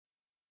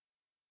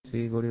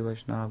Sri Guru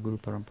Vaishnava Guru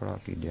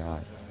Parampara ki jai.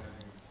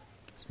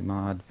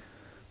 Srimad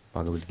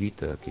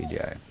Bhagavad-gita ki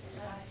jai.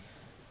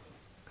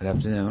 Good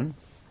afternoon.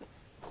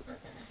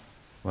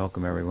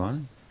 Welcome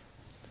everyone.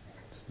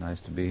 It's nice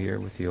to be here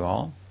with you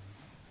all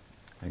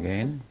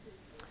again.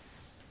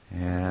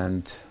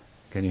 And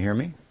can you hear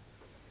me?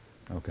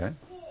 Okay.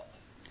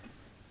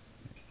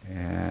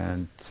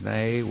 And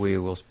today we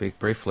will speak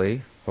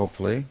briefly,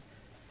 hopefully.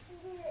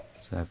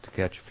 So I have to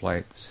catch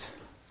flights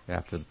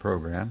after the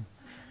program.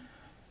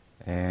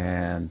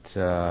 And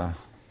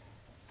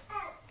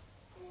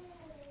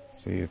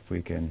see if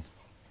we can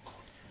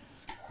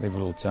leave a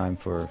little time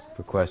for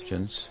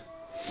questions.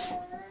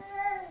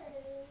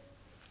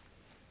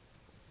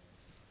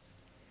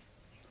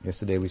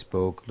 Yesterday we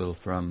spoke a little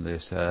from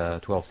this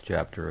 12th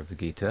chapter of the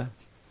Gita.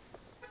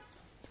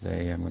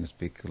 Today I'm going to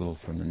speak a little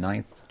from the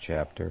 10th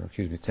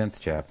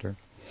chapter,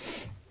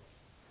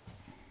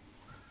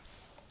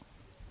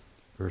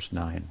 verse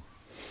 9.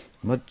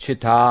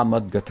 Mudchita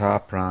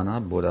madgata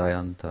prana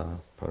bodhayanta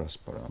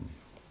parasparam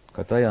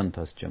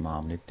katayantas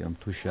chamam nityam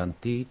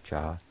tushanti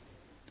cha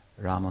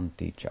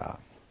ramanti cha.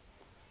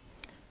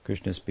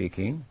 Krishna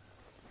speaking,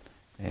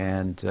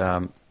 and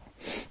the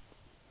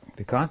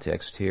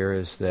context here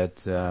is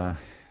that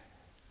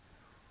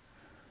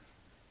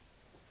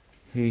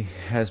he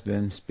has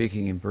been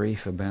speaking in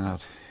brief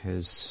about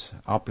his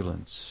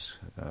opulence,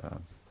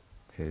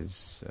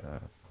 his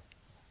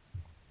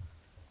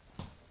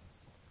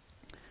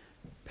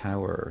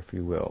power, if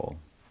you will,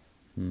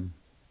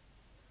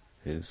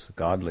 his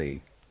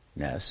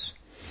godliness,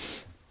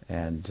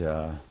 and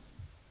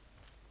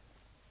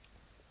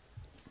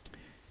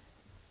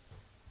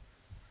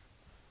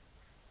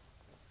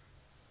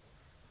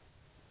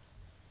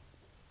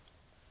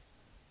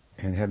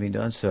having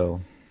done so,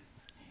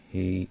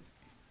 I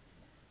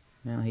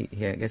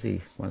guess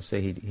he wants to say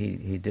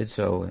he did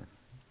so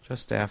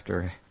just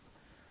after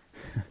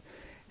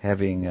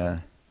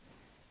having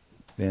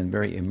been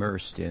very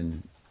immersed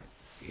in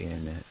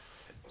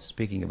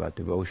speaking about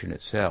devotion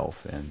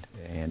itself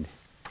and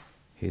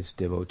his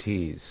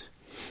devotees.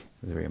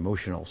 The very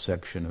emotional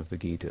section of the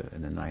Gita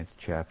in the 9th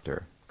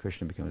chapter.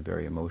 Krishna becomes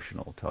very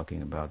emotional,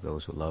 talking about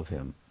those who love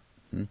him.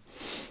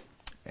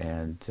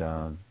 And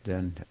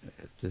then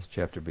as this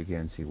chapter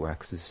begins, he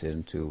waxes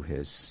into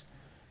his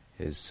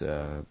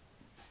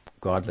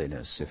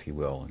godliness, if you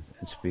will,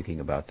 and speaking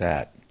about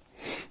that.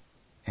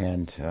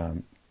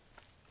 And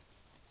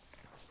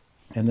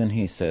then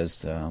he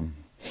says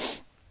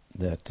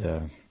that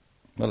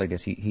I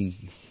guess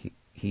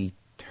he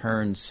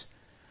turns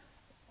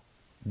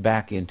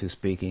back into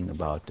speaking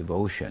about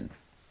devotion,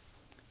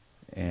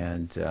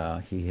 and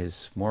he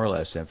has more or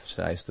less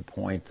emphasized the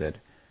point that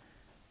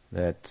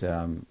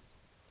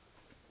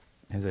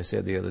as I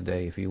said the other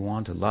day, if you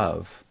want to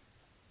love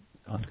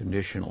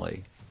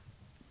unconditionally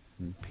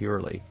and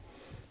purely,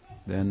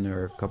 then there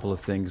are a couple of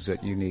things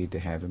that you need to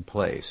have in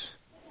place.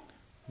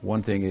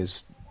 One thing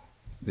is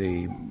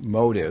the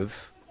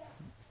motive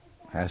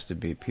has to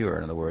be pure.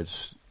 In other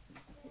words,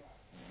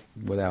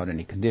 without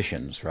any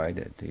conditions,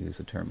 right? To use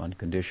the term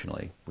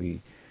unconditionally.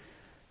 In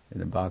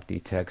the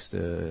Bhakti text,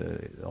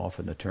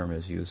 often the term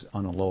is used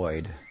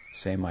unalloyed.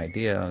 Same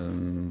idea,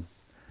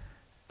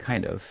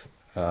 kind of.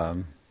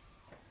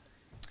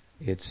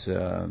 It's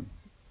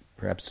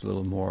perhaps a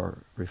little more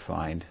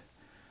refined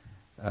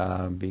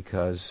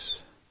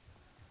because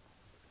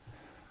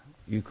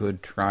you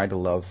could try to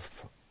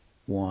love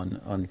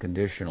one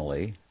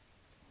unconditionally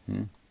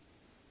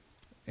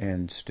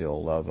and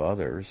still love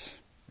others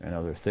and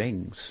other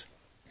things.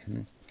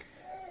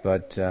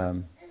 But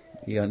the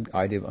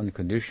idea of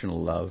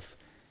unconditional love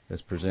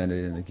as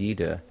presented in the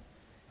Gita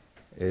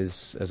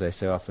is, as I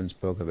say, often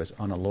spoke of as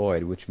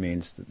unalloyed, which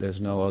means that there's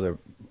no other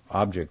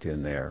object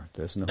in there.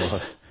 There's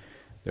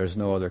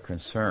no other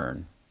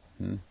concern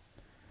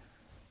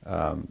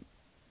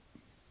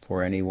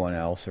for anyone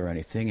else or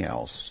anything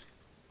else.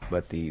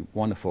 But the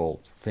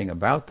wonderful thing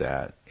about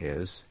that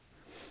is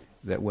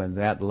that when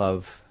that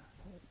love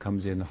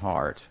comes in the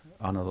heart,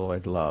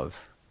 unalloyed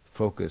love,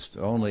 focused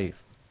only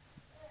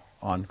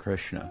on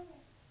Krishna,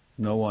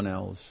 no one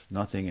else,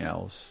 nothing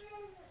else,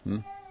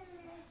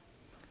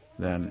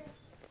 then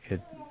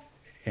it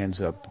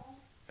ends up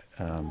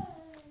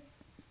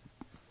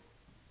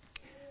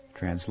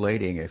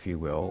translating, if you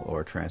will,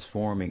 or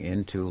transforming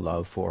into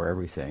love for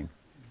everything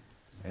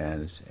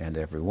and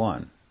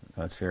everyone.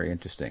 That's very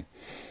interesting.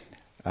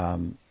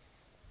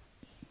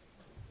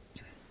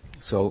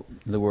 So,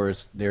 in other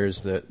words, there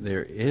is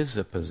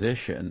a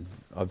position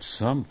of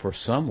for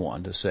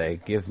someone to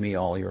say, "Give me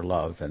all your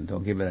love, and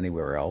don't give it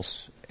anywhere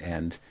else."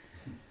 And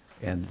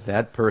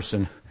that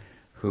person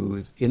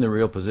who's in the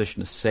real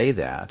position to say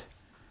that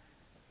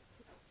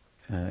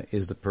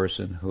is the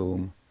person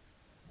whom,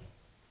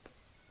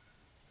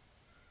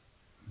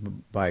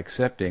 by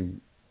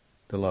accepting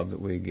the love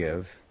that we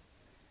give,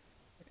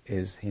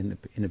 is in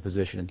a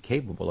position and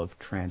capable of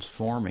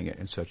transforming it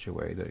in such a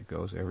way that it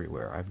goes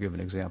everywhere. I've given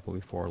an example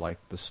before, like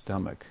the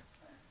stomach.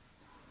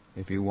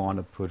 If you want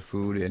to put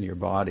food in your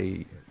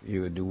body,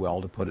 you would do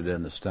well to put it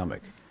in the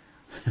stomach.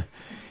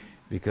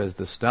 because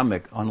the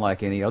stomach,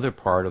 unlike any other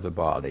part of the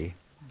body,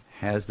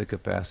 has the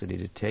capacity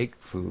to take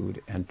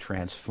food and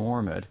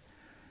transform it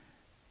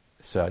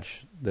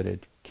such that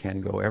it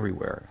can go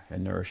everywhere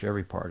and nourish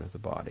every part of the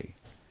body.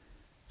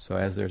 So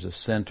as there's a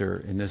center,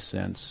 in this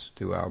sense,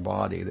 to our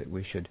body that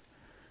we should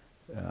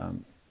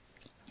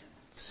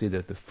see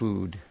that the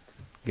food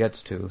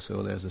gets to,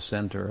 so there's a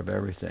center of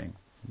everything.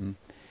 And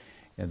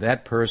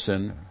that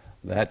person,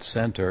 that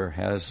center,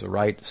 has the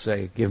right to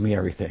say, give me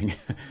everything.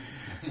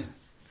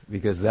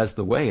 Because that's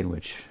the way in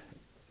which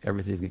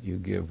everything that you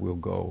give will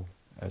go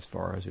as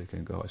far as it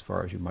can go, as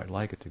far as you might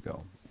like it to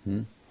go.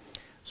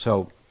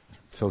 So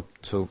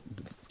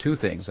two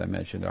things I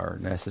mentioned are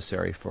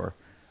necessary for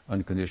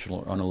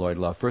unconditional, unalloyed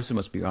love. First, it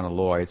must be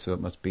unalloyed, so it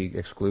must be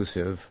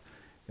exclusive,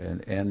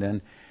 and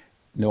then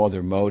no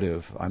other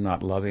motive. I'm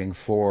not loving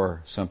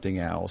for something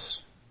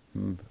else,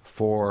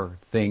 for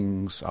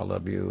things. I'll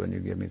love you, and you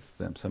give me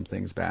some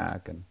things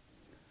back, and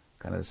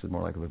kind of this is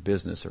more like a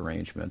business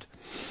arrangement.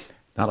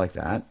 Not like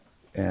that,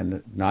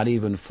 and not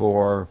even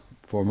for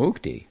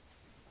mukti.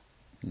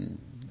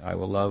 I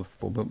will love,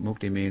 for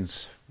mukti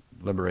means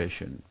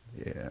liberation,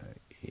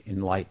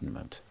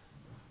 enlightenment.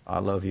 I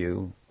love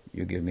you,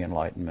 you give me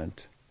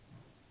enlightenment,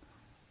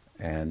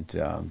 and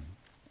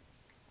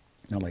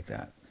not like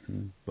that,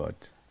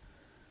 but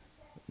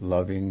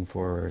loving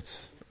for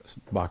its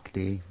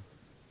bhakti,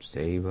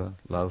 seva,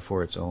 love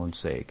for its own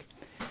sake,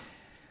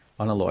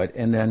 unalloyed.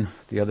 And then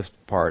the other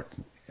part,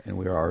 and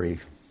we're already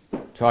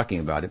talking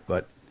about it,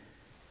 but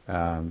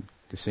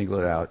to single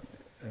it out,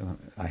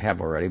 I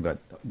have already, but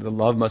the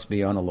love must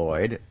be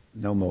unalloyed,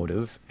 no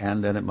motive,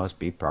 and then it must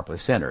be properly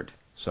centered.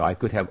 So I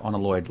could have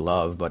unalloyed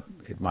love, but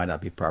it might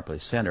not be properly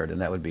centered, and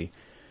that would be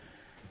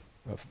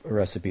a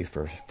recipe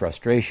for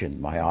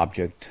frustration. My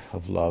object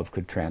of love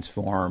could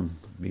transform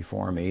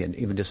before me and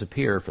even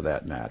disappear, for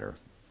that matter.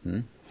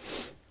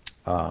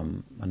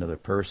 Another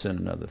person,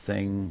 another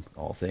thing,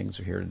 all things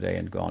are here today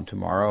and gone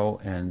tomorrow,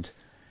 and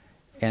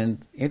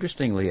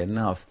interestingly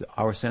enough,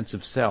 our sense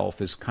of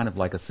self is kind of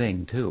like a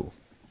thing too.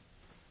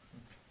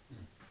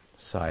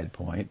 Side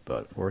point,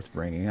 but worth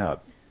bringing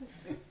up.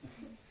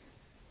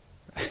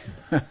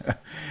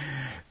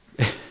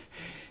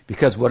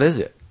 Because what is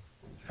it?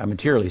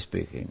 Materially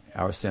speaking,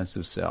 our sense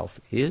of self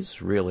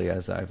is really,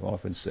 as I've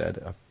often said,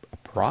 a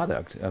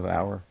product of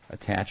our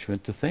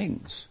attachment to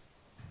things.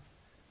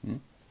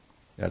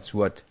 That's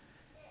what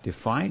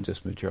defines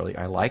us materially.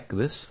 I like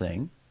this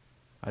thing,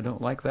 I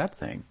don't like that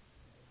thing.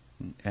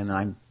 And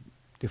I'm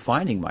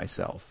defining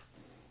myself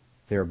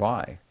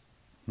thereby.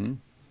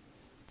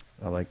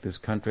 I like this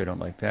country, I don't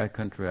like that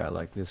country. I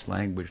like this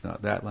language,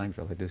 not that language.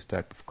 I like this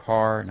type of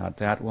car, not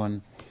that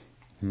one.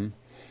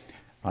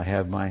 I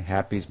have my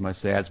happies, my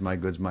sads, my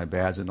goods, my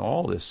bads, and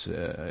all this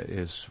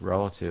is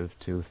relative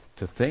to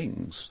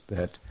things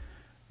that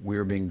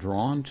we're being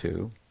drawn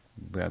to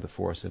by the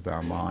force of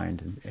our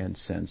mind and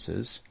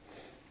senses.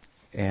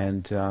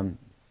 And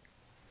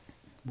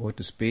what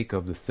to speak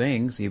of the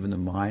things, even the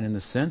mind and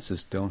the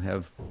senses don't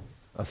have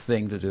a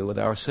thing to do with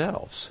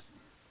ourselves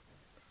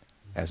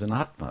as an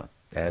atma,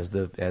 as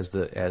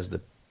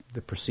the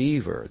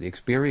perceiver, the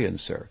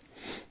experiencer,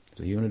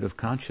 the unit of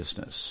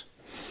consciousness.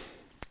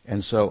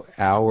 And so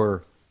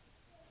our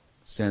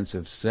sense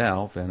of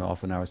self, and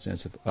often our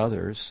sense of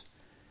others,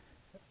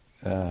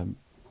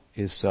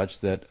 is such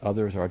that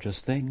others are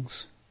just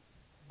things,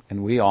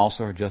 and we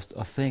also are just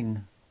a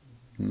thing.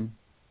 At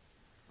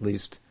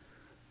least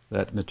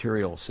that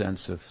material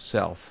sense of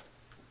self.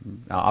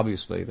 Now,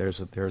 obviously,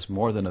 there's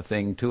more than a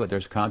thing to it.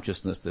 There's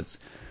consciousness that's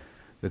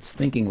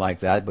thinking like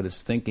that, but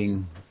it's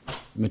thinking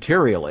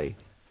materially,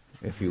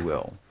 if you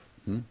will.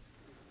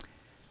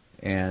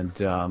 And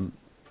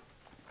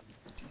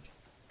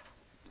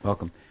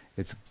welcome.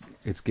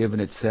 It's given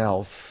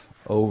itself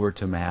over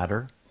to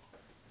matter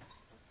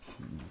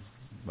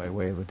by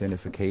way of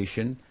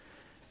identification,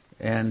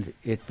 and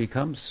it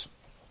becomes,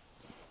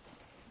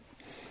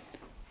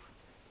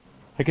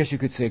 I guess you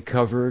could say,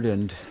 covered,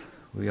 and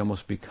we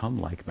almost become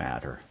like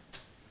matter.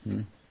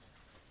 And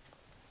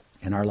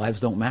our lives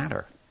don't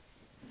matter.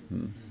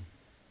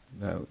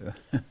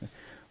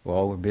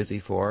 All we're busy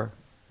for,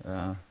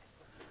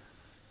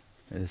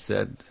 it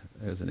said,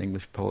 there's an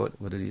English poet,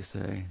 what did he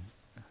say?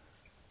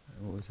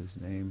 What was his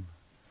name?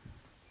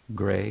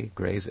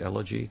 Gray's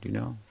Elegy, do you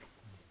know?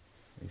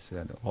 He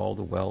said, all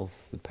the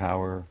wealth, the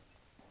power,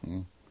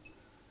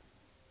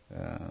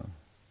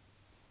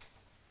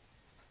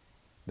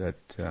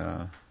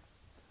 that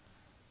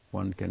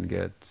one can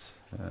get,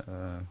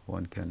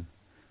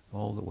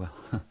 all the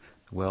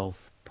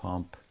wealth,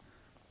 pomp,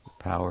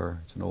 power,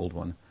 it's an old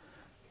one,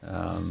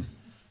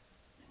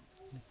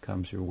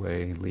 comes your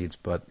way, leads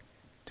but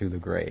to the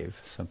grave,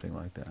 something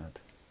like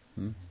that.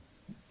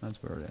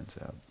 That's where it ends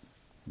up.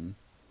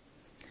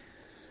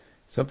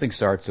 Something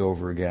starts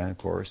over again, of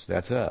course,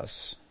 that's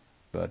us,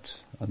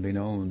 but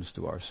unbeknownst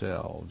to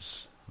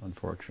ourselves,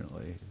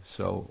 unfortunately.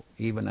 So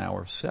even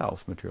our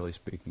self, materially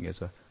speaking,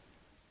 is a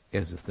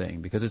thing,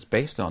 because it's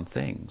based on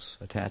things,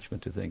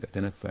 attachment to things,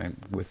 identifying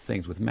with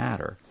things, with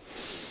matter.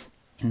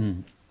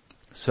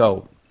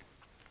 So,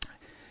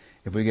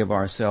 If we give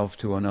ourselves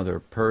to another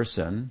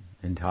person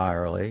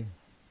entirely,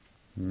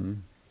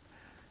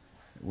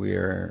 we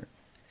are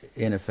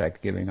in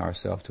effect giving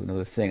ourselves to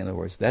another thing. In other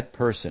words, that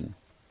person,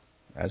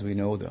 as we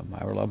know them,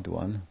 our loved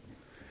one,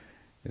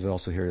 is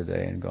also here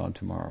today and gone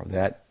tomorrow.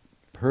 That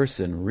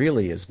person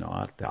really is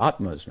not, the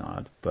Atma is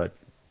not, but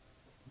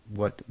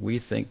what we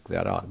think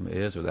that Atma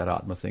is, or that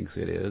Atma thinks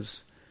it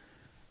is,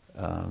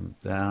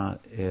 that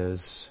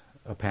is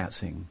a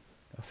passing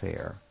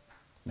affair.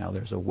 Now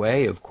there's a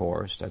way, of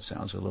course, that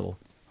sounds a little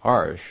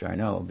harsh, I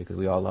know, because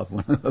we all love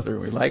one another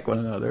and we like one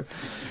another,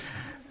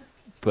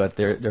 but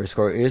there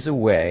is a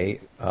way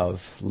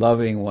of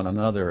loving one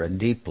another and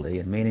deeply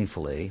and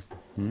meaningfully,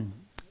 in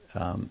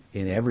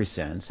every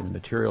sense, in the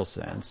material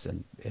sense,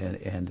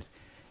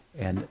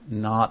 and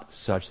not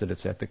such that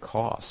it's at the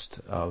cost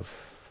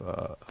of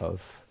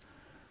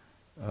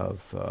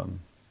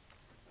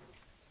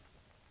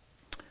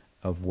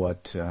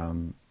what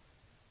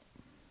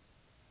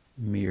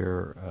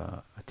mere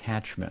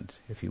attachment,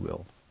 if you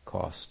will,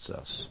 costs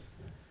us.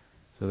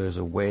 So there's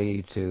a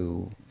way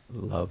to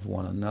love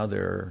one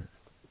another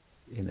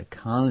in the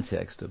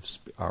context of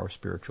our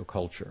spiritual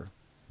culture,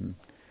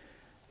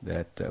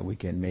 that we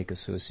can make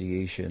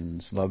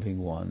associations,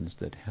 loving ones,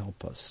 that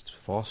help us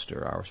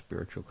foster our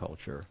spiritual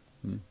culture.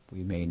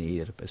 We may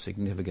need a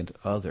significant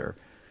other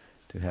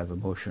to have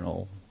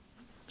emotional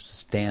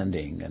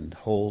standing and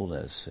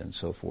wholeness and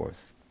so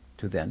forth,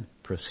 to then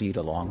proceed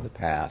along the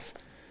path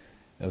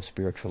of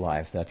spiritual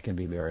life. That can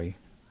be very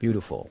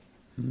beautiful.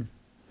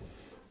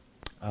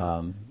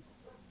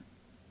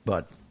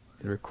 But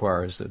it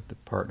requires that the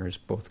partners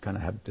both kind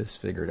of have this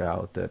figured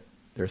out, that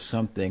there's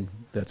something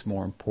that's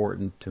more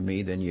important to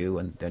me than you,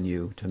 and than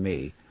you to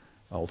me,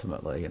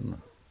 ultimately, and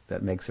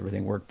that makes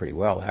everything work pretty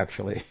well,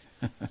 actually.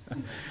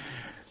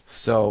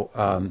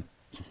 So,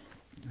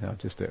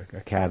 just a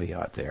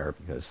caveat there,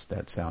 because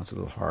that sounds a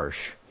little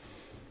harsh,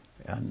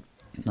 and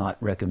not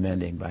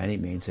recommending by any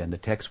means. And the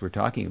text we're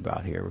talking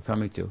about here, we're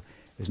coming to,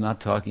 is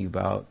not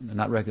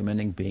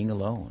recommending being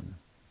alone.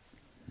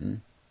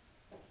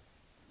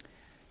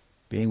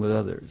 Being with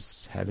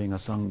others, having a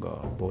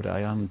sangha,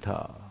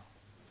 bodhayanta,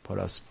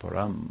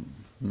 parasparam,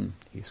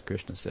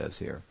 Krishna says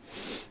here.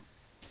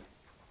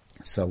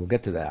 So we'll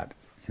get to that.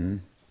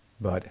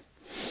 But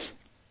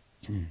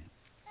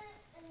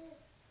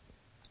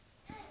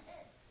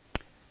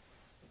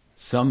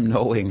some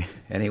knowing,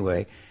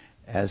 anyway,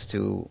 as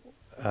to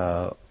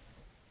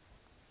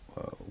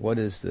what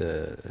is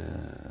the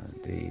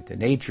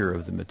nature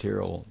of the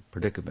material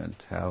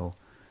predicament, how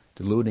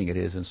deluding it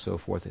is, and so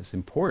forth, is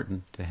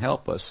important to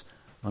help us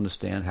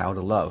understand how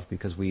to love,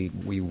 because we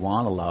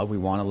want to love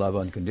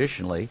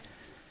unconditionally,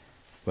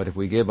 but if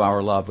we give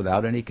our love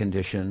without any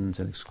conditions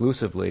and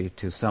exclusively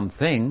to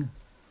something,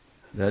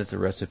 that is a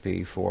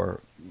recipe for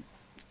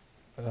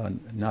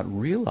not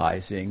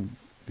realizing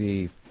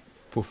the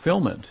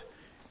fulfillment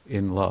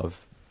in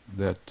love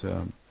that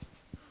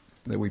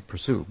we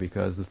pursue,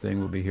 because the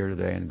thing will be here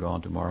today and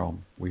gone tomorrow.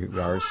 We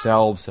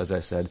ourselves, as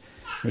I said,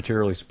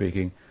 materially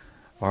speaking,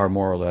 are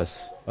more or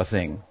less a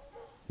thing,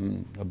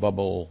 a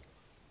bubble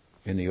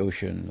in the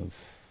ocean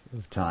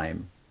of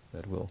time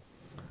that will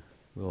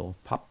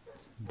pop,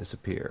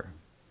 disappear.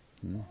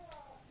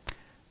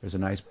 There's a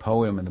nice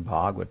poem in the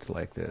Bhagavad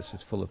like this.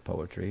 It's full of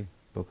poetry,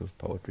 book of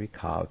poetry,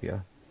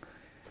 Kavya.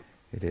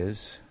 It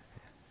is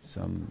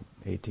some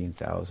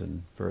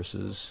 18,000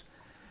 verses.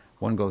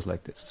 One goes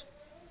like this: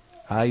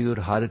 Ayur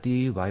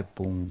harati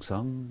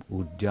vaipungsam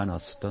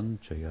udyanastan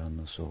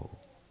chayanaso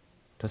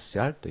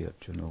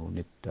tasyartayachano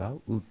nitta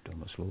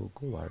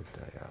uttamasloka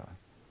vartaya.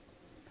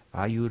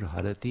 Ayur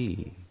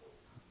harati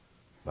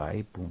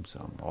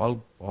vaipumsam.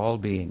 All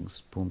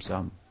beings,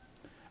 pumsam.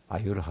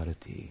 Ayur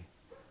harati.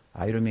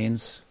 Ayur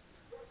means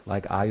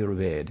like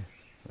Ayurveda,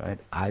 right?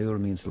 Ayur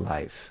means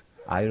life.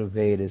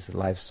 Ayurveda is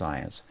life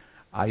science.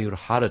 Ayur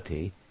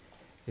harati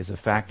is a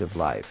fact of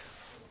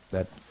life.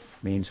 That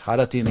means,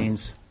 harati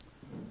means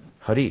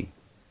Hari.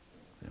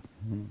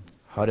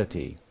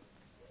 Harati.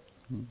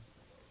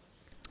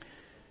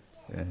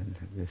 And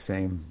the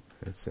same,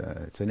 it's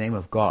a name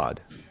of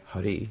God,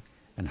 Hari,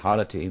 and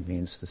Harati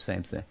means the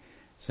same thing,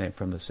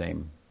 from the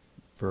same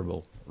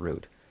verbal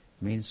root.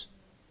 It means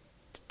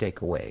to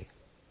take away.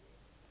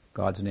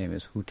 God's name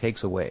is who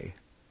takes away.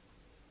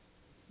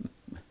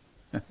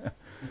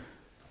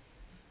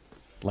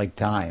 Like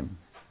time,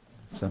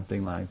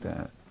 something like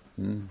that.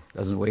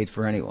 Doesn't wait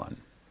for anyone.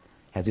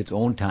 Has its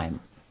own time.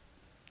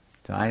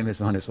 Time is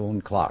on its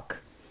own clock.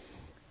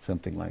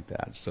 Something like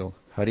that. So,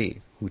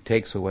 Hari, who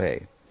takes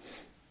away.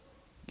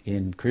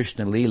 In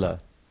Krishna Leela,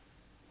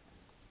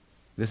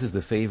 this is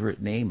the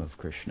favorite name of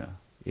Krishna.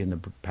 In the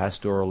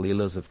pastoral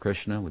Leelas of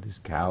Krishna, with his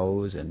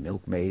cows and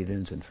milk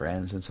maidens and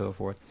friends and so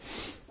forth,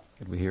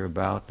 that we hear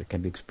about, that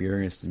can be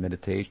experienced in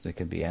meditation, that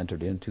can be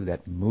entered into,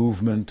 that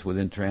movement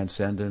within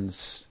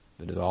transcendence,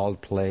 that is all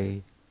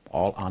play,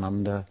 all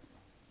ananda.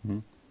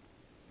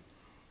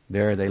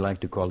 There they like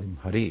to call him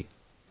Hari.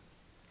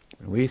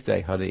 When we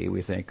say Hari,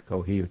 we think,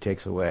 oh, he who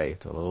takes away.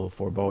 It's a little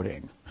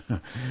foreboding.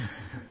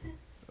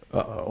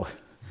 Uh-oh.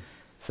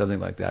 something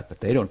like that.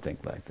 But they don't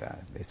think like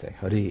that. They say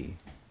Hari.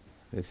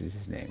 This is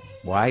his name.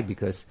 Why?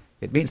 Because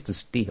it means to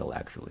steal,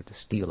 actually, to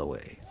steal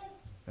away.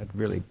 That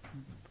really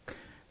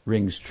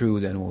rings true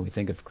then when we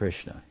think of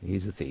Krishna.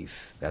 He's a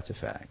thief. That's a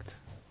fact.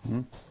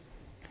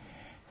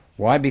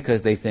 Why?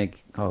 Because they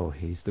think, oh,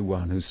 he's the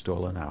one who's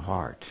stolen our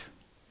heart.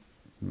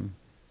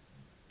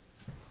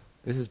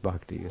 This is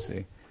bhakti, you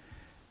see.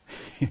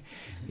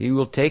 He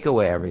will take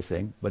away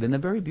everything, but in a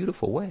very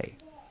beautiful way.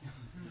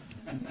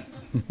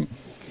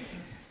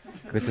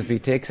 Because if he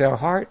takes our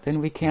heart, then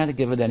we can't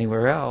give it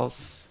anywhere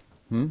else.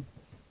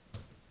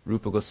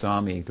 Rupa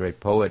Goswami, great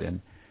poet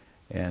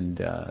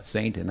and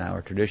saint in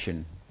our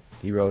tradition,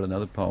 he wrote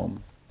another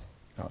poem.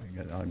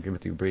 I'll give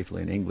it to you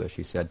briefly in English.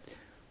 He said,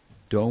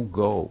 "Don't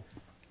go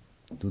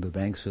to the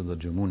banks of the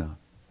Jamuna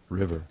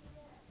river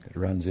that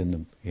runs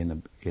in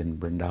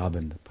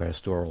Vrindavan, the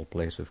pastoral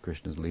place of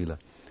Krishna's Leela.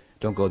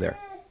 Don't go there.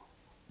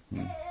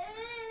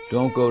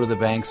 Don't go to the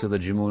banks of the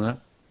Jamuna,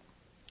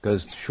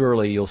 because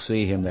surely you'll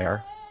see him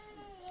there,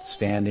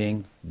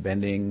 standing,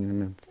 bending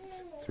in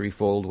a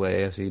threefold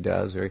way as he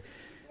does, very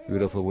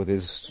beautiful with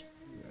his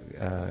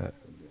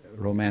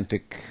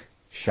romantic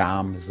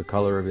sham is the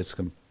color of his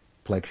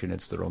complexion.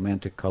 It's the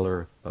romantic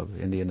color of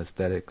Indian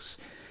aesthetics.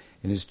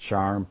 In his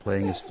charm,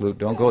 playing his flute.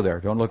 Don't go there.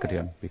 Don't look at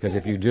him. Because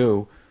if you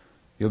do,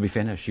 you'll be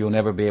finished. You'll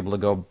never be able to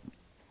go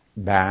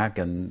back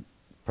and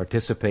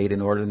participate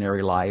in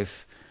ordinary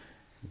life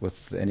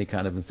with any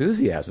kind of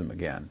enthusiasm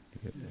again."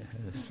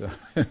 So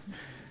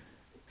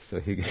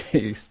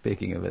he's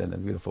speaking of it in a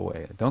beautiful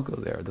way. Don't go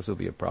there. This will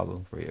be a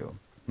problem for you.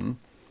 Who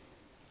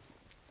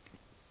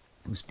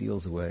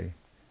steals away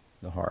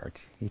the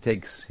heart?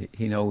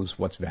 He knows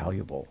what's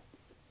valuable.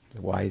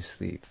 The wise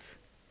thief.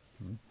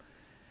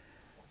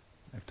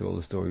 I've told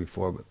the story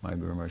before, but my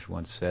Guru Maharaj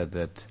once said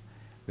that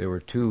there were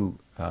two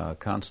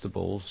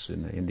constables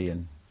in the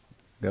Indian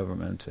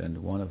government,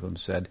 and one of them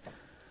said,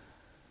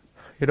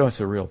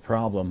 it's a real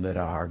problem that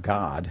our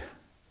God,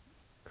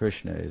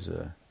 Krishna, is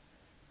a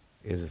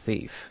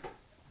thief.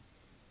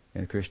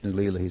 In Krishna's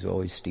Leela, he's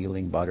always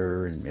stealing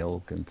butter and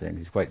milk and things.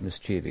 He's quite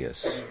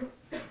mischievous.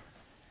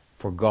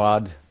 For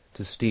God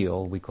to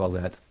steal, we call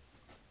that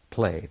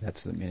play.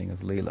 That's the meaning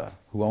of Leela.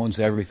 Who owns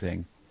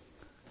everything?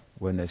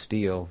 When they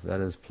steal, that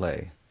is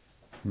play.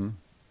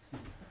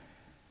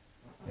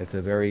 It's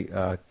a very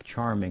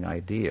charming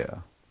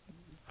idea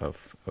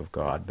of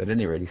God. But at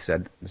any rate, he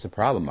said, there's a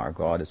problem. Our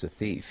God is a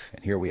thief.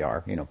 And here we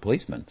are,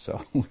 policemen.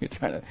 So we're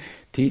trying to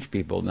teach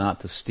people not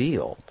to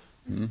steal.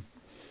 And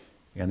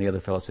the other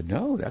fellow said,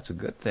 no, that's a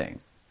good thing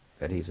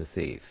that he's a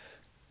thief.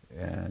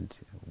 And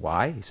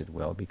why? He said,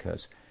 well,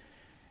 because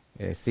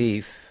a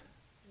thief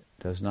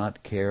does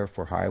not care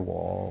for high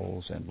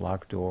walls and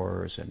locked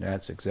doors, and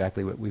that's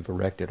exactly what we've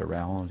erected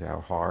around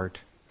our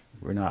heart.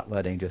 We're not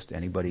letting just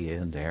anybody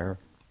in there.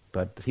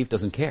 But the thief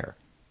doesn't care.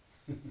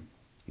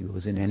 He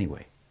goes in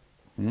anyway.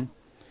 And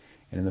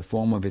in the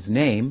form of his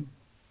name,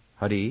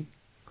 Hari,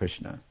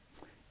 Krishna,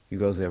 he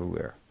goes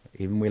everywhere,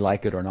 even we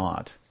like it or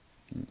not.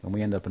 And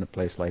we end up in a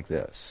place like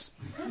this.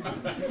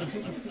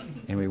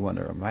 And we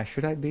wonder,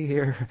 should I be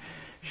here?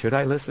 Should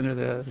I listen to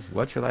this?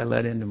 What should I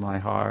let into my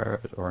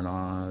heart or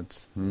not?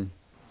 And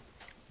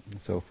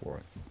so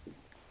forth.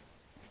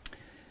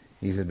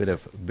 He's a bit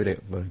of an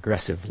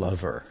aggressive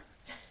lover,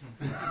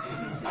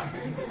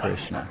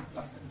 Krishna.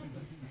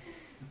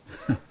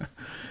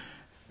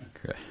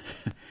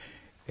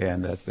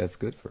 And that's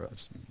good for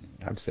us.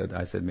 I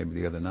said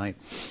maybe the other night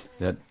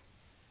that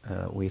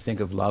we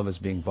think of love as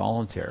being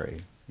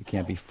voluntary. You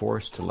can't be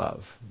forced to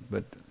love,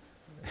 but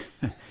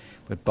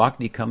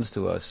bhakti comes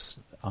to us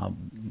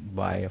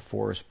by a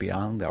force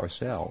beyond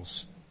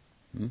ourselves.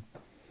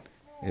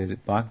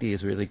 Bhakti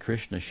is really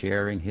Krishna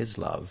sharing his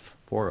love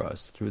for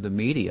us through the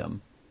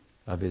medium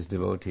of his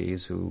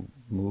devotees who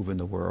move in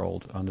the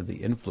world under the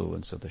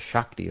influence of the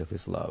Shakti of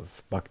his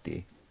love,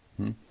 bhakti.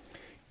 And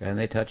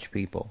they touch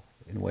people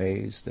in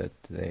ways that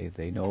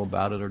they know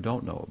about it or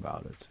don't know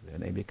about it,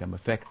 and they become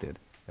affected.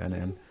 And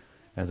then,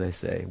 as I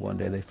say, one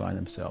day they find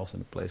themselves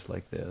in a place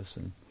like this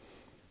and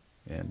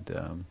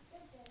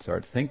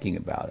start thinking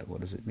about it.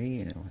 What does it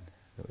mean?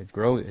 It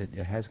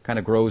kind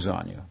of grows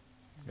on you.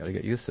 You've got to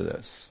get used to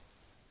this.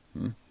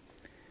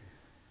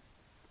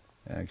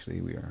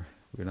 Actually, we're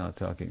not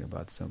talking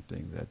about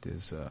something that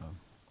is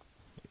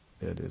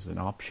an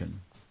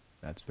option.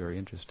 That's very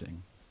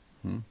interesting.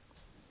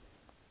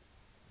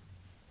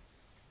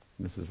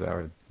 This is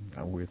we're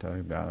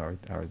talking about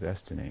our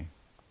destiny,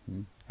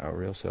 our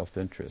real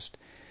self-interest,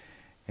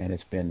 and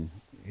it's been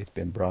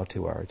brought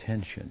to our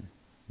attention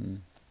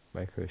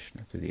by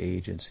Krishna through the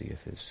agency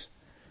of his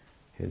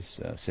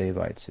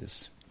Sevites,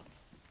 his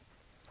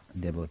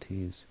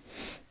devotees,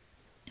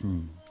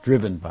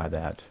 driven by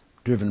that,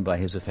 driven by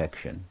his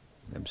affection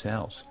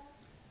themselves.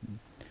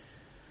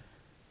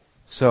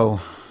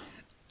 So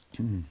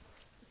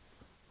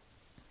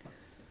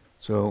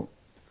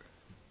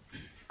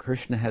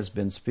Krishna has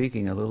been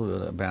speaking a little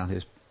bit about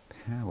his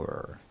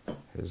power,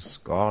 his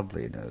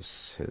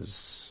godliness,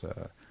 his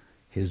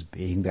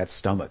being that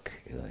stomach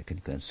that can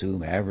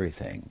consume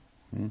everything.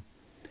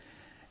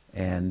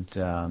 And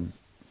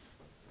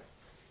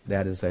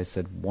that is, I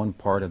said, one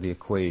part of the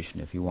equation.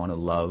 If you want to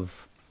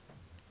love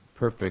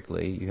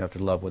perfectly, you have to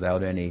love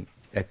without any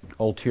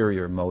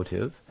ulterior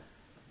motive,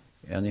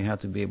 and you have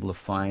to be able to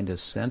find a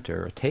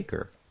center, a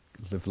taker.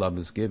 If love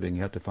is giving,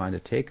 you have to find a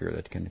taker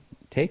that can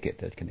take it,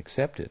 that can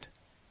accept it.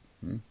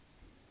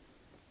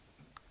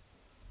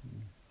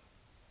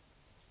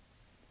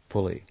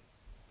 Fully.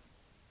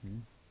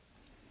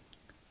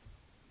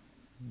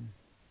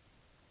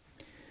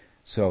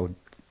 So,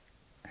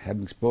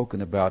 having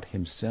spoken about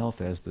himself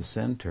as the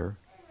center,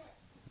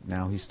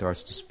 now he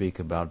starts to speak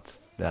about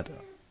that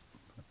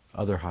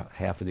other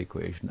half of the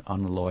equation,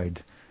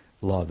 unalloyed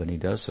love, and he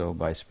does so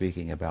by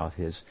speaking about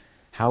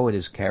how it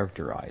is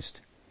characterized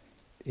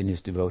in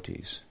his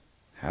devotees,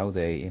 how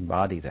they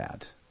embody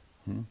that.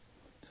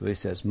 So he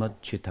says,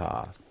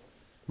 Madchita,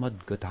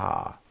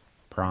 Madgata,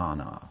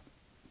 Prana,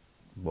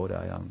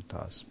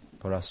 Bodhayantas,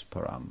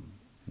 Parasparam.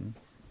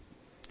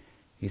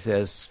 He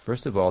says,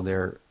 first of all,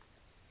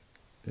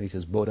 he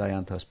says,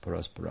 Bodhayantas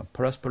Parasparam.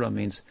 Parasparam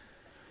means,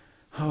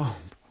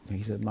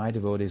 he said, my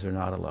devotees are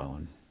not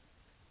alone.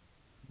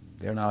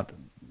 They're not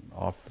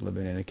off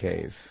living in a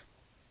cave.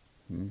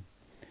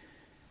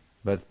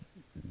 But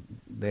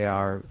they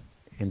are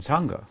in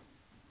Sangha,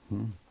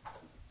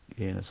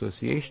 in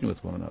association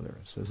with one another.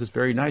 So this is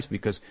very nice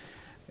because,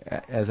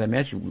 as I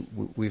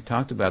mentioned, we've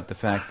talked about the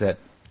fact that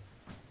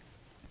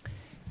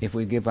if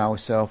we give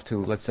ourselves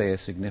to, let's say, a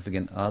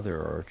significant other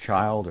or a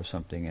child or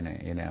something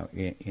in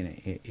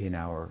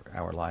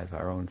our life,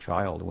 our own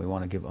child, and we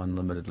want to give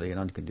unlimitedly and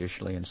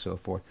unconditionally and so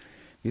forth,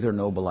 these are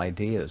noble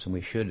ideas, and we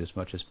should as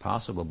much as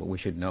possible. But we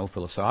should know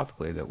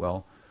philosophically that,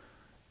 well,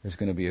 there's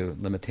going to be a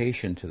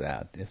limitation to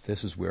that. If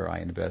this is where I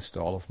invest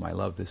all of my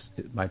love,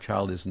 my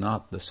child is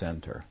not the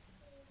center.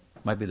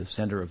 It might be the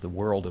center of the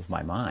world of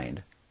my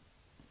mind,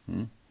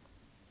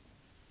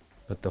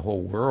 but the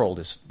whole world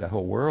is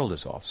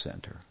off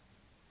center.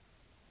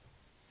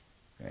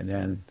 And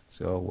then,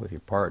 so with your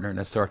partner, and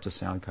that starts to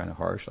sound kind of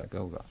harsh, like,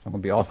 oh, gosh, I'm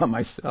going to be all by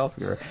myself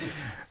here.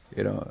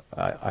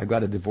 I've got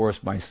to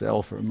divorce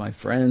myself from my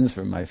friends,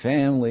 from my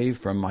family,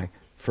 from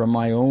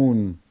my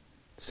own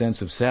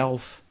sense of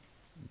self,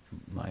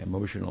 my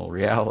emotional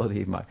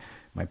reality,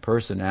 my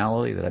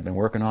personality that I've been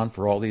working on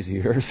for all these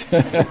years,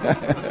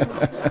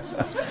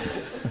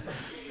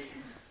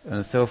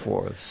 and so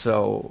forth.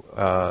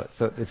 So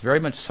it's very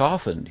much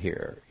softened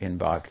here in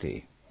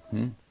bhakti.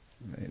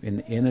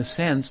 In a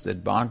sense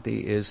that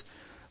bhakti is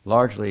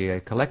largely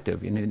a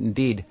collective. And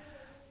indeed,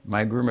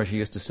 my Guru Maharaj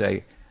used to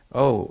say,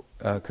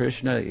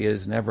 Krishna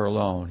is never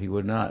alone. He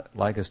would not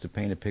like us to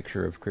paint a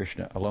picture of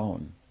Krishna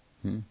alone.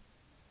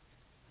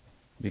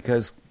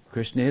 Because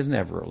Krishna is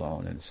never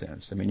alone in a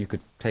sense. I mean, you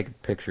could take a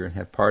picture and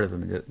have part of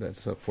him and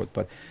so forth,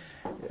 but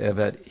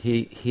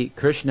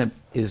Krishna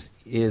is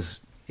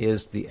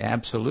the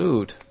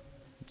absolute,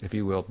 if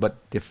you will,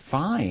 but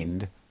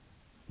defined,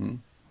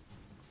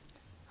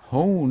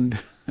 honed,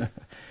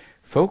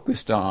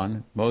 focused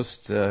on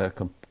most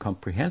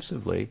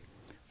comprehensively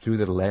through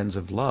the lens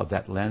of love.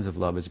 That lens of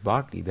love is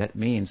bhakti. That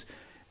means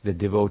the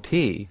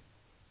devotee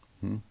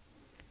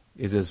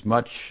is as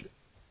much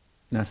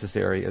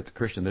necessary as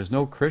Krishna. There's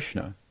no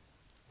Krishna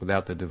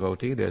without the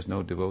devotee. There's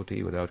no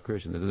devotee without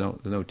Krishna.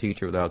 There's no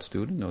teacher without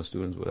student. No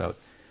students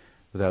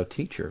without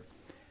teacher.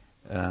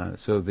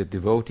 So the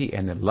devotee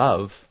and the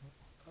love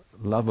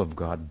of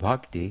God,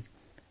 bhakti,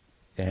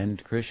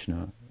 and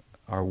Krishna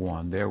are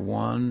one. They're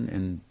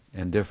one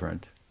and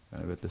different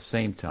at the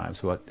same time.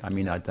 So a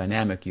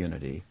dynamic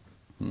unity.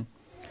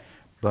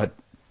 But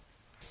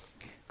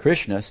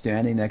Krishna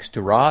standing next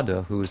to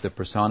Radha, who is the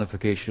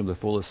personification of the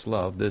fullest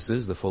love, this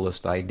is the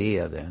fullest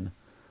idea then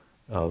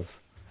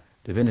of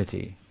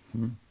divinity.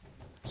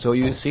 So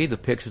you see the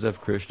pictures of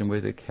Krishna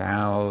with the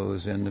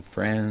cows and the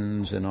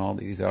friends and all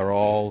these are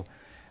all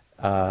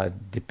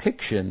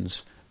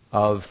depictions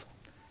of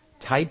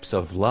types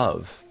of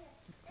love,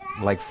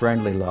 like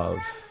friendly love,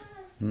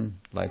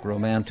 like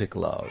romantic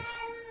love,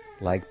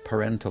 like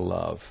parental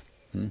love,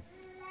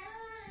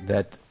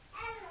 that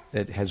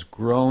has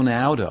grown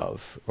out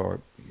of or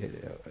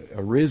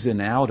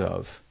arisen out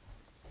of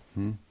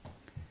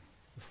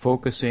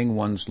focusing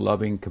one's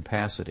loving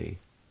capacity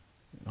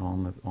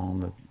on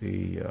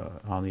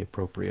the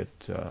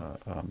appropriate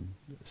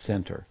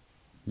center.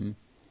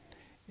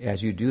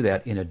 As you do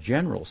that in a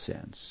general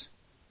sense,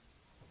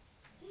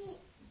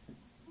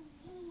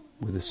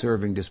 with a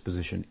serving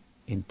disposition,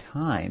 in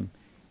time,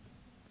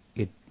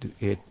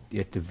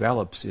 it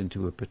develops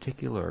into a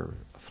particular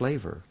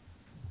flavor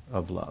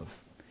of love.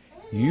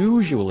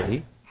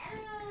 Usually,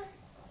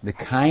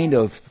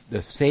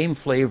 the same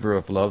flavor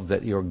of love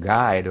that your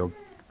guide or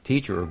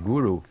teacher or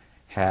guru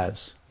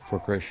has for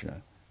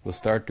Krishna will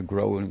start to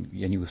grow, and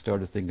you will start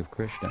to think of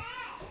Krishna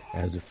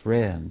as a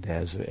friend,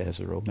 as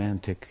a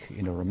romantic,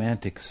 in a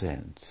romantic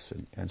sense,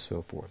 and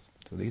so forth.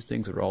 So these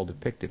things are all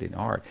depicted in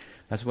art.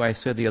 That's why I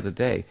said the other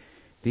day,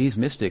 these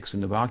mystics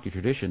in the Bhakti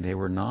tradition, they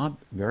were not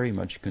very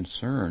much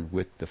concerned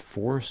with the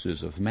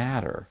forces of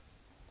matter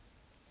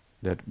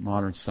that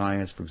modern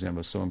science, for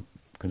example, is so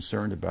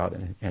concerned about,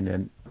 and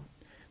then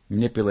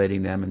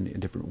manipulating them in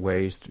different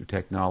ways through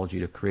technology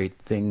to create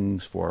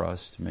things for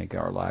us to make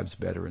our lives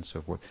better and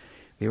so forth.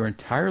 They were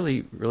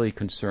entirely really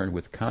concerned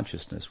with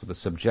consciousness, with the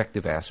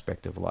subjective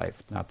aspect of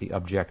life, not the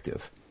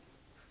objective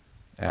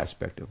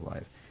aspect of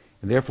life.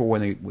 And therefore,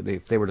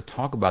 if they were to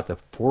talk about the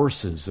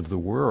forces of the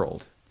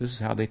world, this is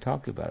how they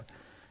talked about it.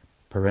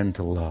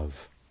 Parental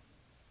love,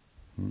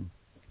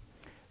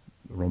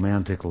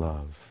 romantic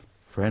love,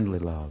 friendly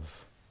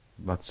love,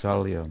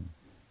 vatsalyam,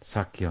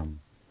 sakyam,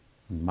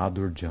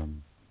 madhurjam.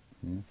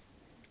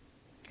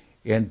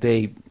 And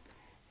they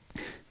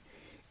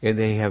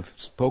have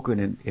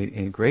spoken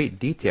in great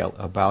detail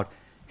about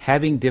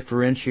having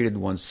differentiated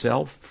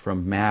oneself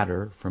from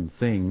matter, from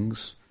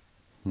things,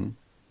 and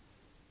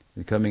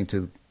coming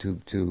to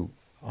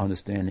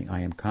understanding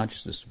I am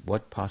consciousness,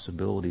 what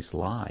possibilities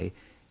lie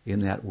in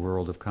that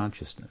world of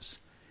consciousness.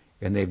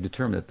 And they've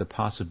determined that the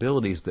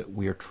possibilities that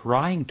we are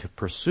trying to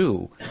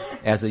pursue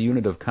as a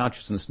unit of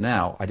consciousness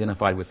now,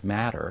 identified with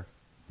matter,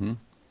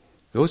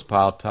 those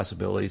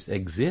possibilities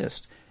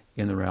exist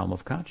in the realm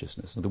of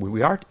consciousness. In other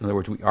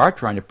words, we are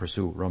trying to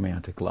pursue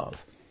romantic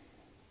love.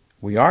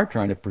 We are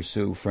trying to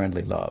pursue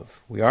friendly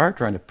love. We are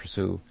trying to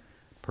pursue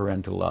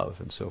parental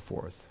love and so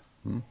forth.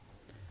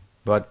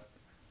 But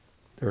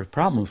there are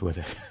problems with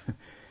it.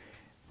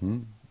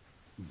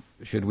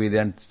 Should we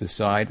then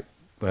decide,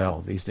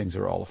 well, these things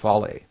are all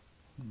folly.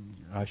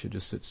 I should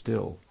just sit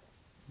still.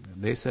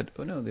 They said,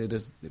 oh no,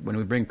 when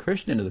we bring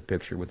Krishna into the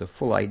picture with the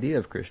full idea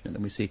of Krishna,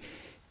 then we see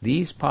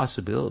these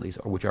possibilities,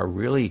 which are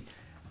really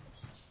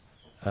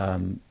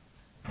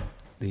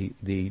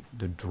the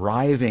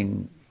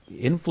driving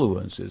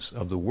influences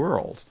of the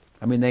world.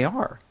 I mean, they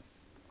are.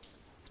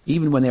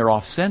 Even when they're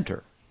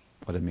off-center,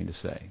 what I mean to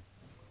say.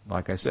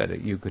 Like I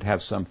said, you could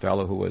have some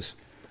fellow who was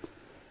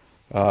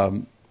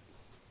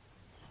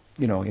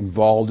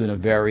involved in a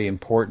very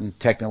important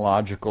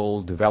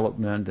technological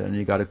development, and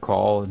he got a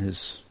call and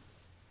his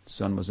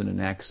son was in an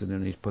accident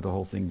and he's put the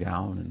whole thing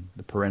down, and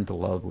the parental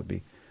love would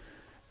be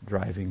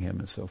driving him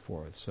and so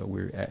forth. So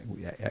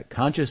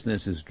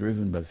consciousness is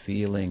driven by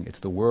feeling.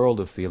 It's the world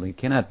of feeling. It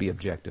cannot be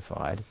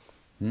objectified.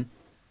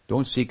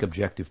 Don't seek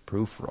objective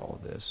proof for all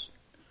of this.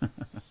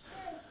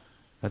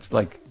 That's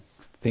like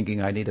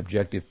thinking I need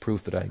objective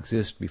proof that I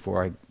exist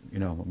before I'm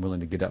willing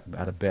to get up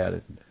out of bed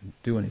and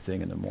do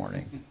anything in the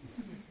morning.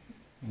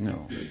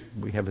 No,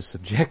 we have a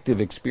subjective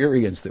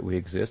experience that we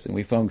exist and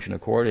we function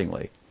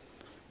accordingly.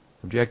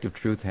 Objective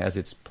truth has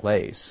its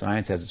place.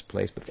 Science has its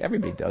place, but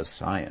everybody does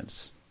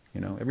science.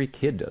 Every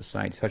kid does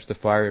science. You touch the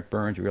fire, it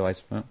burns. You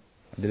realize, I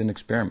did an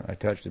experiment. I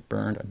touched it,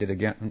 burned. I did it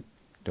again.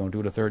 Don't do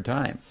it a third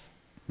time.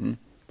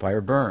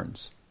 Fire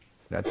burns.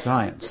 That's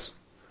science.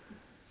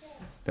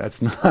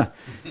 That's not.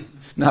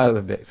 It's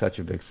not such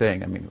a big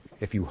thing. I mean,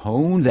 if you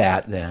hone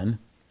that, then,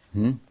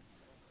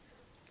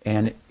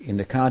 and in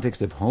the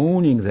context of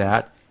honing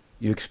that,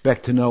 you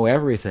expect to know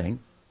everything,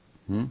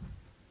 and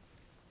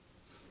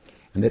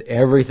that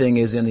everything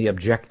is in the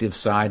objective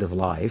side of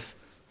life,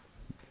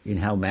 in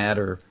how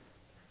matter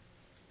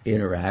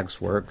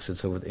interacts, works, and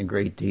so forth in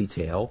great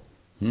detail,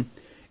 and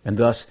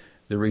thus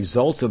the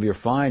results of your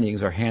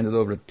findings are handed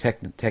over to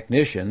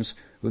technicians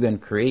who then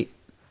create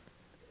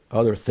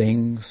other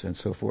things and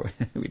so forth.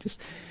 We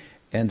just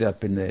end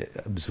up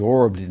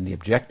absorbed in the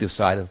objective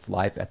side of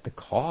life at the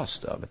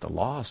cost of, at the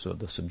loss of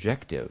the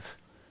subjective.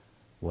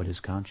 What is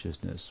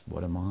consciousness?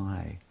 What am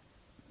I?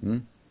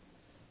 And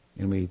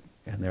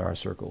there are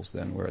circles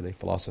then where they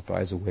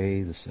philosophize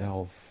away the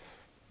self,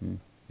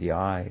 the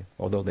I,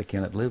 although they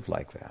cannot live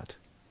like that.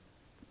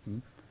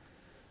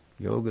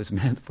 Yoga is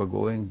meant for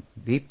going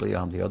deeply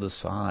on the other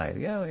side.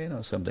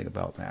 Yeah, something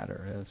about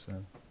matter. Yes,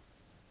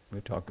 we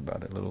talk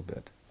about it a little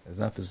bit. As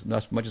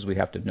much as we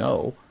have to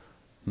know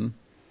in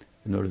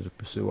order to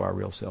pursue our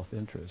real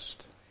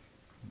self-interest.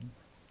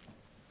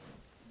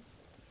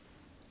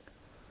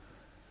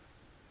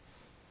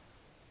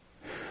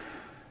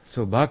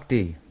 So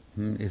bhakti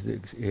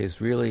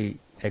is really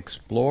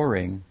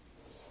exploring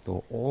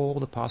all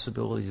the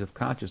possibilities of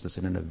consciousness,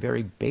 and in a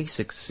very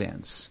basic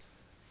sense,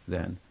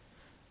 then,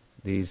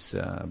 these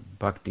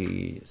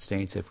bhakti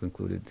saints have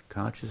concluded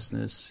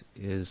consciousness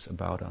is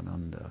about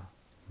ananda,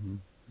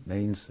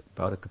 means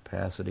about a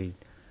capacity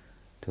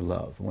to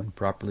love. When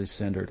properly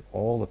centered,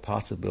 all the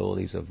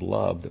possibilities of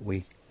love that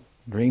we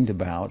dreamed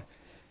about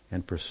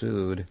and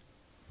pursued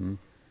in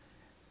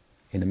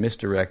a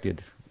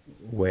misdirected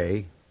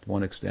way, to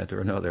one extent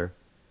or another,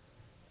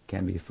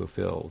 can be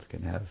fulfilled,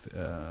 can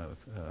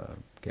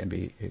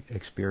be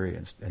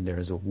experienced, and there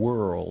is a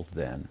world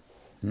then,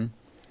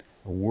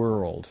 a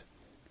world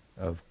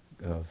of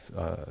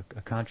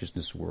a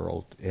consciousness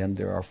world, and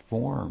there are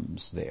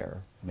forms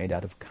there made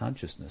out of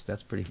consciousness.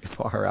 That's a pretty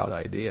far out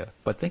idea,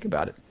 but think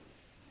about it.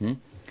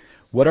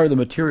 What are the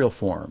material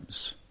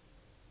forms?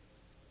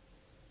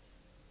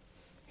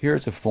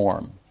 Here's a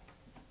form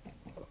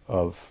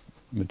of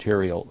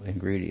material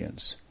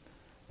ingredients.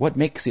 What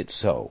makes it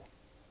so?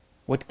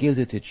 What gives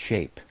it its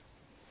shape?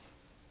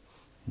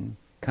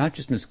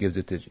 Consciousness gives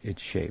it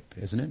its shape,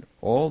 isn't it?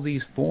 All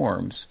these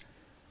forms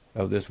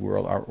of this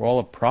world are all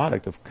a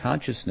product of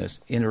consciousness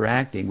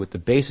interacting with the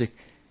basic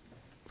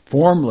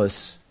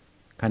formless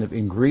kind of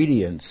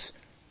ingredients,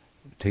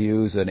 to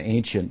use an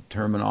ancient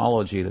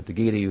terminology that the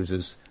Gita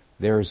uses.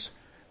 There's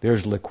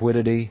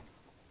liquidity,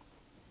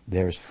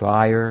 there's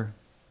fire,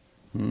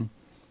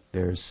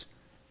 there's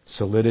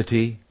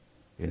solidity,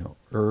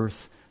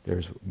 earth,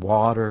 there's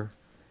water,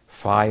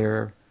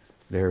 fire,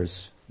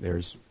 there's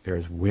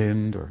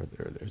wind, or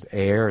there's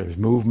air, there's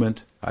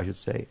movement, I should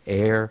say,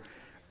 air,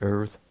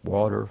 earth,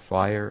 water,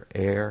 fire,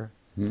 air.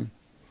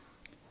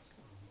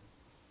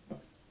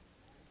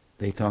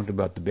 They talked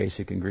about the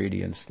basic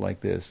ingredients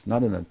like this,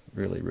 not in a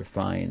really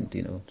refined,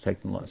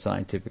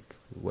 scientific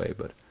way,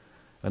 but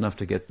enough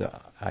to get the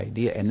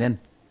idea. And then,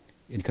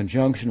 in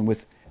conjunction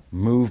with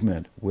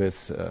movement,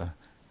 with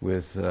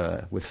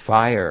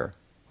fire,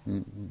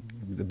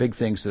 the big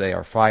things today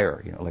are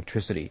fire,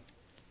 electricity,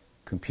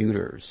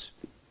 computers.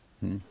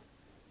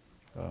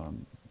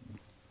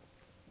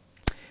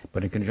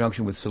 But in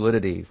conjunction with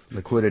solidity,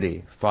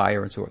 liquidity,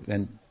 fire, and so on,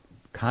 then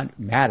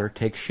matter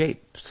takes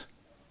shapes.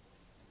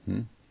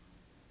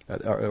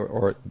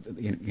 Or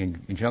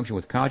in conjunction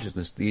with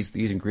consciousness, these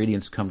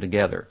ingredients come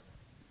together.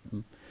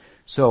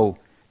 So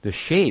the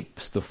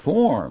shapes, the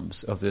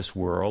forms of this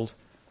world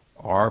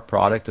are a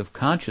product of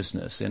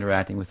consciousness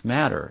interacting with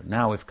matter.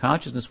 Now, if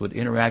consciousness would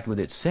interact with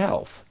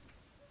itself,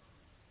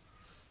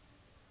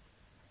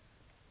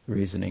 the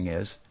reasoning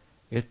is,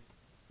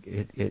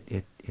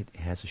 it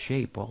has a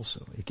shape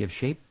also. It gives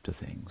shape to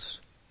things.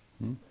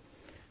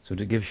 So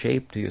to give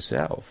shape to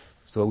yourself.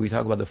 So we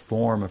talked about the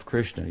form of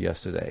Krishna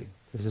yesterday.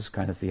 This is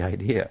kind of the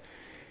idea.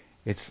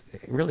 It's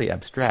really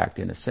abstract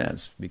in a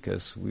sense,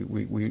 because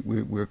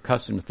we're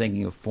accustomed to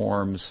thinking of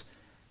forms,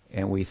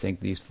 and we think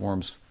these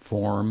forms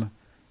form,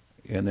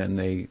 and then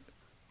they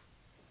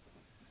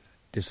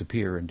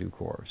disappear in due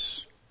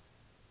course.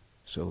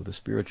 So the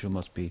spiritual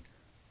must be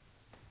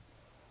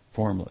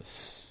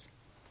formless,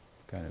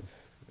 kind of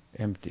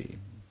empty.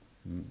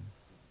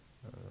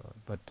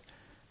 But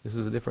this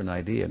is a different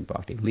idea in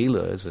Bhakti.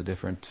 Leela is a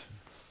different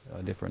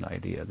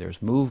idea.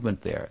 There's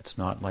movement there. It's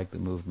not like the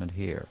movement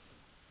here.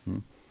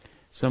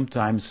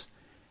 Sometimes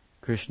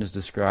Krishna is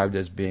described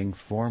as being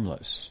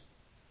formless,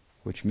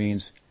 which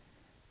means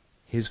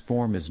his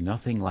form is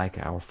nothing like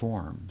our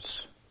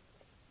forms.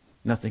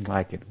 Nothing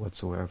like it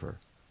whatsoever.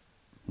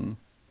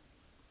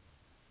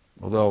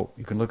 Although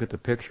you can look at the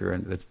picture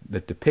and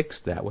that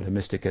depicts that, what a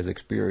mystic has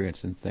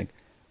experienced, and think,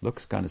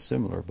 looks kind of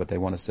similar, but they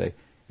want to say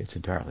it's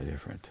entirely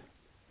different.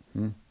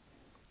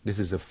 This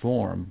is a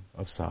form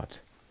of Sat,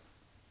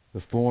 the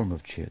form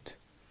of Chit,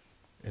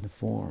 and a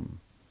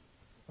form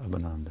of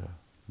Ananda.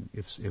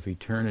 If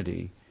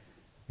eternity,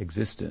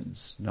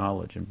 existence,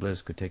 knowledge, and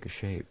bliss could take a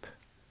shape,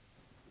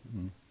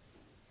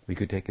 we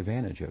could take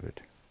advantage of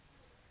it.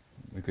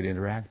 We could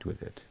interact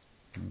with it.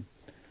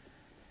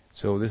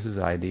 So this is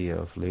the idea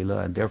of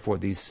Leela, and therefore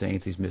these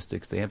saints, these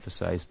mystics, they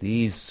emphasize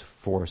these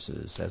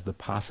forces as the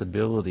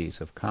possibilities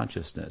of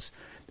consciousness,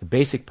 the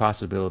basic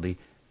possibility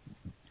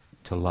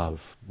to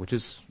love, which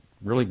is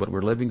really what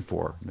we're living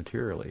for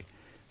materially.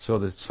 So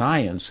the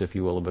science, if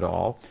you will, of it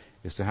all,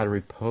 is to how to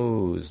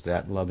repose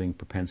that loving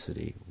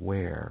propensity.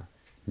 Where?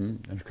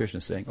 And Krishna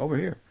is saying, over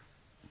here.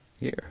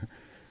 Here.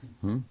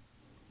 And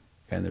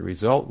the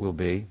result will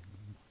be,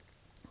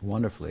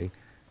 wonderfully,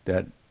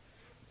 that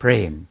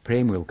prem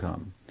will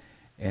come.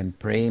 And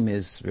prem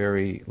is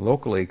very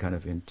locally kind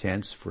of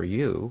intense for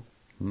you.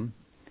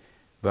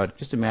 But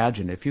just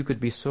imagine, if you could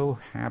be so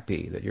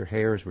happy that your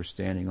hairs were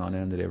standing on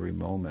end at every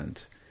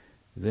moment,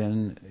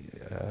 then,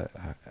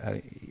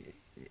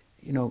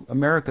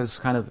 America's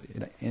kind of,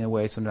 in a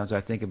way, sometimes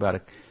I think about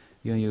it,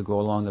 you go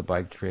along the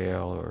bike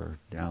trail or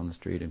down the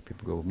street and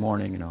people go, good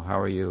morning, how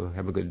are you,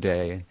 have a good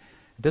day.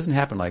 It doesn't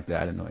happen like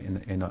that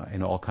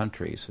in all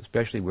countries,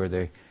 especially where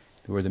the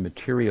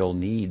material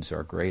needs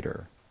are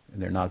greater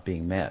and they're not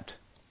being met.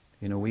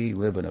 We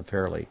live in a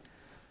fairly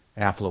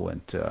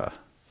affluent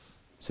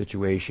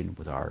situation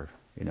with our,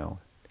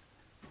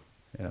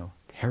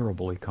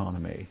 terrible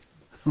economy.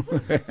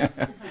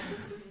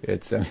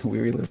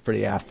 We live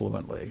pretty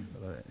affluently,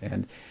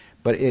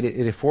 but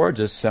it affords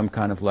us some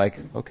kind of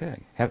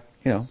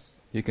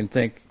you can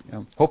think,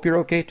 hope you're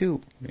okay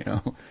too,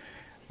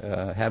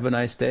 have a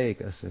nice day,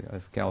 because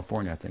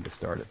California, I think, it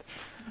started.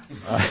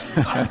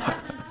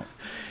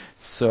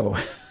 So,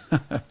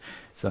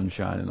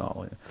 sunshine and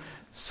all.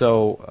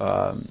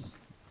 So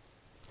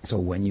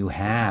when you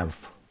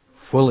have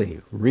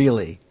fully,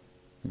 really,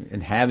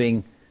 and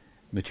having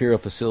material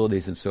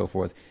facilities and so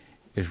forth,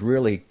 is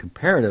really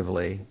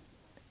comparatively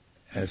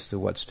as to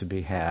what's to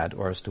be had,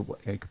 or as to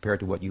compared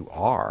to what you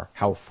are,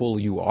 how full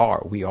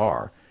we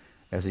are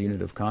as a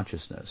unit of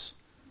consciousness.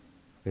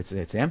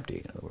 It's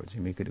empty, in other words.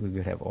 We could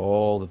have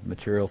all the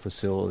material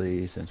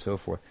facilities and so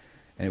forth,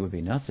 and it would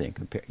be nothing.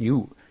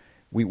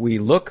 We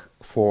look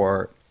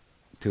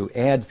to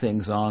add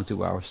things on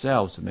to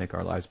ourselves to make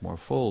our lives more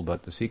full,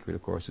 but the secret,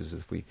 of course, is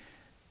if we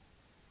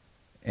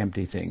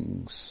empty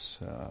things,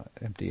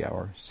 empty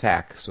our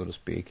sack, so to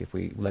speak, if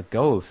we let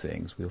go of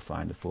things, we'll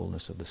find the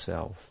fullness of the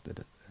self,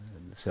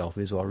 The self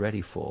is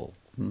already full,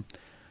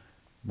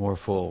 more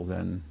full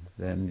than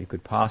you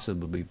could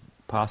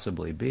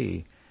possibly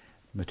be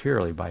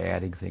materially by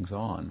adding things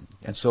on.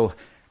 And so,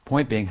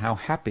 point being, how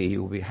happy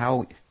you will be,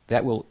 how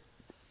that will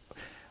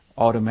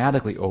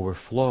automatically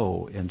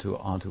overflow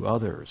onto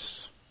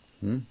others,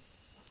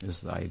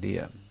 is the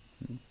idea.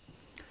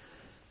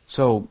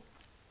 So,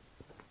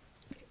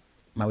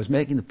 I was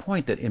making the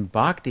point that in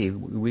bhakti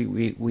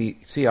we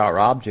see our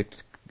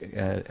object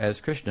as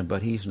Krishna,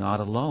 but he's not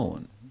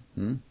alone,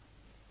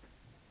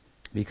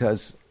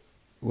 because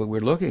what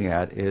we're looking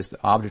at is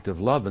the object of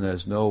love, and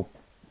there's no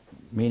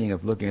meaning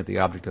of looking at the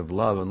object of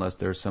love unless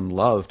there's some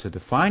love to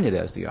define it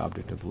as the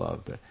object of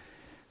love.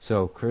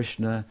 So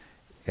Krishna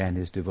and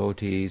his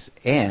devotees,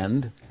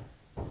 and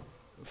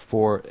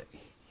for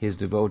his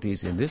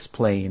devotees in this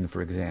plane,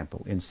 for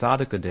example, in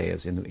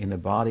sadhaka-deyas, in the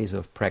bodies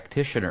of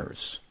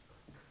practitioners.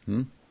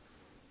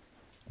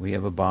 We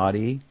have a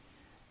body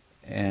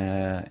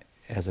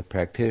as a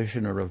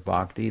practitioner of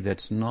bhakti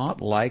that's not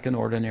like an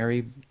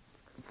ordinary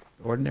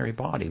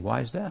body.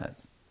 Why is that?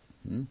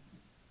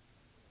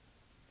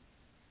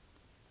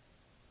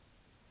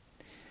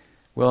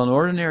 Well, an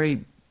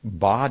ordinary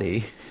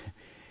body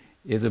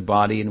is a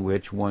body in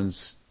which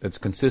that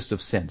consists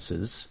of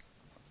senses,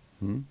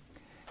 and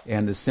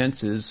the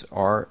senses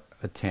are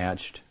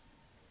attached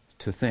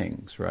to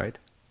things, right?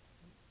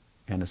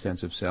 And a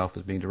sense of self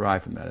is being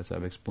derived from that, as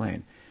I've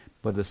explained.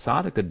 But the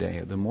sadhaka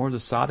deha, the more the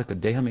sadhaka,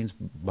 deha means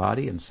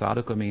body, and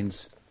sadhaka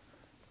means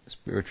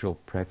spiritual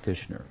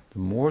practitioner. The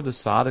more the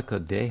sadhaka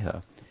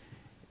deha,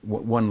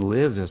 one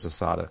lives as a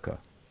sadhaka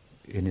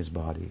in his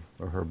body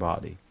or her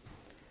body,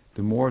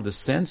 the more the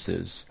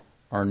senses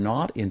are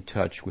not in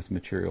touch with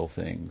material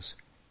things,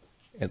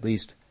 at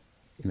least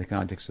in the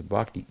context of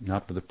bhakti,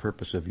 not for the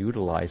purpose of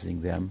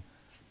utilizing them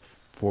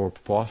for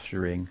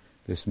fostering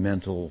this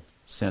mental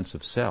sense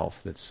of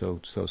self that's so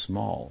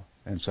small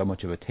and so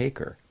much of a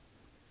taker.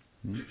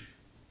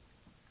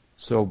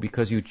 So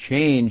because you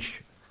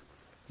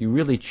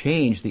really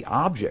change the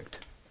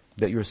object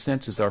that your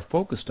senses are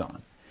focused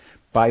on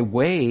by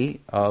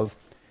way of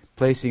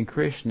placing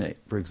Krishna,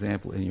 for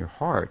example, in your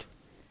heart.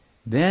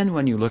 Then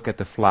when you look at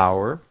the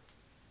flower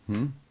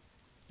in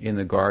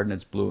the garden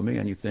that's blooming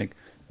and you think,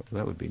 well,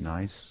 that would be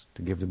nice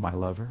to give to my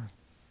lover.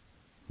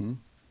 You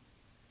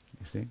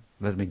see?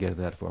 Let me get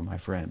that for my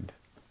friend.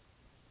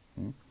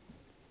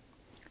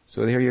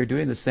 So there you're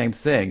doing the same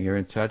thing. You're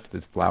in touch, the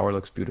flower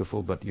looks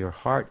beautiful, but your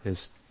heart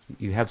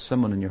you have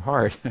someone in your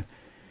heart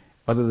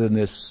other than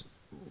this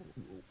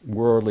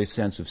worldly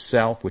sense of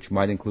self, which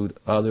might include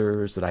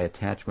others that I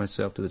attach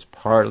myself to, that's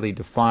partly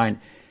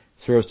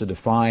serves to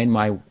define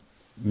my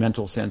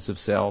mental sense of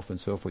self and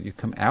so forth. You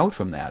come out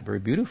from that very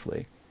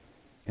beautifully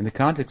in the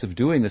context of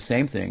doing the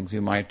same things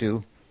you might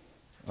do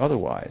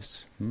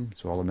otherwise.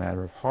 It's all a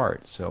matter of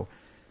heart. So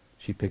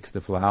she picks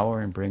the flower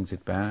and brings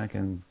it back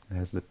and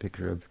has the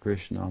picture of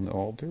Krishna on the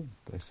altar,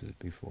 places it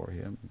before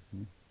him.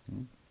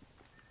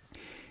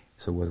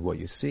 So with what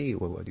you see,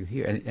 with what you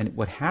hear, and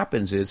what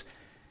happens is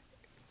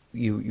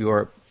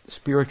your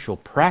spiritual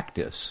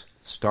practice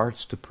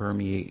starts to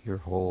permeate your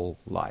whole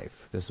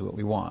life. This is what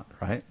we want,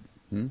 right?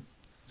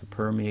 To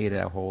permeate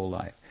our whole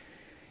life.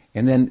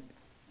 And then,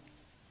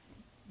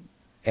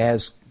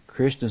 as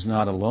Krishna's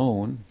not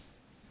alone,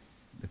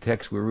 the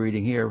text we're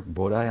reading here,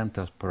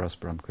 Bodhayantas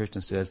Parasparam,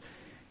 Krishna says,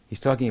 he's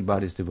talking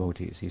about his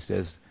devotees. He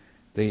says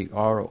they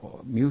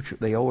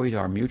always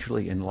are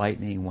mutually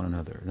enlightening one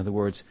another. In other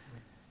words,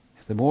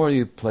 the more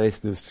you place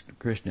this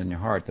Krishna in your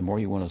heart, the more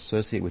you want to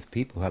associate with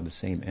people who have the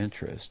same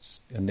interests.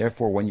 And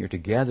therefore, when you're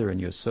together and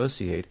you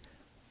associate,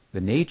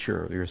 the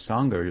nature of your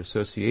sangha, your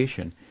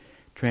association,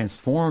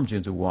 transforms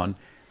into one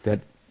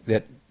that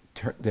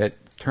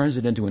turns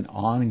it into an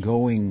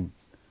ongoing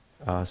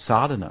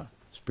sadhana,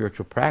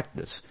 spiritual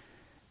practice,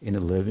 in a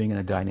living and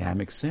a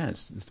dynamic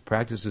sense. This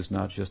practice is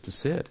not just to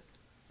sit.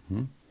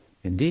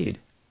 Indeed,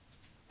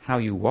 how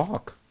you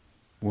walk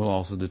will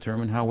also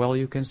determine how well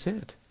you can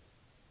sit.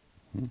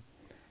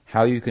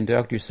 How you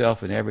conduct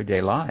yourself in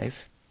everyday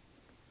life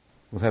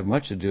will have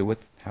much to do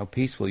with how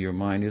peaceful your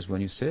mind is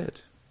when you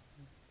sit.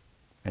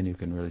 And you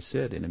can really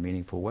sit in a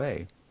meaningful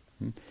way.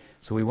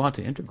 So we want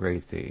to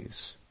integrate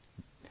these.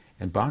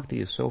 And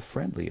bhakti is so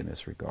friendly in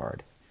this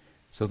regard.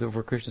 So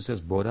therefore Krishna says,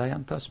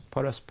 Bodhayantas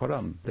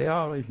Parasparam. They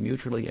are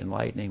mutually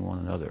enlightening one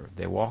another.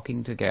 They're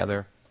walking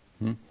together.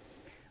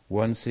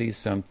 One sees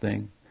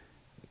something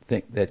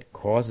that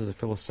causes a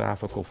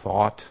philosophical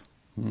thought.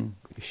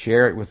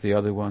 Share it with the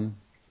other one.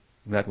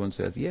 That one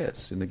says,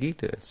 yes, in the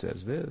Gita it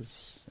says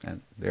this.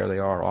 And there they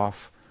are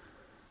off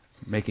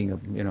making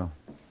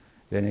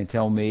then they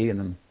tell me, and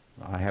then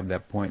I have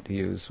that point to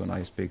use when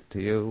I speak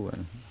to you.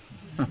 And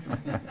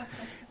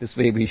this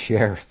way we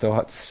share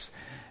thoughts,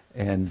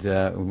 and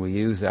when we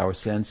use our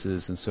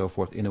senses and so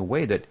forth in a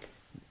way that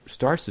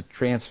starts to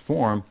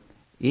transform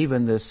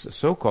even this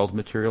so-called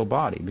material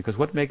body. Because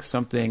what makes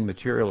something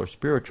material or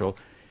spiritual,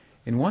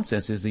 in one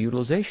sense, is the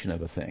utilization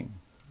of a thing.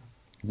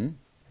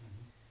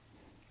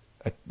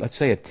 Let's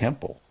say a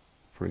temple,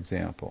 for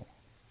example.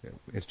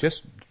 It's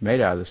just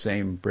made out of the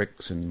same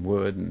bricks and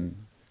wood and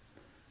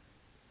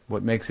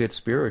what makes it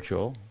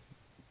spiritual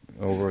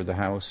over the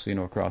house,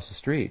 across the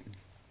street.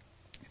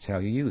 It's how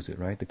you use it,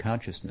 right? The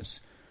consciousness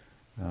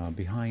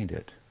behind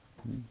it.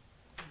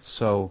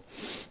 So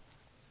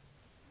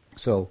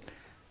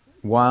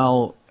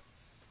while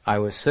I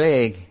was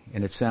saying,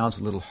 and it sounds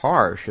a little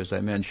harsh, as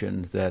I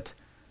mentioned, that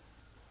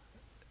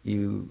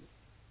you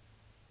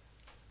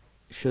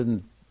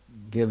shouldn't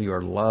give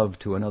your love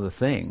to another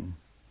thing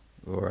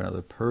or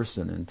another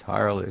person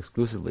entirely,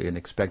 exclusively, and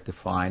expect to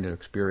find and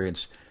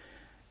experience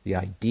the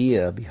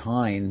idea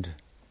behind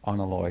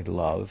unalloyed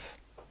love,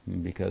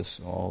 because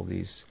all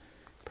these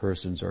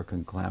persons are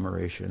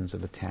conglomerations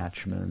of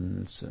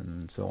attachments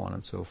and so on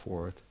and so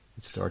forth.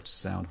 It starts to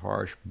sound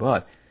harsh,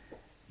 but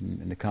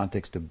in the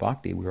context of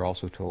bhakti, we're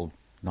also told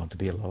not to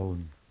be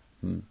alone.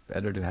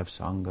 Better to have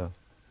sangha.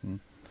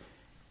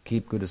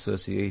 Keep good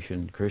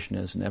association.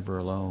 Krishna is never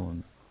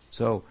alone.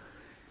 So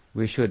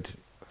we should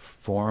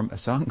form a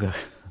sangha.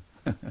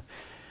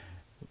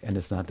 And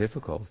it's not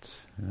difficult.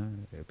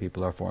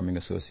 People are forming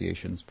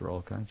associations for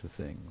all kinds of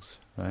things,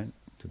 right?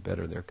 To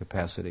better their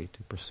capacity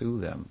to pursue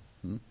them.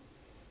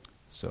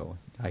 So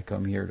I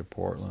come here to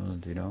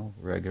Portland,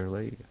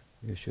 regularly.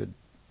 You should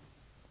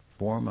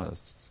form a.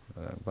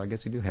 I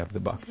guess you do have the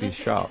bhakti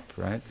shop,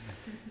 right?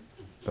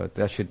 But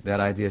that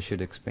idea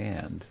should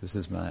expand. This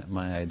is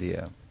my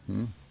idea.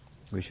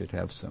 We should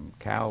have some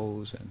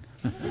cows,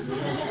 and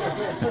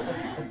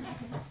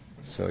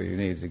so you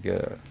need to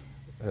get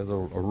a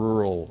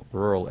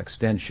rural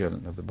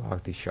extension of the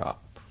bhakti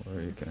shop,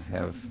 where you can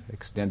have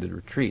extended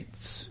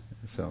retreats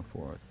and so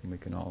forth, and we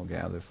can all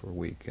gather for a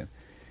week and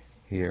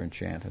hear and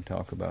chant and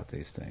talk about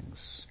these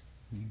things.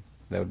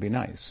 That would be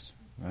nice,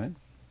 right?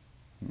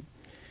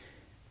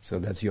 So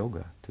that's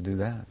yoga, to do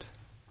that.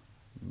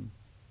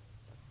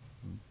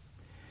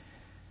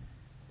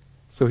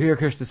 So here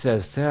Krishna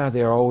says,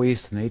 they are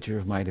always, the nature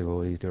of my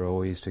devotees, they're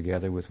always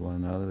together with one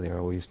another, they're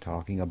always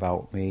talking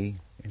about me,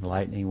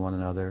 enlightening one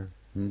another,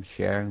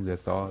 sharing their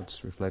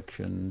thoughts,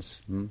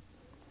 reflections.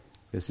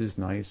 This is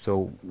nice.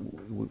 So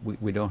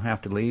we don't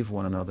have to leave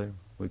one another.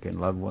 We can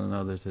love one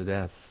another to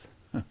death.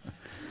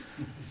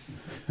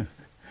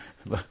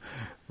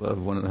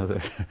 Love one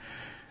another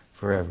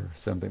forever,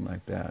 something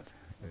like that.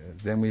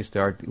 Then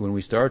when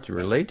we start to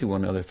relate to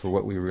one another for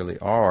what we really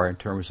are in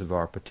terms of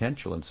our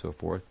potential and so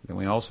forth, then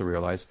we also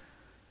realize,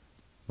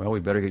 well, we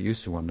better get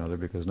used to one another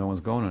because no one's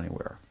going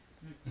anywhere.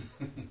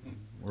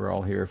 We're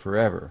all here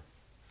forever.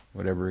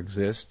 Whatever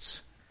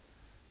exists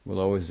will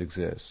always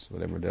exist.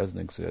 Whatever doesn't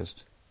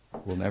exist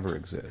will never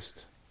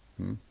exist.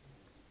 So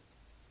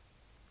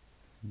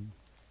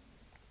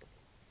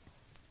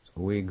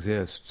we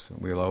exist.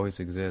 We'll always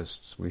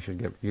exist. We should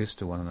get used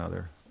to one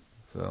another.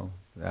 So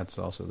that's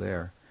also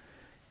there.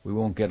 We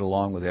won't get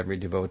along with every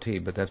devotee,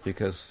 but that's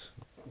because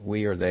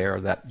we are there,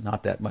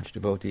 not that much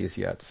devotees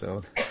yet.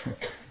 So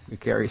we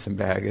carry some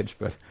baggage,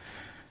 but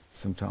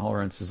some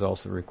tolerance is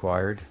also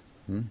required.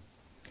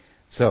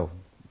 So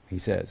he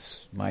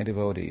says, my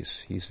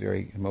devotees, he's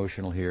very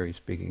emotional here, he's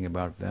speaking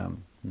about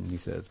them. He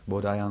says,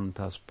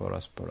 bodhayantas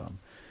parasparam.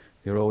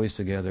 They're always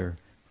together,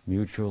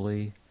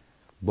 mutually.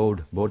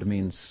 Bodh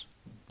means,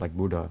 like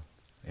Buddha,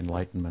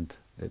 enlightenment,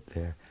 that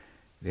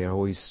they're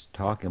always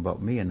talking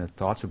about me, and the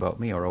thoughts about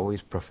me are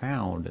always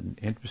profound and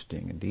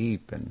interesting and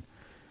deep, and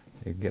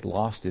they get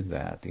lost in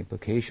that, the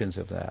implications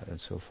of that,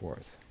 and so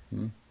forth.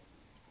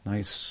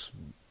 Nice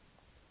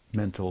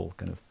mental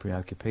kind of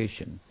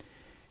preoccupation.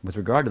 With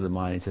regard to the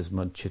mind, he says,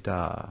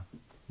 madchitta,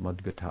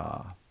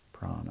 madgata,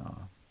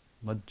 prana.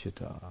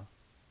 Madchitta,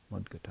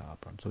 madgata,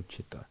 prana. So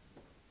chitta.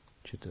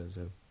 Chitta is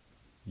a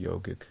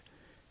yogic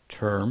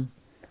term.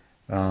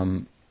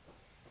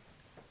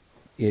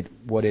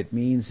 What it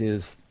means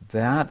is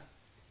that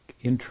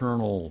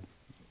internal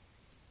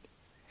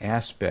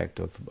aspect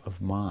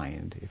of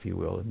mind, if you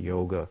will, in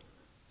yoga,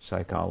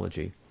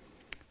 psychology,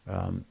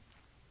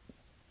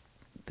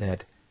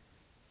 that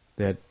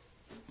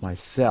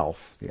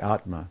myself, the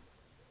Atma,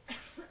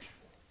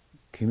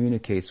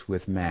 communicates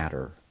with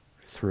matter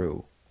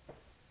through.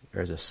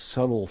 There's a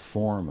subtle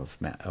form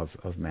of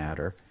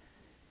matter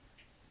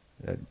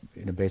that,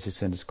 in a basic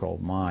sense, is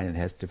called mind, and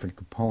has different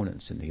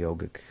components in the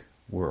yogic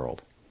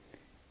world.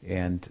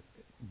 And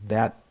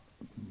that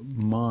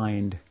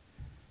mind,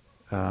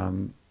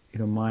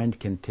 mind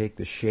can take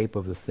the shape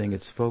of the thing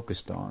it's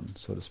focused on,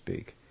 so to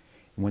speak.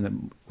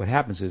 And what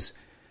happens is,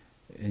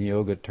 in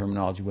yoga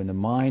terminology, when the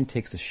mind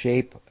takes the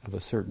shape of a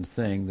certain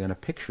thing, then a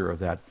picture of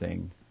that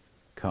thing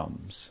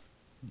comes,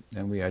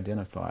 and we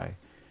identify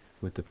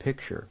with the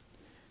picture.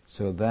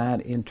 So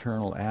that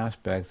internal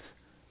aspect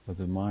of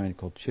the mind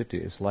called chitta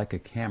is like a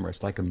camera,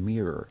 it's like a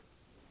mirror.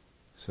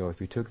 So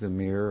if you took the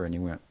mirror and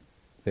you went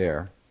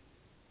there,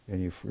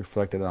 and you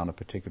reflected on a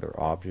particular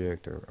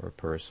object or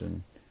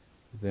person,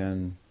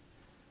 then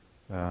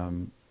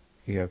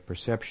you have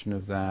perception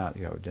of that,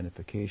 you have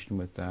identification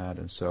with that,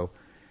 and so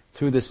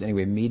through this,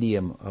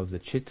 medium of the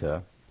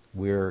chitta,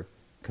 we're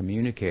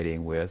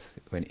communicating with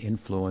and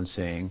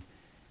influencing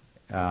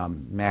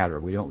matter.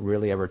 We don't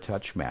really ever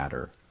touch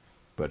matter,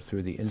 but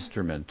through the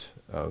instrument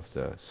of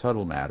the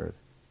subtle matter,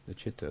 the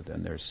chitta,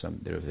 then there's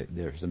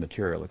the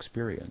material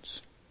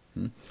experience.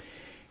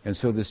 And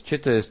so this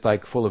chitta is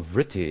like full of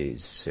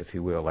vrittis, if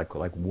you will, like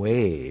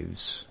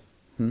waves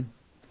on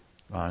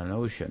an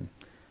ocean.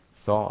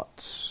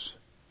 Thoughts,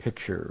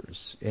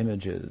 pictures,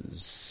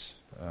 images,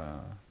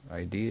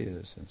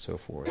 ideas, and so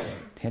forth,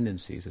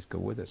 tendencies that go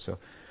with it. So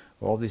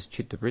all these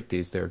chitta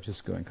vrittis, they're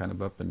just going kind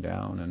of up and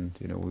down, and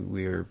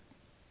we're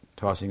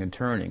tossing and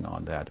turning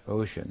on that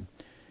ocean.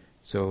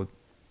 So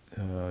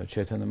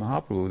Chaitanya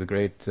Mahaprabhu, the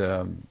great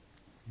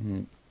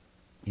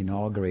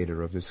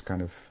inaugurator of this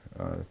kind of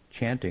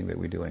chanting that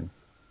we're doing,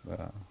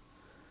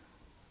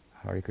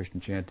 Hare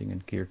Krishna chanting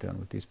and kirtan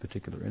with these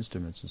particular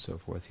instruments and so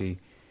forth, he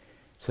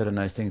said a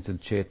nice thing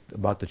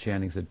about the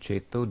chanting. He said,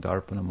 Cheto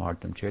Darpana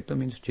Marjanam. Cheto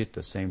means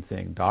chitta, same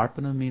thing.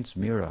 Darpana means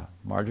mirror.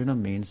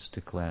 Marjanam means to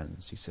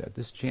cleanse. He said,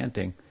 this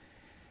chanting,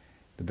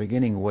 the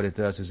beginning, what it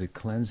does is it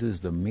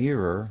cleanses the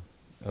mirror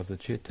of the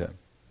chitta.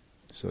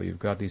 So you've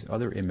got these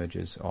other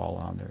images all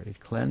on there. It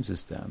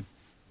cleanses them.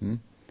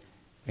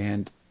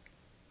 And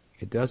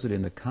it does it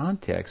in the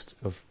context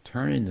of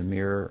turning the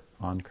mirror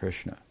on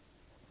Krishna.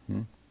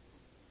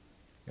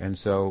 And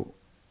so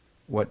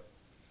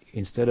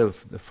instead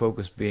of the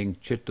focus being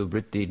chitta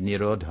vritti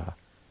nirodha,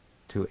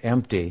 to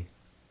empty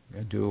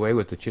and do away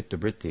with the chitta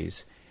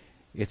vrittis,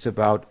 it's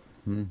about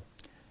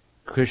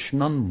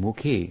Krishnan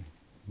mukhi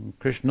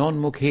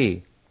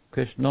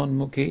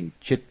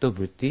chitta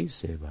vritti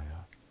sevaya.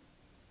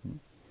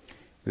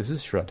 This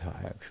is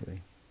Shraddha,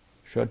 actually.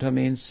 Shraddha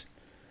means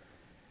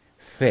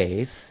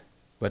faith,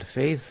 but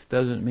faith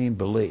doesn't mean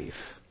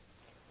belief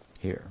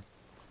here.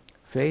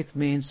 Faith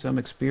means some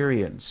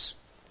experience.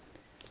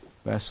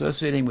 By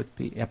associating with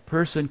a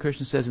person,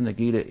 Krishna says in the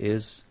Gita,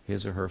 is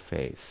his or her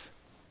faith.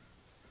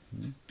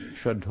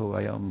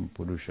 Shraddhoayam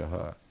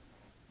purushaha.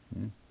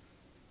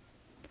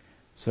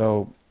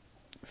 So,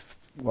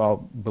 while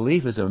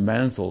belief is a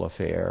mental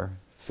affair,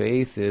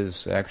 faith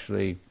is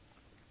actually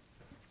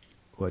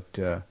what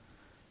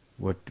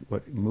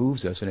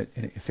moves us, and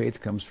faith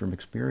comes from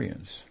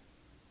experience.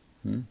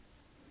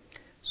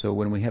 So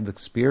when we have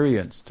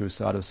experience through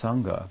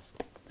sadhusanga,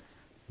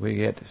 we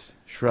get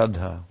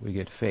shraddha, we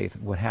get faith.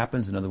 What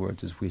happens, in other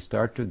words, is we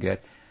start to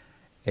get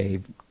a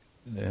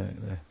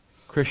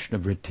Krishna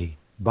vritti,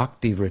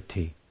 bhakti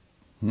vritti.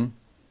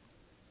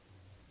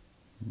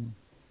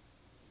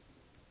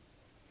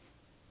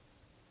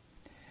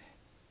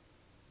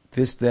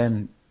 This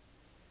then,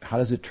 how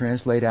does it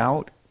translate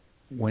out?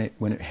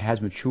 When it has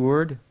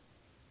matured,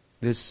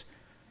 this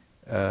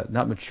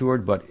not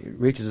matured, but it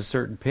reaches a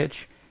certain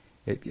pitch,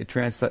 it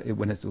translates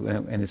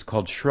and it's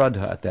called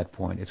shraddha at that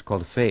point. It's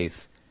called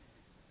faith,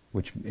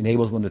 which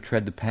enables one to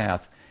tread the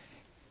path.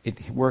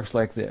 It works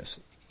like this.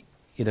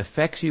 It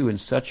affects you in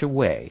such a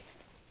way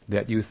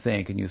that you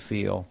think and you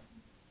feel,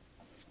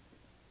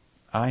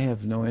 I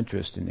have no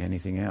interest in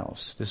anything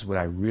else. This is what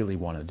I really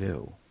want to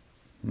do.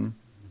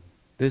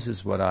 This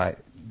is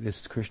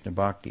Krishna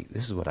Bhakti,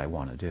 this is what I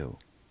want to do.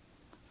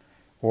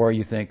 Or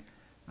you think,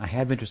 I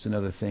have interest in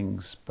other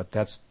things, but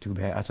that's too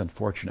bad, that's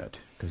unfortunate,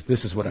 because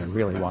this is what I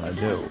really want to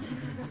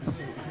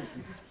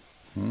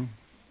do.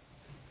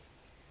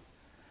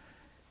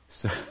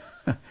 So,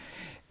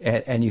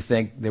 and you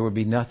think there would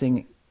be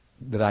nothing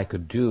that I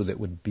could do that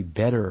would be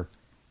better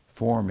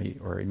for me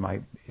or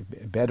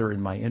better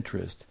in my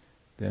interest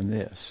than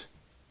this.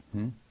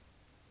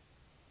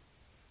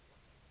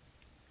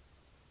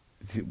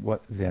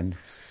 What then?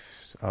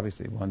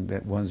 Obviously,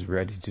 one's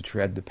ready to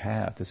tread the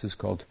path. This is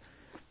called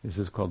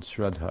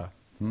shraddha,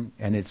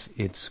 and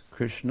it's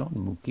Krishna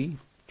mukhi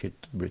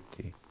chitta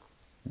vritti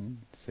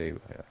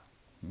sevaya.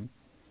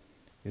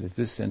 It is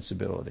this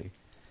sensibility.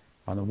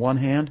 On the one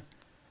hand,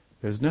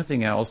 there's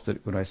nothing else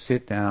that when I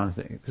sit down and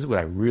think, this is what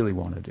I really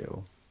want to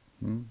do.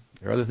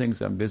 There are other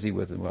things I'm busy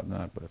with and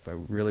whatnot, but if I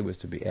really was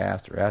to be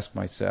asked or ask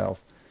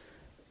myself,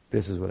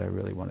 this is what I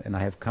really want. And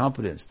I have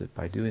confidence that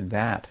by doing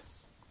that,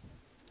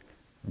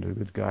 under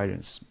good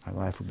guidance, my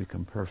life will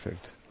become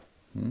perfect.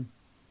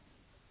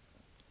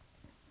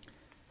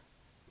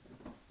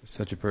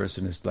 Such a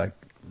person is like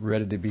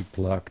ready to be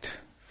plucked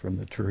from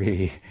the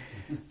tree,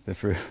 the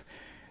fruit,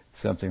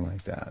 something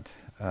like that.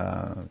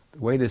 The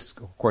way this,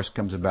 of course,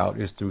 comes about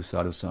is through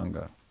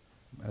sadhusanga,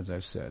 as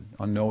I've said.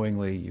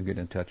 Unknowingly, you get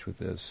in touch with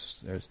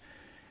this.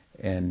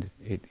 It's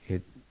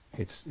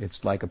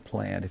like a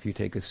plant. If you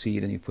take a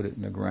seed and you put it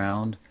in the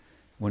ground,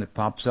 when it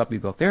pops up, you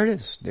go, there it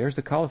is. There's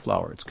the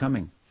cauliflower. It's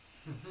coming.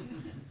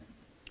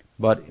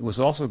 But it was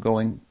also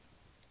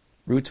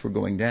roots were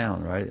going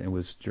down, right? It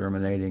was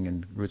germinating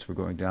and roots were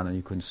going down and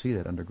you couldn't see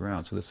that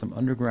underground. So there's some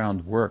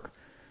underground work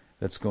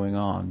that's going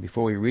on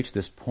before we reach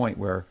this point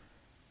where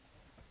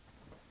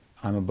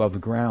I'm above the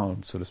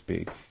ground, so to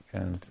speak,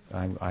 and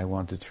I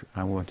want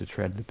to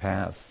tread the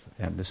path.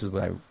 And this is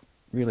what I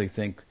really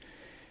think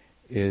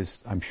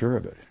is, I'm sure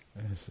of it,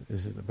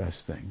 is the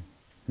best thing.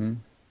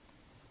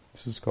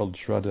 This is called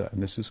shraddha,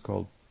 and this is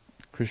called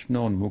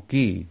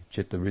Krishnonmukhi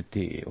chitta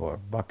vritti, or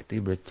bhakti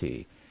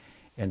vritti.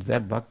 And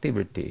that bhakti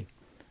vritti,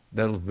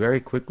 that'll very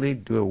quickly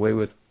do away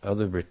with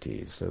other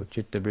vrittis. So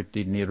chitta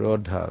vritti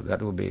nirodha,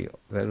 that will be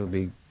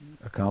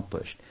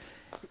accomplished.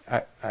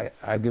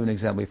 I've given an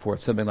example before.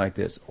 It's something like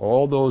this.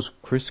 All those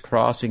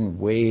crisscrossing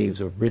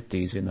waves of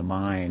vrittis in the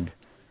mind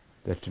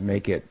that to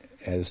make it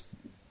as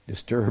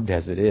disturbed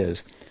as it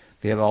is,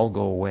 they'll all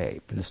go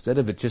away. But instead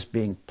of it just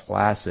being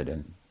placid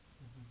and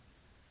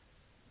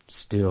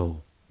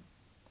still,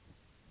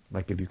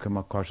 like if you come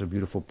across a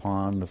beautiful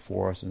pond in the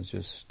forest and it's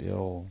just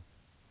still,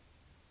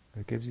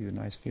 it gives you a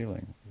nice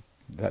feeling.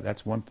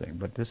 That's one thing.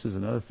 But this is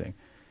another thing.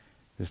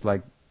 It's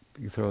like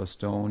you throw a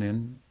stone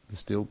in the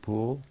still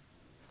pool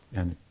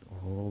and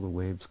all the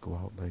waves go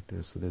out like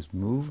this. So there's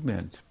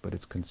movement, but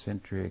it's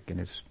concentric and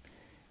it's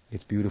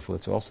beautiful.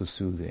 It's also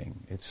soothing.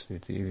 It's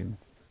even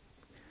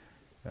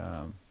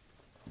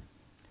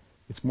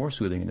it's more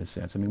soothing in a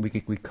sense. I mean,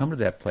 we come to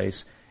that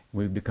place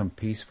and we become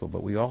peaceful,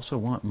 but we also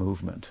want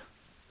movement.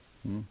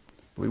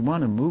 We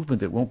want a movement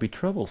that won't be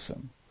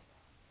troublesome.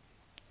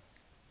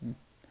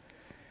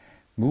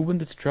 Movement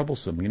that's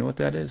troublesome, you know what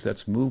that is?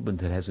 That's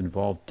movement that has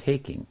involved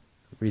taking.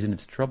 The reason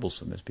it's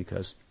troublesome is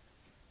because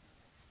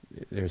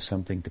there's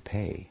something to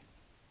pay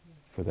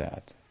for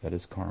that. That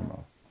is karma.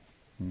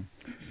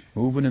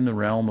 Moving in the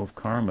realm of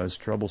karma is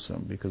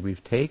troublesome because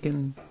we've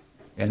taken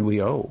and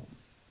we owe.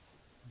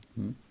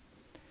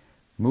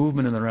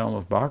 Movement in the realm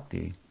of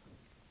bhakti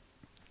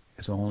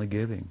is only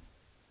giving.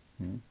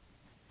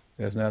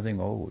 There's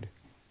nothing owed.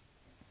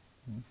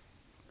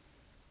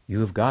 You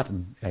have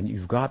gotten, and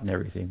you've gotten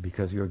everything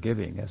because you're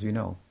giving, as you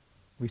know.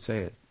 We say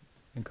it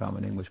in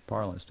common English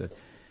parlance that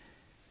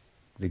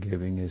the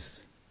giving is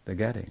the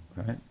getting,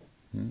 right?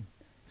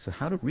 So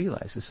how to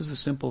realize this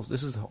is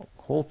the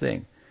whole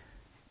thing.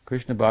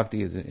 Krishna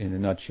Bhakti is in a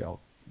nutshell.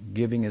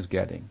 Giving is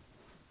getting.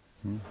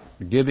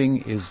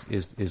 Giving is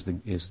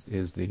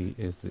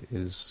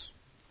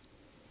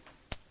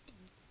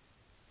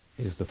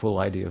the full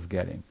idea of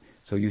getting.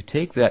 So you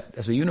take that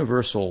as a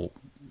universally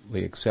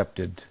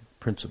accepted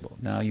principle.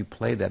 Now you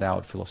play that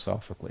out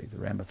philosophically, the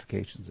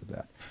ramifications of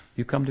that.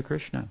 You come to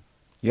Krishna.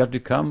 You have to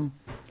come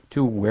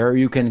to where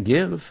you can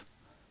give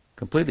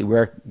completely,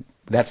 where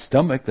that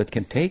stomach that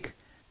can take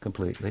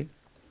completely.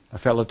 A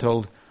fellow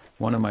told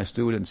one of my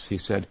students, he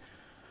said,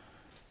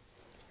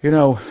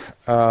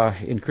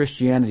 in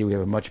Christianity we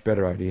have a much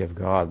better idea of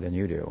God than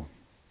you do.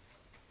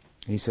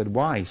 And he said,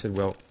 why? He said,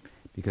 well,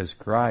 because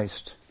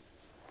Christ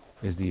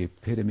is the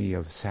epitome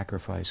of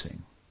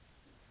sacrificing.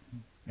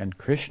 And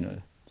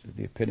Krishna is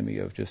the epitome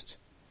of just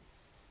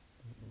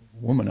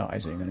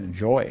womanizing and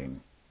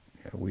enjoying.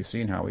 We've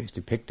seen how he's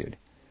depicted.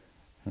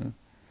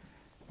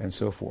 And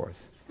so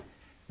forth.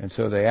 And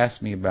so they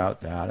asked me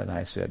about that, and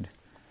I said,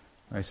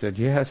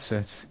 yes,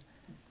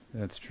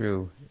 that's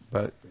true,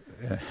 but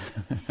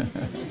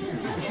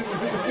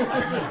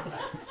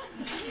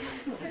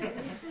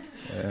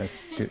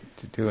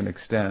to an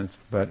extent,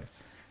 but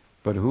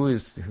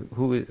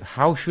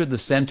how should the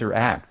center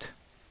act,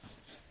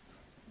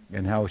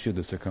 and how should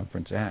the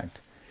circumference act?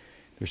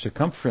 The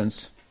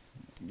circumference,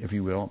 if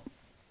you will,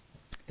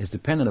 is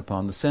dependent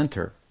upon the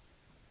center.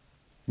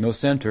 No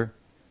center,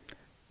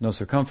 no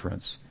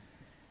circumference.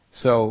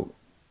 So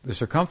the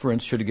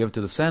circumference should give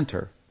to the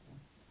center,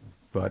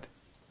 but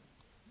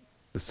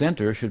the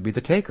center should be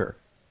the taker.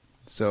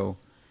 So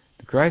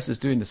the Christ is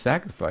doing the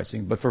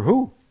sacrificing, but for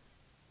who?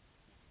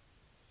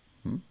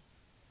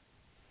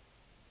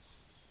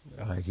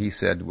 He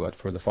said,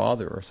 for the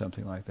Father or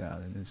something like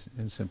that,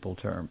 in simple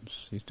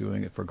terms. He's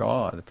doing it for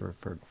God,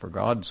 for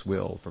God's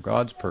will, for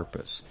God's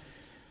purpose.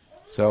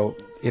 So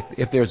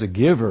if there's a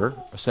giver,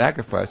 a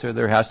sacrificer,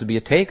 there has to be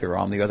a taker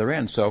on the other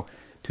end. So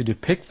to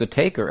depict the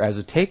taker as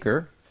a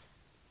taker,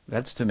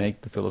 that's to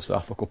make the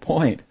philosophical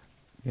point.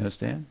 You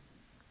understand?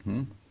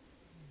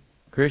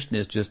 Krishna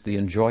is just the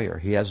enjoyer.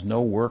 He has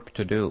no work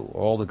to do.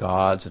 All the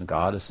gods and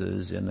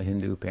goddesses in the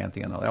Hindu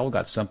pantheon, they all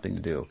got something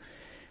to do.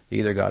 They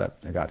either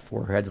got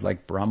four heads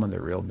like Brahma, they're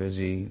real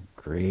busy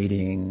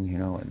creating,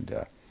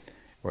 and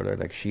or they're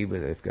like Shiva,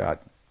 they've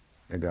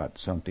got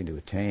something to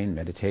attain,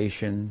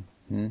 meditation.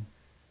 And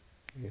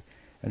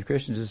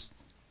Krishna's just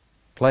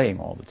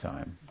playing all the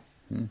time.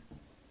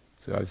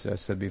 So as I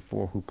said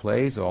before, who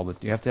plays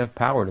you have to have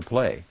power to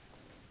play.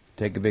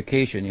 Take a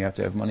vacation, you have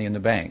to have money in the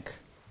bank.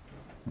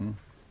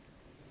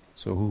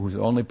 So who's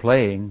only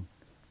playing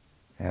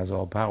has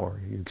all power.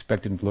 You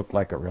expect him to look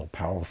like a real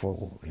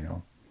powerful,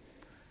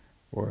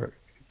 Or,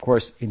 of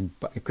course, in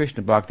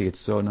Krishna Bhakti it's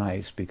so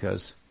nice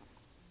because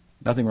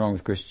nothing wrong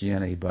with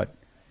Christianity, but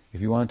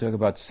if you want to talk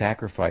about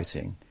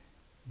sacrificing,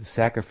 the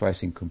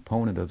sacrificing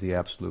component of the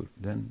Absolute,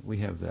 then we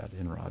have that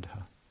in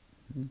Radha.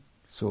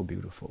 So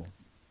beautiful.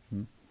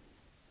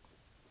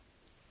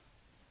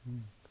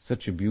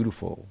 Such a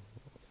beautiful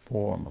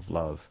form of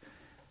love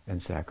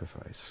and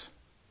sacrifice.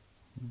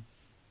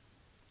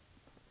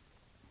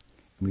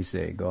 We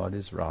say God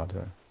is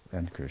Radha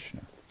and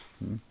Krishna.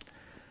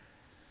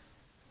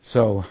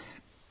 So,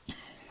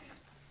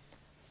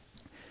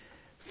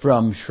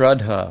 from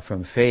Shraddha,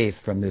 from faith,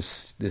 from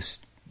this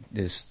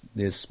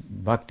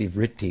bhakti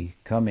vritti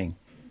coming,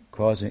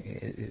 causing,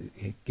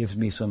 it gives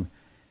me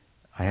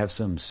I have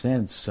some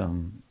sense,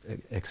 some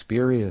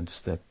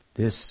experience that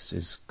this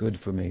is good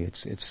for me.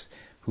 It's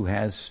who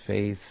has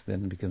faith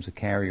then becomes a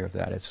carrier of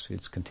that.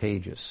 It's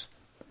contagious.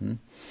 So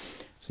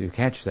you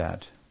catch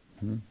that.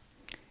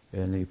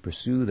 And you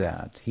pursue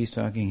that. He's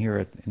talking here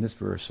in this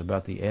verse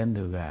about the end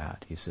of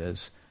that. He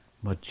says,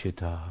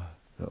 Madchitta.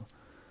 So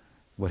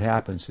what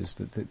happens is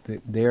that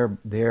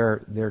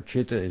their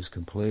chitta is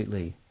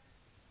completely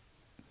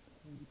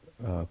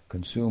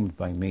consumed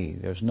by me.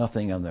 There's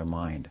nothing on their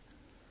mind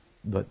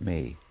but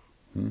me.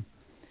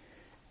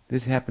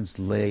 This happens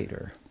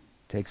later.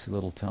 Takes a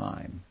little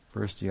time.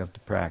 First you have to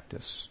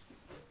practice.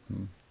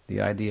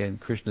 The idea in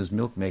Krishna's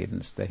milk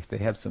maidens, they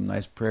have some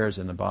nice prayers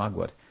in the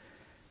Bhagavad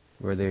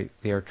where they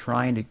are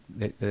trying to,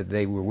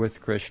 they were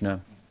with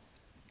Krishna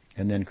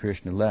and then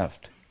Krishna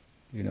left,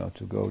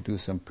 to go do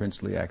some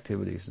princely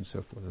activities and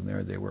so forth, and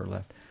there they were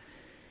left.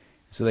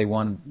 So it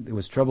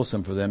was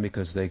troublesome for them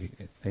because they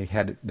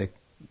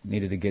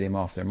needed to get him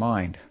off their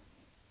mind.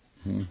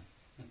 And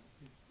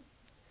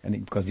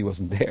because he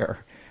wasn't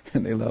there,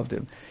 and they loved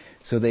him.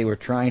 So they were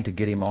trying to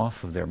get him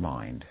off of their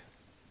mind.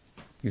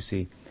 You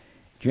see,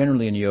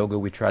 generally in yoga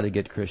we try to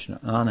get Krishna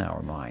on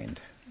our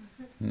mind.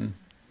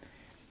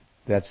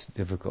 That's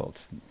difficult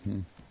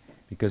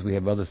because we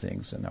have other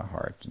things in our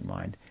heart and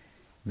mind.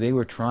 They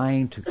were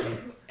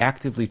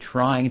actively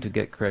trying to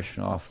get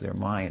Krishna off their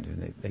mind,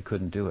 and they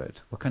couldn't do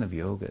it. What kind of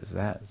yoga is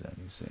that, then,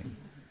 you see?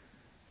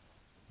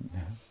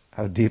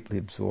 How deeply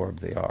absorbed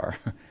they are.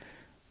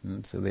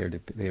 So they are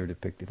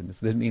depicted in this.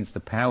 This means the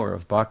power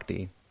of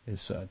bhakti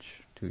is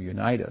such to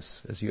unite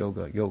us as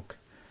yoga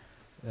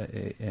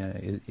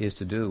is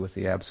to do with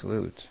the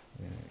absolute.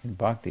 In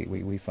bhakti,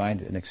 we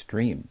find an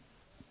extreme.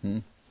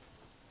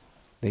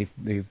 They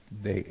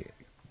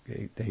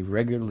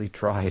regularly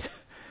tried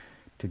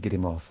to get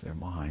him off their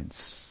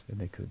minds, and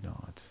they could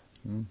not.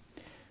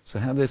 So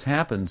how this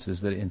happens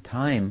is that in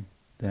time,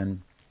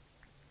 then,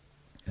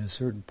 at a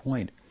certain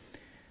point,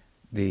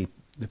 the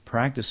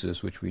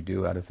practices which we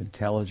do out of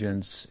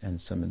intelligence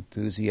and some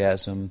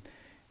enthusiasm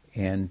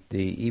and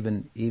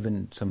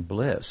even some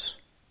bliss,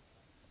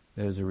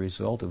 as a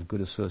result of good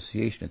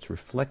association, it's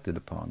reflected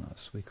upon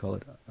us. We call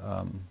it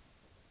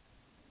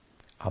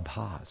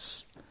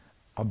abhas.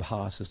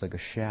 Abhas is like a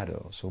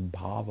shadow, so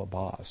bhava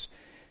bhas.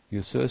 You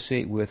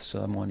associate with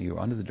someone, you're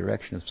under the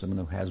direction of someone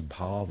who has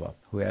bhava,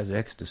 who has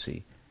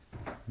ecstasy,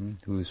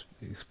 who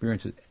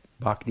experiences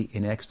bhakti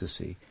in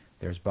ecstasy.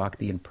 There's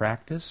bhakti in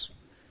practice,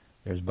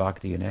 there's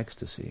bhakti in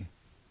ecstasy,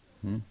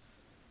 and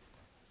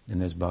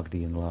there's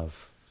bhakti in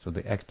love. So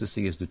the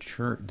ecstasy is the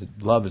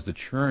love is the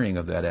churning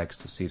of that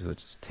ecstasy, so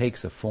it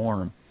takes a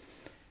form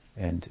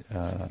and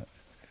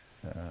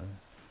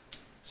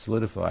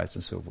solidifies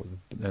and so forth.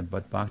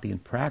 But bhakti in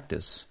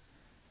practice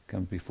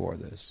comes before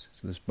this.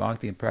 So this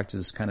bhakti in practice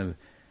is kind of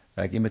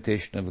like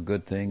imitation of a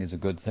good thing is a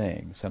good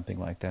thing, something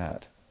like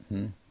that.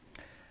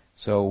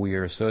 So we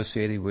are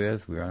associated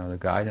with, we are under the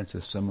guidance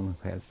of someone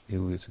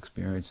who is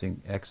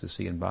experiencing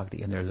ecstasy and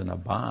bhakti, and there's an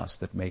abhas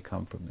that may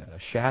come from that, a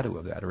shadow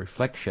of that, a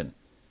reflection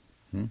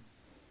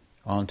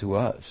onto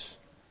us.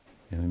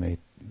 And we may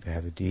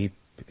have a deep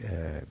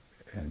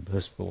and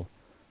blissful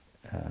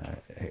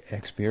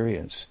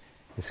experience.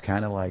 It's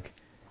kind of like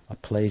a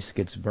place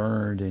gets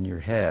burned in your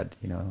head,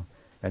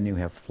 and you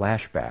have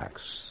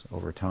flashbacks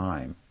over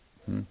time.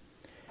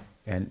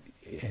 And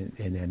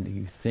then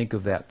you think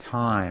of that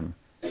time,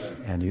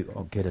 and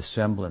you get a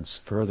semblance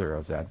further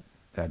of that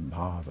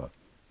bhava.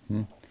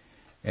 And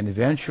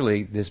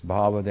eventually this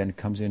bhava then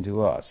comes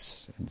into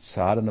us. And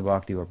sadhana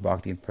bhakti, or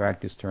bhakti in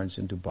practice, turns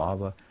into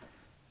bhava,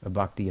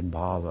 bhakti in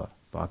bhava,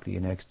 bhakti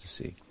in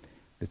ecstasy.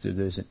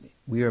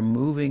 We are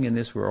moving in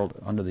this world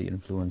under the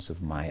influence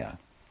of maya.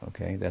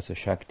 Okay, that's a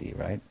shakti,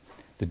 right?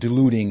 The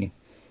deluding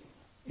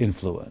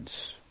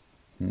influence.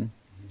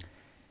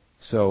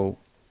 So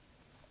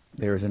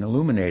there's an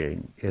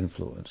illuminating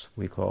influence.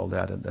 We call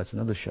that's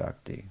another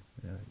shakti.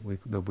 We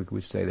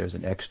say there's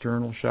an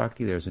external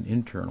shakti, there's an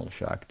internal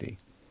shakti.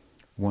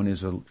 One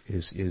is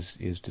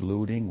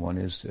deluding, one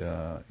is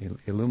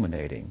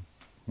illuminating.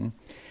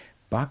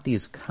 Bhakti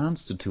is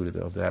constituted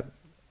of that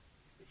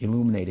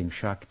illuminating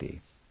shakti.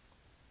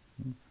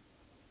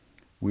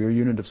 We are a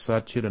unit of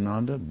Sat Chit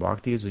Ananda.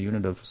 Bhakti is a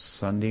unit of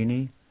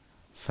Sandini,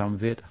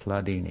 Samvit,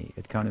 Hladini.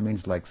 It kind of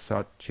means like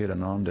Sat Chit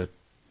Ananda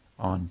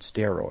on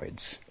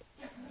steroids.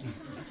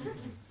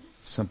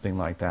 Something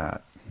like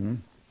that.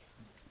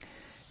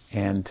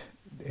 And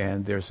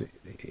there's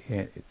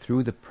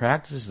through the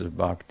practices of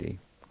bhakti,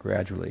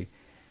 gradually,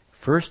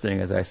 first thing,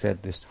 as I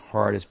said, this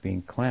heart is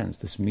being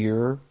cleansed. This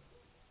mirror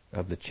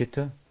of the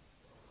chitta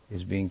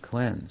is being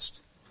cleansed.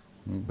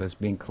 But it's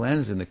being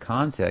cleansed in the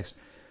context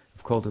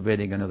of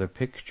cultivating another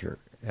picture,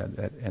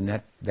 and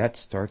that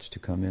starts to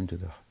come into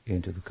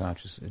the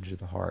consciousness, into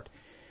the heart.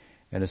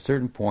 At a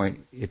certain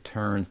point, it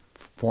turns,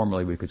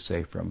 formally we could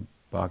say, from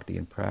bhakti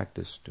in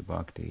practice to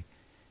bhakti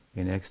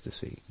in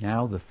ecstasy.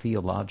 Now the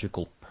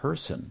theological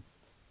person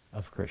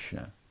of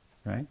Krishna,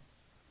 right?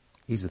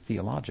 He's a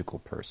theological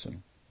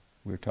person.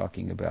 We're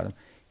talking about him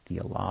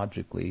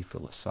theologically,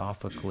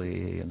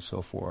 philosophically, and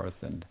so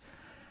forth, and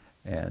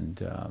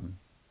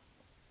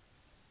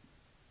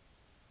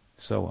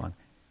so on.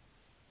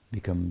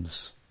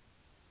 Becomes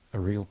a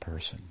real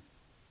person.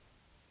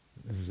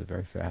 This is a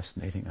very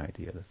fascinating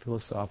idea. The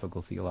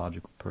philosophical,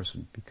 theological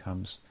person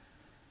becomes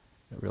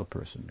a real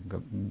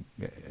person.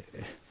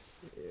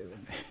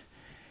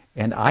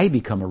 And I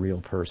become a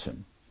real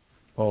person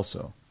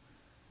also.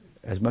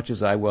 As much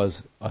as I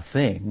was a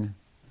thing,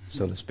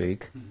 so to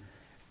speak,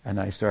 and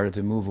I started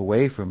to move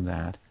away from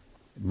that,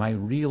 my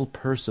real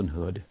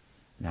personhood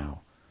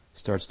now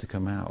starts to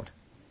come out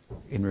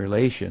in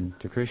relation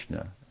to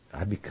Krishna.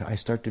 I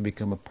start to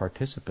become a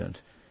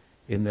participant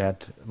in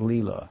that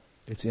lila.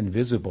 It's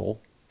invisible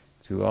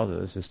to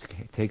others. It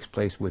takes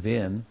place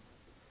within,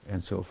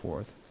 and so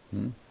forth.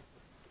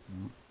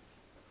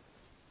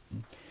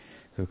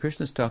 So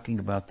Krishna's talking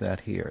about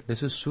that here.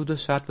 This is Suddha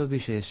Sattva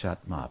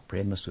Visheshatma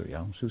Prema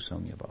Suryam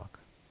Susamyabhak.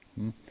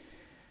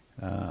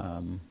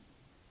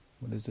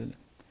 What is it?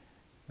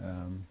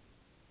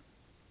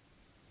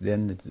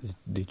 Then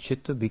the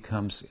chitta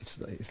becomes,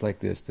 it's like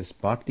this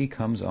bhakti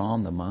comes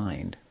on the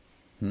mind.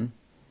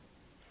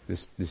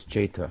 This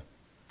chitta,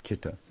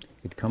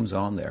 it comes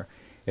on there.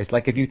 It's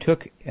like if you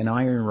took an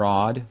iron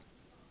rod,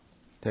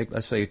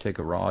 let's say you take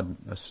a rod,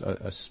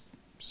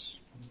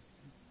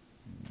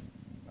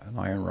 an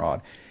iron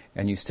rod,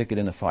 and you stick it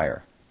in the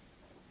fire.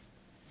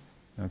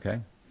 Okay?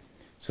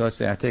 So let's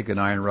say I take an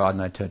iron rod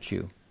and I touch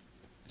you.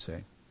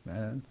 Say,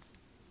 that's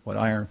what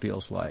iron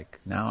feels like.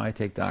 Now I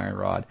take the iron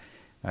rod,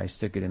 I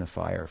stick it in a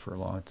fire for a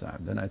long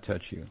time, then I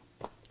touch you.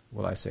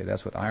 Well, I say,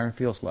 that's what iron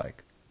feels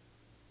like.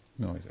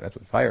 No, that's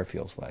what fire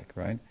feels like,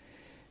 right?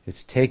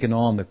 It's taken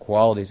on the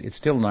qualities, it's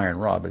still an iron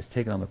rod, but it's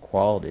taken on the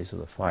qualities of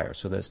the fire.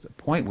 So that's the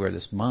point where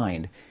this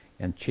mind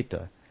and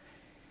chitta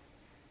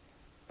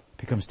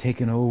becomes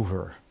taken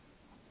over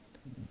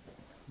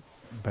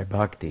by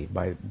bhakti,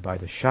 by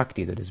the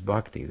shakti that is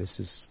bhakti. This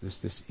is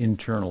this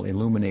internal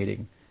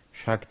illuminating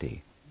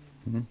shakti.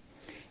 And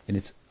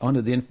it's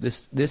under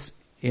this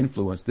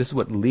influence, this is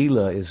what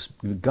Leela is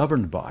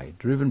governed by,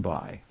 driven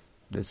by,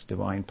 this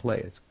divine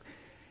play.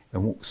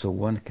 And so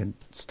one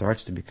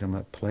starts to become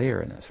a player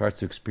in it, starts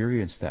to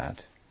experience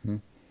that,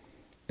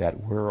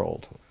 that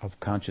world of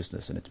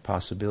consciousness and its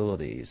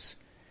possibilities.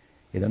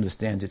 It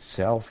understands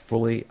itself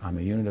fully. I'm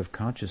a unit of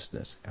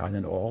consciousness, and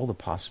then all the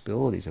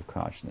possibilities of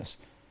consciousness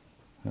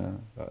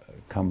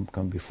come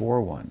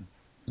before one.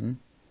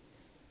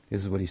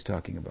 This is what he's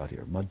talking about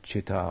here.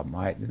 Madchitta,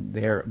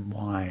 their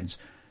minds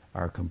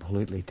are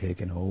completely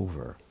taken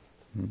over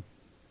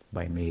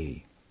by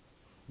me.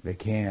 They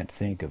can't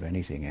think of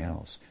anything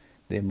else.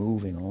 They're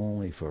moving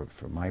only for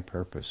my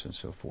purpose and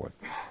so forth.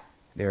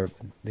 They're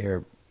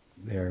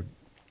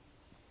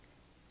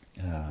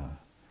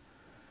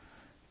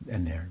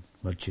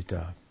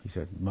madchitta. He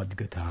said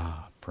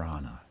madgata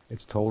prana.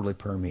 It's totally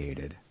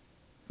permeated.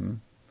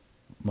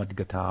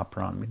 Madgata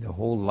prana. The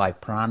whole life.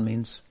 Pran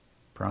means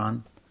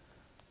pran.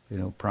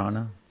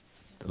 Prana,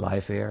 the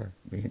life air.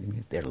 It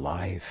means their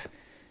life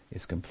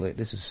is complete.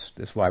 This is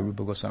why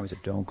Rupa Goswami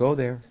said, "Don't go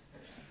there.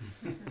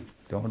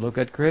 Don't look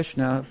at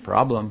Krishna.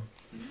 Problem.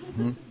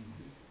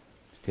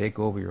 Take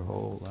over your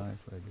whole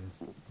life like this."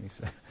 He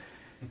said.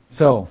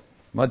 So,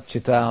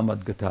 madchitta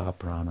madgata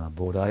prana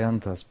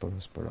bodhayantas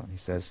parasparam. He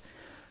says,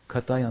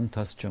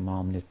 katayantas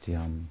chamam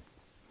nityam.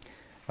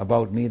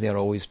 About me, they're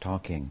always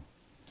talking.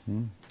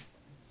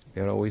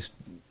 They're always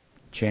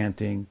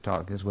chanting,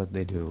 talk. This is what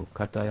they do.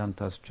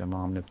 Katayantas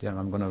chamam nityam.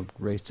 I'm going to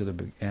race to the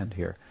big end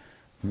here.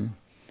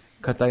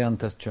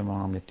 Katayantas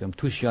chamam nityam.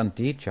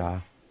 Tushyanti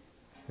cha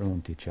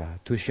ramanti cha.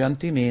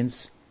 Tushyanti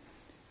means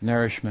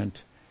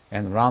nourishment,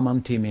 and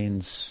ramanti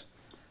means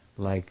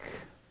like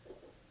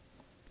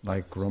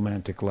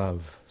romantic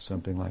love,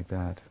 something like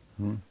that.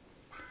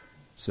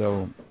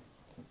 So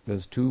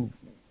there's two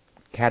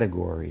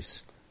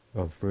categories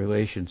of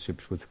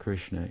relationships with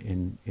Krishna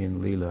in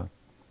Leela.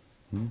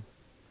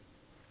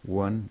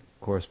 One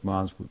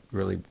corresponds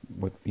really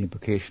with the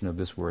implication of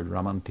this word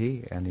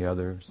ramanti, and the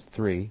other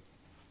three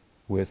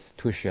with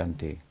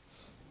tushyanti.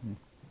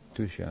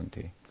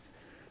 Tushyanti.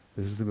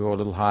 This is to go a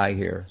little high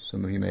here.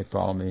 Some of you may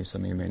follow me,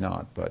 some of you may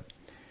not. But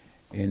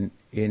in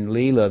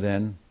Leela,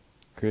 then,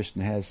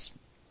 Krishna has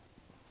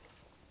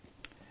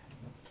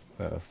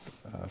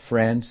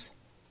friends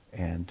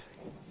and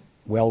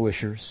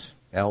well-wishers,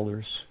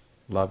 elders,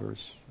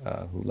 lovers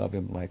who love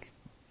him like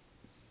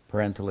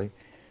parentally,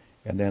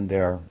 and then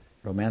there are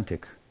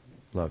romantic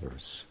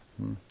lovers.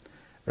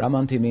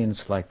 Ramanti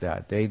means like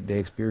that. They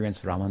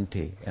experience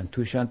ramanti, and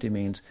tushyanti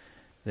means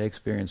they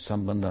experience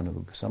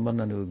sambandhanug.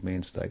 Sambandhanug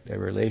means like their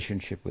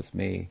relationship with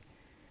me,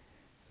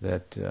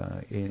 that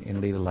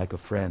in Leela like a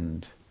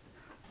friend,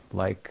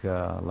 like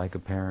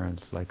a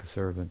parent, like a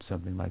servant,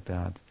 something like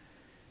that.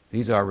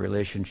 These are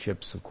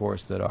relationships, of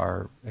course, that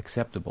are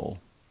acceptable,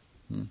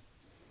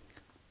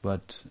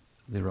 but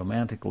the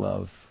romantic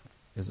love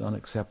is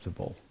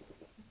unacceptable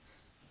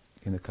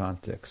in the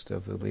context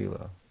of the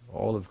Leela.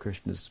 All of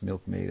Krishna's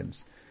milk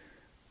maidens,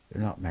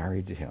 they're not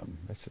married to him.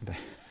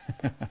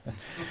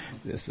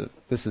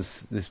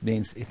 This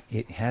means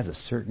it has a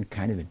certain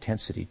kind of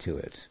intensity to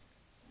it.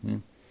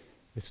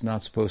 It's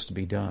not supposed to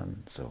be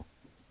done. So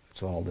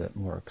it's all that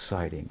more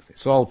exciting.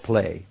 It's all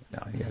play.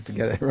 Now you have to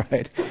get it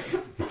right.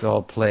 It's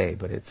all play,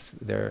 but it's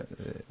there.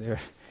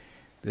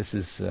 This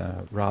is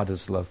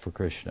Radha's love for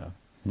Krishna.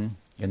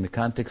 In the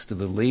context of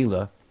the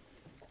Leela,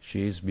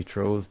 she's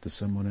betrothed to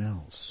someone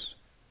else,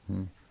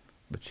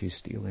 but she's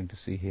stealing to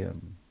see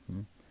him.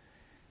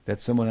 That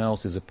someone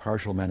else is a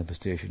partial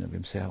manifestation of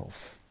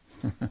himself.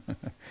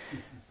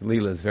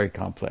 Leela is a very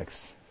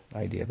complex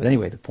idea. But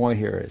anyway, the point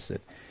here is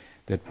that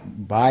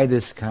by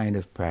this kind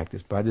of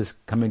practice, by this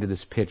coming to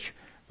this pitch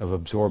of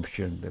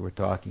absorption that we're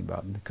talking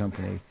about in the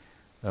company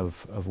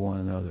of one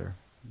another,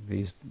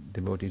 these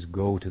devotees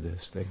go to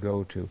this. They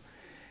go to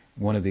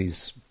one of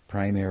these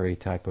primary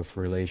type of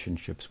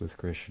relationships with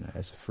Krishna,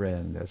 as a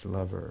friend, as a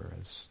lover,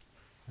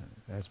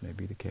 as may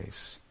be the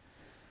case.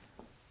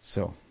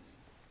 So,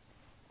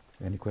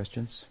 any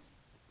questions?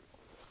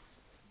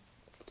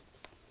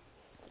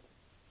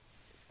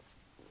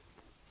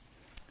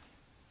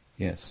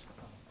 Yes.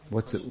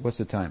 What's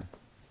the time?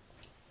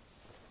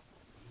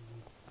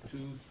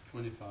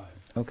 2:25.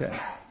 Okay.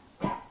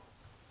 I have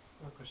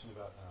a question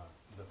about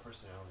the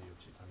personality of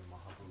Chaitanya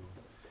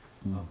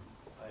Mahaprabhu.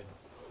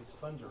 It's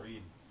fun to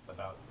read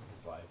about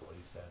his life, what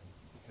he said,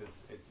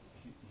 because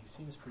he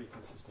seems pretty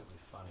consistently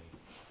funny.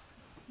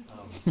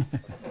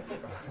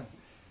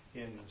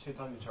 In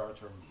Chaitanya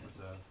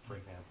Charitamrita, for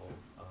example,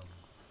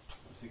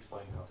 he's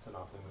explaining how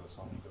Sanatana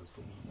Goswami goes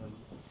to meet him,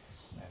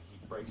 and he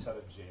breaks out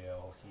of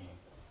jail, he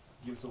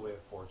gives away a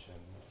fortune,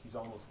 he's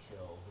almost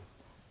killed,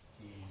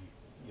 he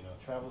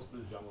travels through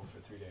the jungle for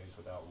 3 days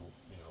without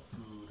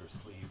food or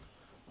sleep.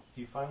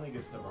 He finally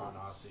gets to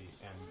Varanasi,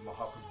 and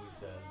Mahaprabhu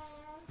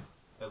says,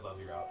 "I love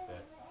your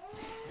outfit.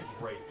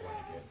 Great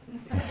blanket."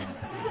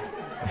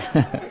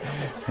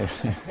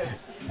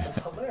 it's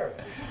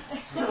hilarious.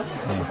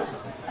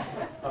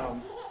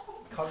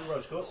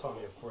 Kaviraj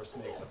Goswami, of course,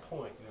 makes a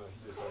point.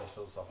 There's other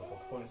philosophical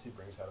points he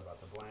brings out about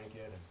the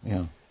blanket,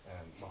 and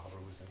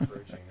Mahaprabhu's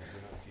encouraging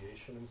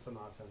renunciation in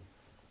Sanatan,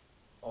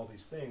 all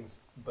these things.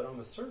 But on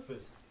the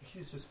surface,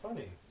 he's just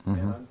funny.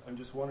 And I'm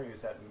just wondering,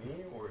 is that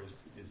me, or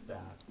is there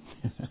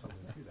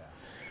something to that?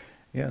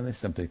 Yeah, there's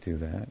something to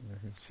that,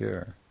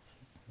 sure.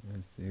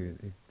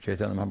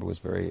 Chaitanya Mahaprabhu was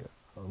very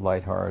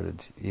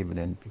lighthearted, even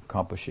in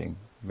accomplishing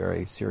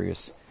very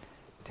serious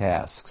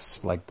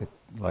tasks, like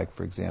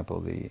for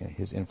example,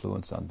 his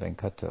influence on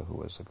Venkata, who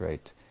was a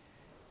great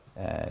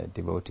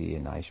devotee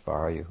in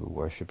Aishvarya, who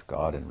worshipped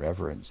God in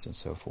reverence and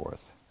so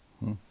forth.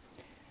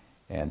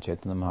 And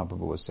Chaitanya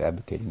Mahaprabhu was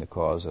advocating the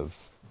cause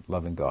of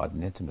loving God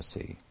and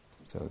intimacy.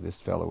 So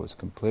this fellow was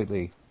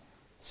completely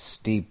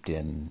steeped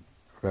in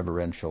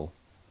reverential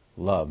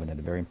love and had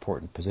a very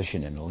important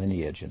position in the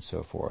lineage and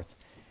so forth.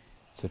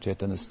 So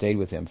Chaitanya stayed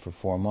with him for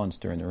 4 months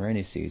during the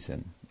rainy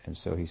season, and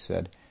so he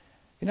said,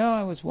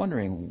 I was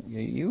wondering,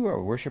 you are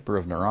a worshipper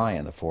of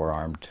Narayan, the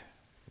four-armed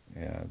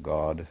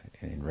God,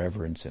 in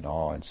reverence and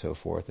awe and so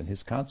forth, and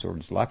his consort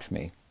is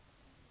Lakshmi.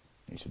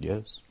 He said,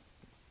 yes.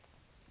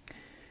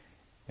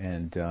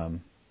 And let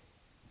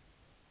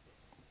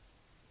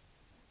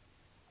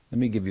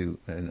me give you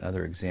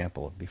another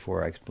example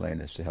before I explain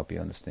this to help you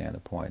understand the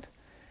point.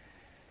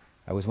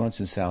 I was once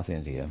in South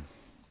India,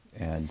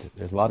 and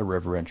there's a lot of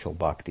reverential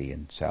bhakti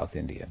in South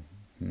India.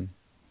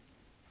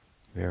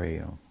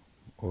 Very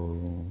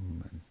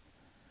Om. And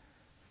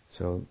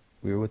so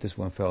we were with this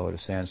one fellow at a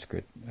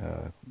Sanskrit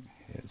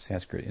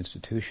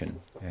institution,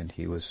 and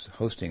he was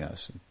hosting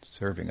us and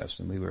serving us,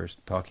 and we were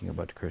talking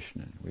about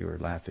Krishna, and we were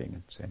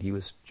laughing, and he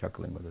was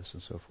chuckling with us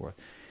and so forth.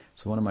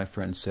 So one of my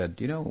friends said,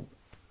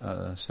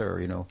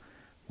 sir,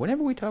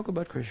 whenever we talk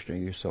about Krishna,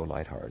 you're so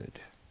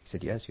lighthearted. He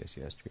said, yes,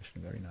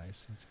 Krishna, very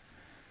nice.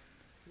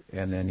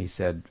 And then he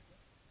said,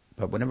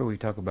 but whenever we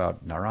talk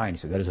about Narayan, he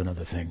said, that is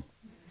another thing.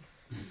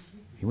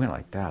 He went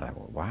like that. I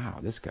went, wow,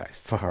 this guy's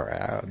far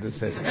out.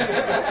 This is,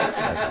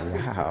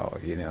 wow,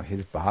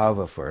 his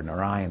bhava for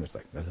Narayan was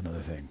like, that's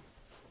another thing.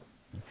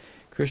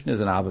 Krishna is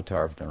an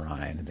avatar of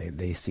Narayan, and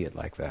they see it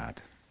like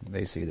that.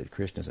 They see that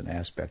Krishna is an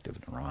aspect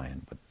of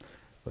Narayan,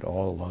 but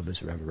all love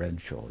is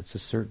reverential. It's a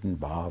certain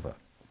bhava.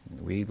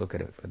 We look at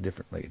it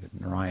differently,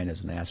 that Narayan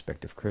is an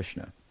aspect of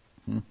Krishna.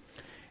 And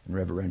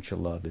reverential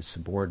love is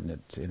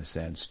subordinate, in a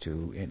sense,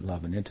 to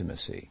love and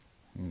intimacy.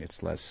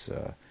 It's less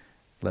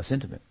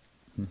intimate.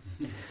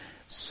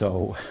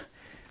 So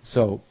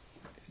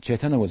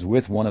Chaitanya was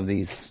with one of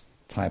these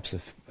types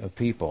of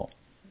people,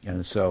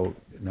 and so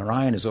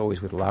Narayan is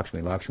always with Lakshmi.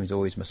 Lakshmi is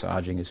always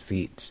massaging his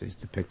feet. She's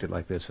depicted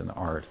like this in the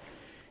art.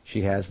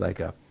 She has like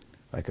a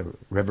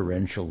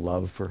reverential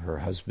love for her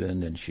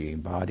husband, and she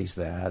embodies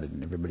that,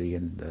 and everybody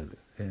in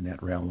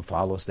that realm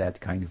follows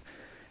that kind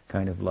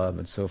of love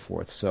and so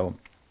forth. So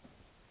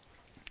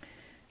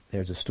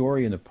there's a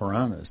story in the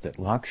Puranas that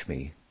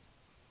Lakshmi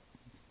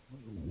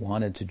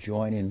wanted to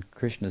join in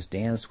Krishna's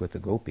dance with the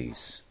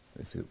gopis,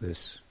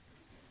 this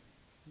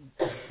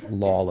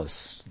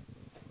lawless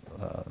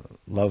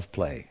love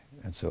play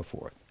and so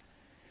forth.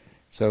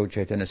 So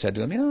Chaitanya said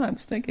to him, I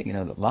was thinking,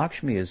 that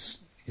Lakshmi is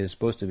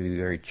supposed to be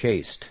very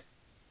chaste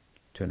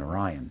to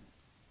Narayan.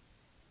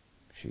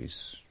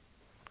 She's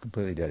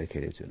completely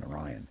dedicated to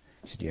Narayan.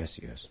 He said, yes.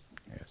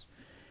 Yes.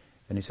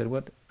 And he said,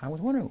 "What? I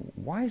was wondering,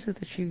 why is it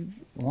that she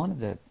wanted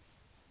to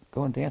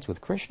go and dance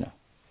with Krishna?"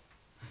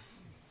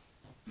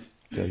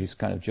 So he's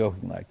kind of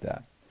joking like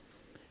that.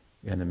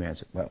 And the man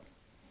said, "Well,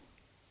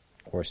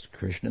 of course,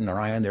 Krishna and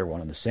Narayan, they're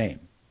one and the same.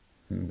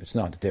 It's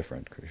not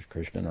different.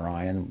 Krishna and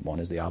Narayan, one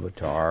is the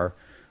avatar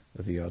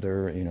of the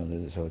other,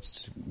 so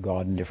it's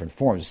God in different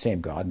forms, the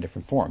same God in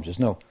different forms. There's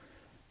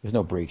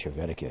no breach of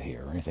etiquette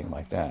here or anything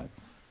like that."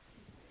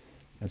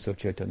 And so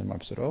Chaitanya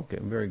Mahaprabhu said, "Okay,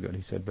 very good."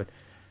 He said, "But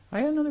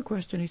I had another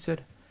question." He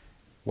said,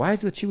 "Why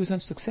is it that she was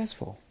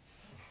unsuccessful?"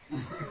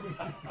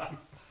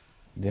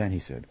 Then he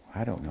said,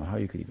 "I don't know how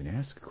you could even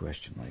ask a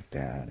question like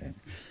that." And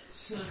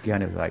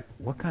again, it was like,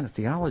 what kind of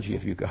theology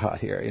have you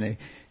got here?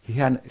 He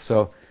hadn't.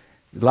 So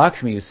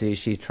Lakshmi, you see,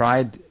 she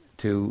tried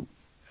to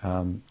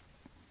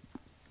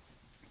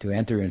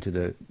enter into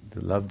the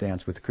love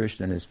dance with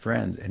Krishna and his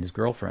friend and his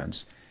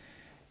girlfriends,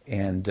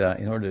 and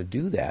in order to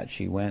do that,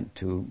 she went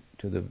to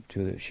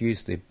the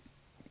she's the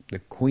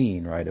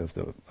queen, right, of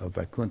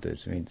Vaikuntha.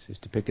 I mean, it's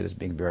depicted as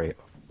being a very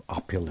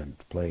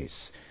opulent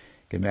place.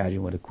 You can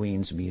imagine what a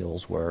queen's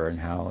meals were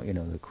and how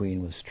the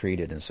queen was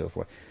treated and so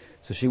forth.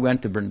 So she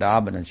went to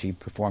Vrindavan and she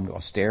performed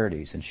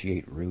austerities, and she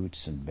ate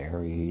roots and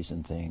berries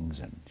and things,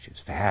 and she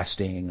was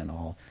fasting and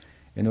all,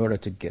 in order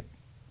to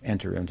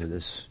enter into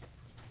this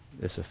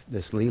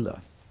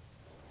Leela.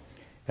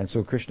 And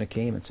so Krishna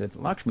came and said,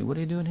 "Lakshmi, what are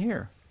you doing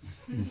here?"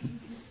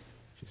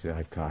 She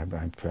said,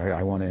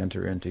 I want to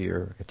enter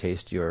into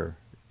taste your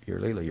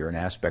Leela. You're an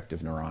aspect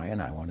of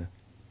Narayan. I want to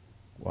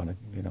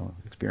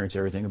experience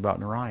everything about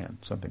Narayan,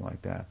 something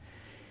like that.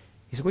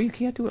 He said, "Well, you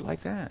can't do it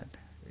like that.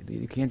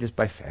 You can't just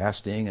by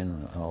fasting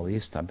and all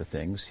these type of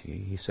things."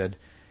 He said,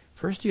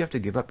 "First you have to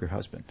give up your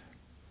husband."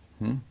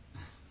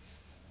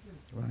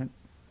 Right?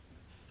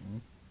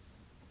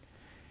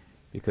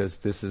 Because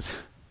this is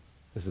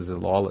a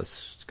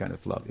lawless kind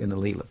of love in the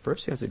Leela.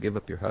 First you have to give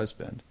up your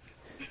husband.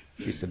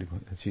 She said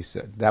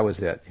that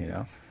was it,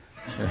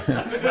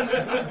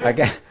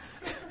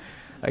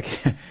 I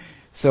can't.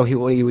 So he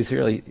was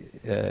really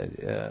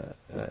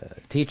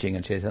teaching,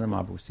 and Chaitanya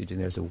Mahaprabhu was teaching,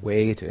 there's a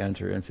way to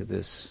enter into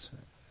this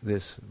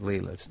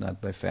Leela. It's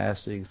not by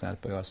fasting, it's not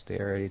by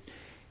austerity,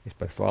 it's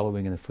by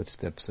following in the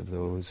footsteps of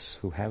those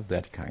who have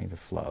that kind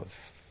of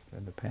love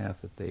and the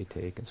path that they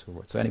take and so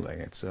forth. So anyway,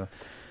 it's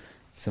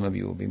some of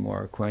you will be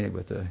more acquainted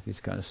with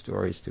these kind of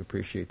stories to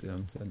appreciate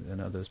them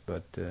than others,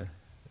 but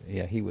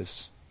he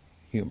was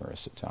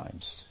humorous at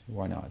times.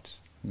 Why not?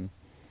 And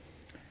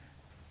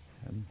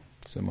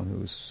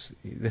someone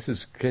this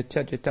is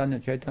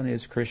Chaitanya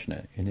is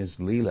Krishna in his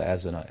Leela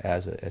as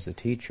a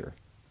teacher.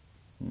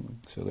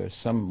 So there's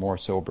some more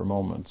sober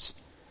moments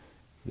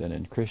than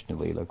in Krishna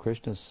Leela.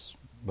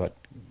 But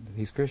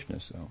he's Krishna,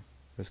 so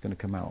that's going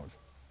to come out.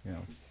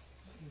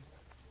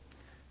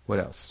 What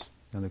else?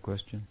 Another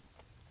question?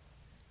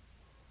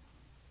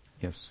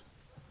 Yes.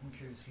 I'm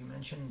curious. You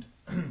mentioned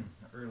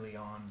early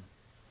on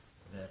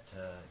that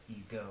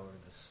ego, or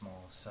the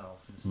small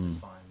self, is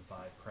defined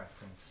by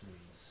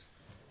preferences,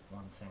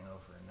 one thing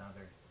over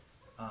another.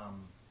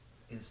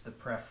 Is the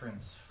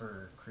preference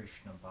for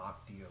Krishna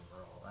Bhakti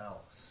over all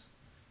else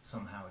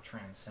somehow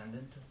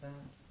transcendent of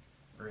that?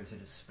 Or is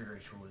it a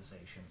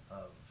spiritualization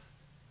of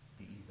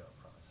the ego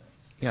process?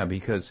 Yeah,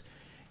 because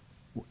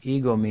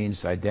ego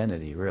means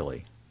identity,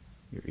 really.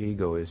 Your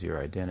ego is your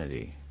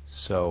identity.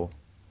 So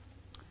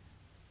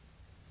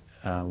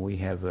we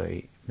have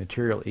a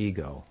material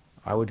ego.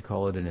 I would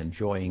call it an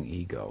enjoying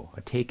ego,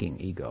 a taking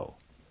ego.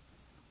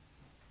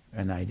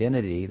 An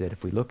identity that,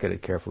 if we look at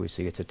it carefully, we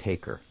see it's a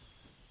taker.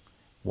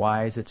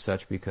 Why is it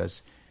such?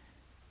 Because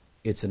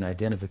it's an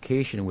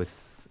identification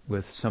with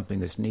something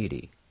that's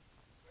needy.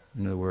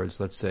 In other words,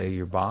 let's say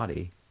your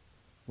body,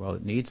 well,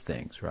 it needs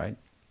things, right?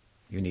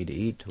 You need to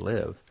eat to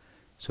live.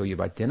 So you've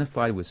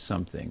identified with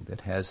something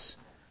that has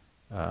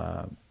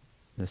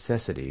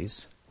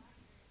necessities,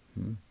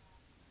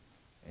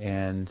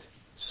 and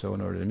so in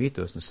order to meet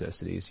those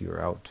necessities,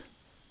 you're out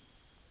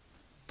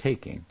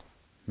taking.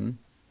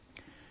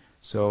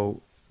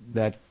 So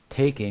that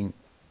taking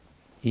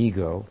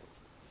ego,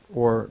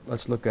 or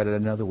let's look at it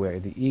another way,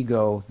 the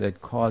ego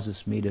that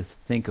causes me to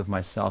think of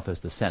myself as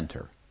the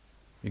center.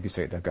 You could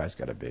say, that guy's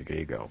got a big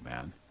ego,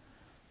 man.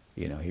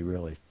 He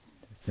really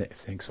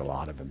thinks a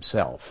lot of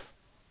himself,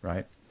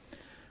 right?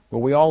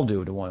 Well, we all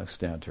do to one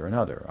extent or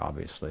another,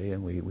 obviously,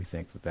 and we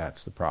think that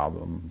that's the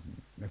problem.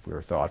 If we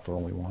were thoughtful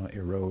and we want to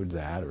erode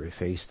that or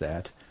efface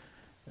that,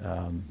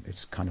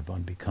 it's kind of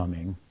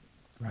unbecoming,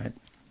 right?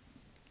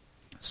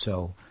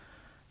 So,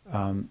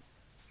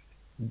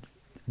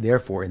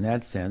 therefore, in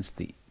that sense,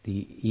 the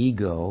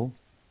ego,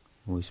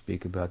 when we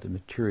speak about the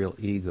material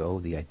ego,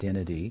 the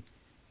identity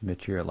in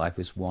material life,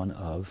 is one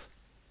of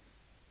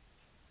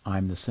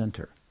I'm the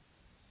center,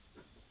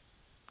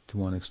 to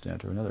one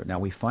extent or another. Now,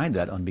 we find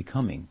that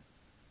unbecoming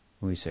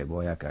when we say,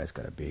 boy, that guy's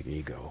got a big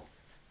ego,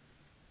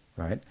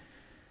 right?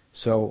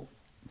 So,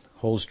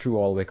 holds true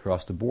all the way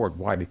across the board.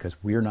 Why? Because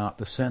we're not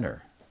the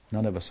center.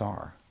 None of us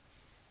are.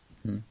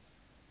 None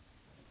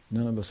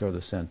of us are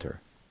the center.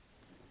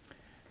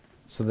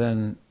 So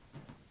then,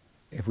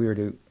 if we were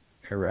to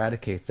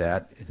eradicate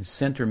that,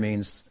 center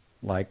means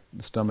like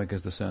the stomach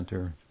is the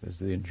center, is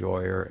the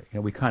enjoyer.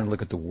 We kind of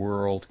look at the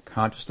world,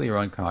 consciously or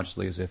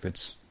unconsciously, as if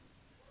it's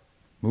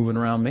moving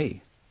around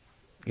me.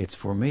 It's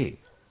for me.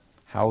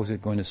 How is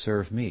it going to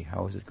serve me?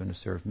 How is it going to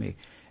serve me?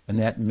 And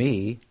that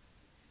me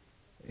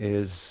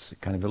is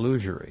kind of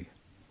illusory.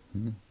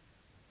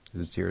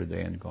 Because it's here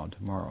today and gone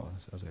tomorrow,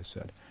 as I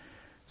said.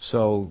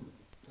 So,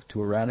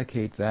 to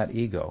eradicate that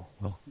ego,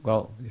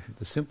 well,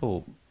 the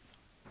simple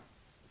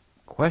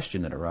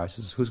question that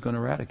arises is, who's going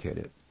to eradicate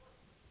it?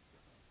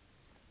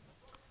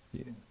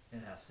 It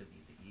has to be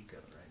the ego,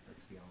 right?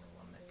 That's the only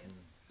one that can...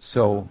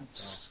 So,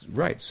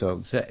 right.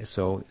 So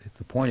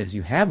the point is,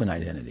 you have an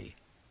identity.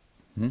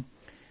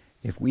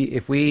 If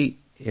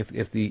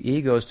the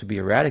ego is to be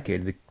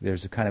eradicated,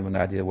 there's a kind of an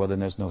idea. Well, then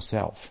there's no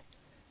self.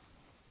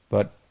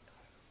 But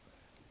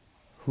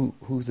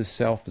who's the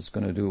self that's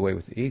going to do away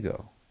with the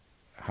ego?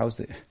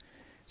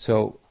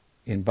 So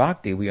in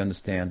bhakti we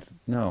understand,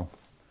 no,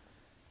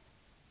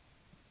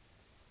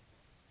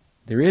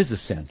 there is a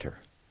center.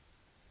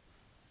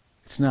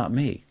 It's not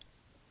me.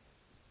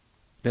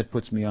 That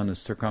puts me on the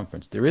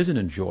circumference. There is an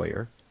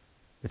enjoyer.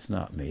 It's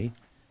not me.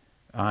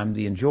 I'm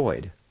the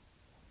enjoyed.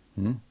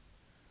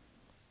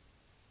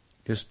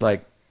 Just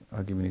like,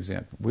 I'll give you an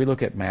example. We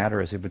look at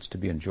matter as if it's to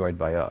be enjoyed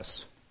by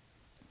us.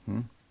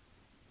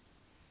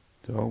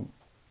 So,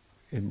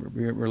 in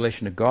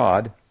relation to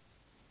God,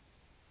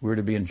 we're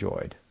to be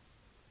enjoyed.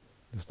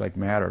 Just like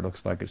matter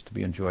looks like it's to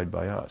be enjoyed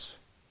by us.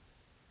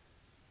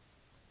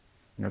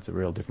 And that's a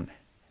real different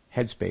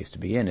headspace to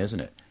be in, isn't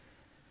it?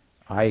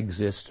 I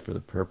exist for the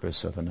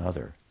purpose of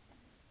another.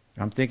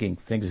 I'm thinking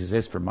things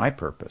exist for my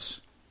purpose.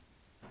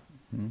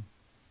 And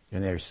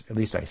at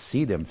least I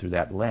see them through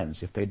that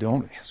lens. If they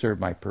don't serve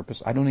my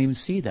purpose, I don't even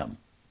see them.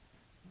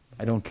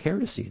 I don't care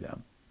to see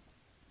them.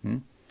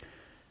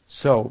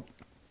 So,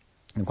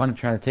 I'm going to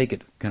try to take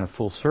it kind of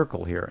full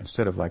circle here,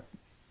 instead of like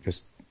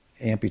just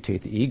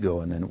amputate the ego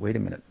and then, wait a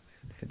minute.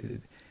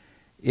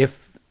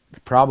 If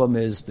the problem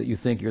is that you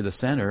think you're the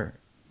center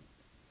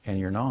and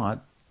you're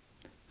not,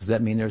 does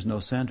that mean there's no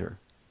center?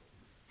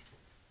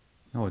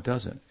 No, it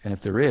doesn't. And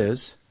if there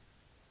is,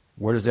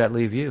 where does that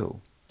leave you?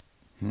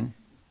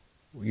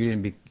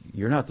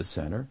 You're not the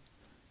center,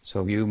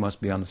 so you must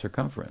be on the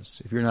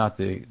circumference. If you're not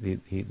the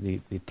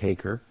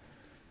taker,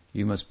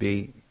 you must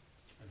be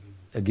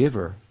a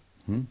giver.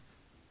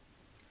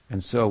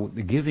 And so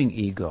the giving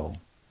ego,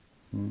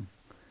 and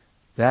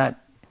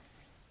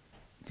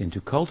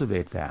to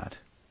cultivate that,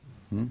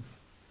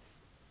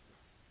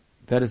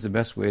 that is the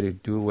best way to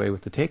do away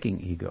with the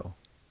taking ego.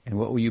 And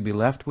what will you be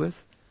left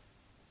with?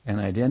 An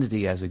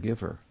identity as a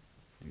giver.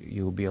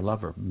 You will be a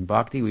lover. In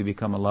bhakti, we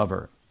become a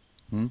lover.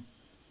 And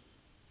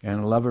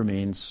a lover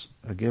means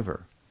a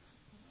giver.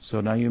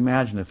 So now you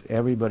imagine if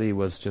everybody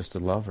was just a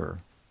lover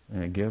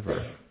and a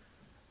giver,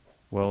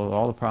 well,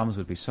 all the problems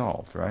would be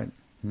solved, right?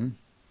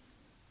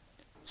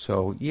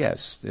 So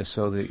yes,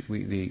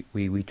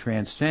 we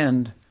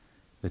transcend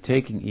the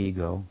taking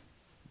ego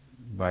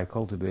by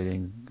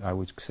cultivating, I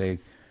would say,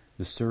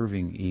 the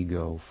serving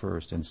ego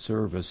first, and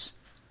service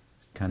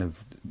kind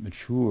of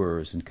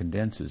matures and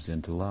condenses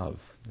into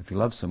love. If you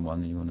love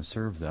someone and you want to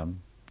serve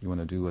them, you want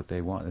to do what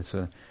they want.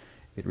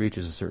 It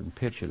reaches a certain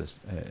pitch,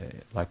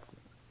 like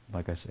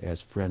I say,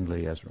 as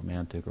friendly, as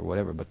romantic, or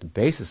whatever. But the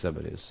basis of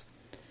it is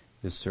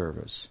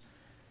service.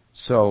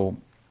 So,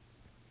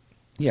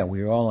 yeah,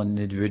 we are all an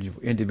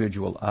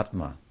individual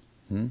atma,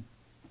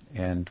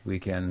 and we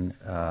can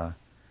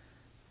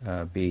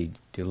be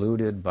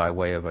deluded by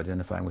way of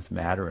identifying with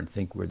matter and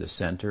think we're the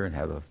center and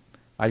have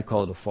I'd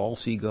call it a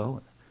false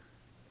ego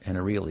and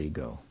a real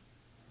ego.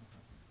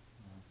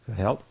 Does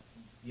that help?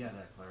 Yeah,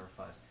 that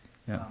clarifies.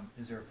 Yeah.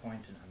 Is there a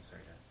point in, I'm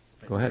sorry,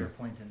 but Go is ahead. there a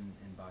point in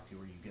bhakti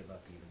where you give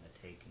up even the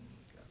taking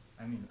ego?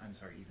 Even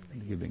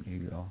the Giving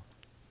ego.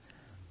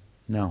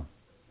 No.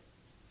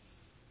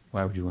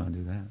 Why would you want to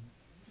do that? Okay.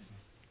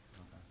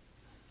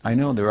 I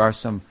know there are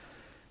some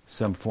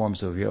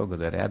forms of yoga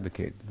that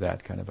advocate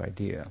that kind of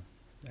idea,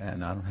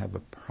 and I don't have a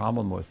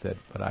problem with it,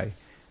 but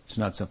it's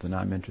not something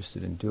I'm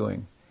interested in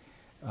doing.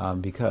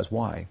 Because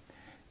why?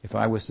 If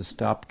I was to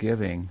stop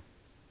giving,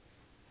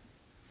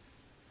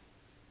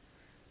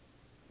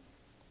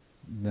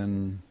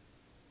 then,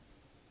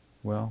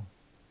 well,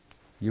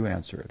 you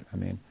answer it. I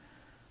mean,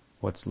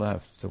 what's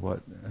left? So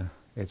what?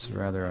 It's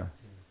rather a...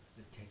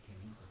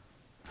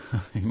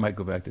 You might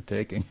go back to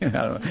taking. I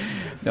don't know.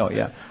 No,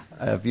 yeah.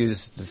 If you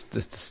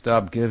just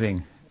stop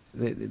giving,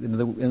 in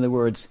other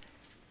words,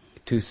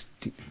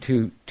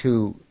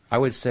 I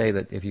would say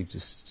that if you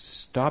just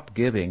stop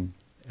giving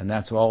and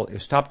that's all,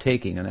 stop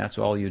taking and that's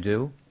all you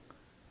do,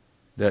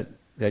 that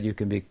you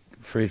can be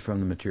freed from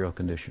the material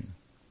condition.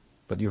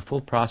 But your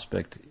full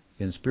prospect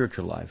in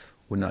spiritual life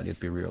would not yet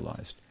be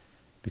realized,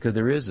 because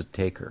there is a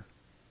taker.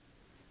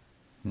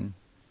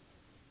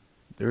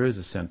 There is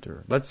a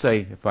center. Let's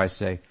say if I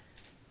say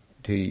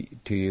to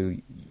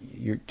you,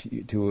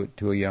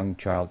 to a young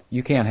child,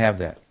 you can't have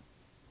that.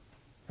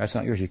 That's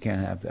not yours. You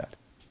can't have that.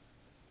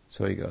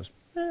 So he goes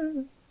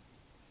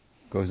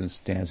and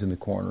stands in the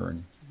corner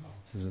and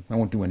He says, I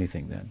won't do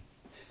anything then.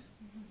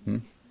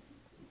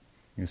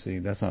 You see,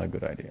 that's not a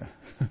good idea.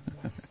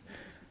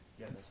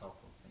 Yeah, that's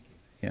helpful. Thank you.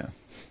 Yeah,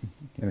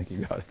 I think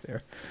you got it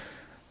there.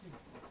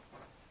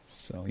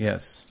 So,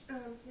 yes.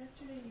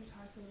 Yesterday you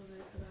talked a little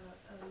bit about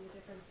the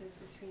differences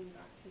between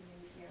Bhakti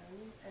and Gyan,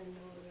 and a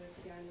little bit of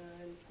Jnana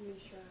and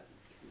Mishra,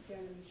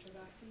 Jnana Mishra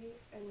Bhakti,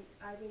 and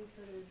I've been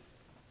sort of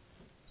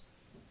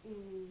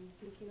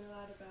thinking a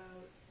lot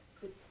about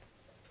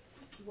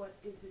what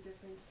is the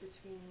difference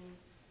between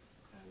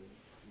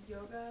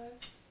Yoga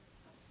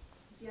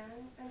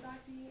Gyan and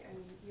Bhakti, and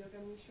Yoga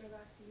Mishra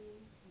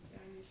Bhakti,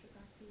 Gyan Mishra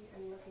Bhakti,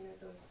 and looking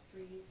at those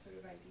three sort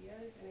of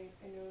ideas. And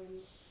I know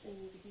in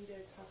the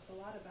Gita it talks a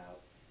lot about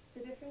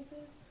the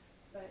differences,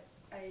 but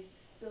I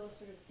still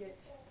sort of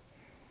get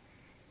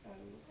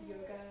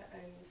yoga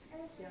and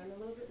Gyan a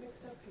little bit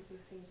mixed up because they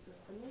seem so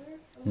similar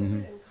a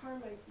little bit, and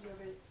karma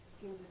yoga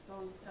seems its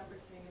own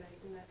separate thing,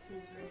 and that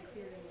seems very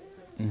clear to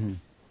me.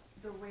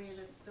 But the way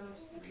that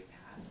those three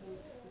paths, and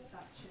the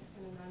Satchit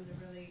and Ananda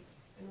really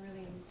in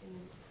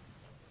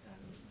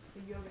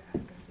the yoga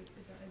aspect,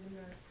 I'm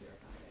not as clear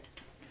about it.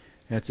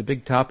 Yeah, it's a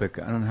big topic.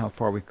 I don't know how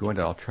far we can go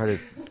into it. I'll try to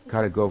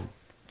kind of go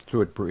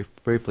through it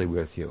briefly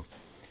with you.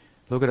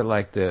 Look at it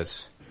like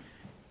this.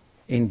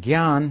 In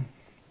Gyan,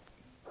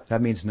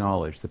 that means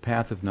knowledge, the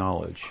path of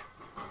knowledge.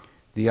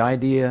 The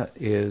idea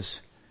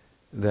is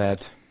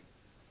that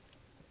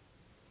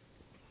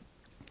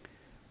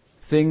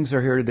things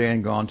are here today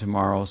and gone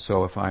tomorrow,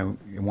 so if I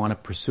want to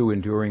pursue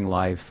enduring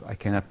life, I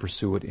cannot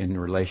pursue it in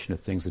relation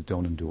to things that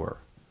don't endure.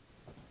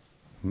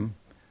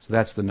 So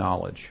that's the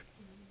knowledge.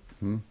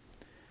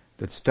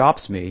 That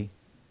stops me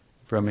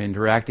from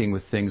interacting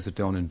with things that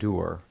don't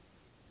endure.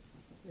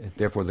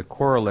 Therefore, the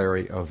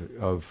corollary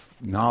of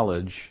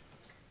knowledge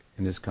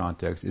in this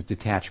context is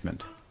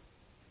detachment,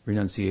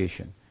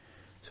 renunciation.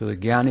 So the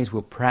Jnanis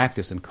will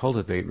practice and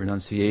cultivate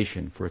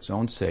renunciation for its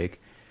own sake,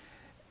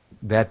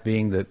 that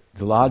being the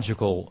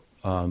logical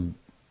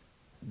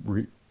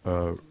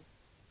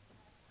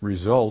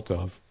result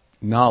of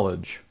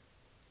knowledge.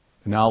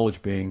 The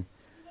knowledge being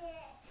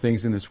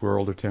things in this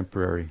world are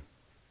temporary.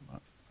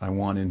 I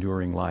want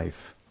enduring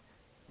life.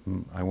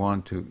 I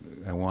want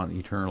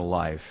eternal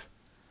life.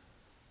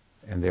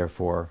 And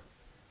therefore,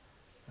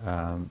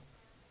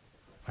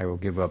 I will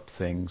give up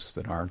things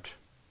that aren't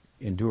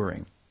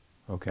enduring.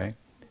 Okay?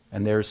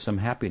 And there's some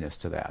happiness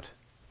to that.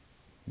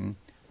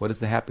 What is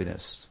the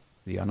happiness?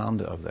 The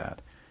ananda of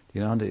that.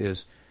 The ananda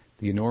is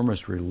the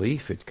enormous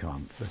relief that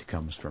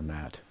comes from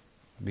that.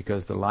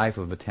 Because the life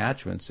of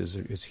attachments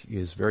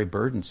is very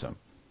burdensome.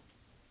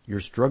 You're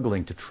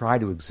struggling to try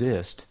to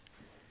exist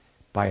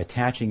by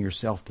attaching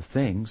yourself to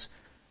things,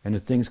 and the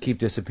things keep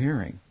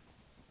disappearing.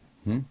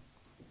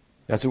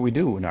 That's what we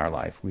do in our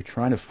life. We're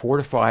trying to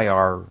fortify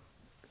our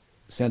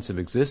sense of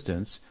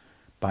existence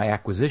by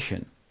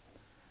acquisition.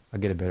 I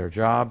get a better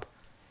job.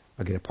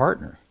 I get a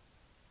partner.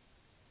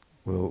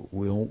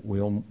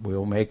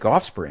 We'll make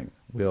offspring.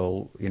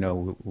 We'll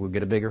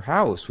get a bigger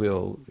house.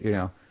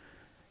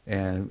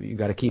 And you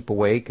got to keep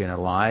awake and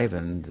alive,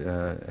 and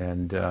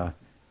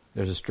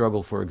there's a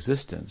struggle for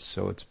existence.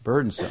 So it's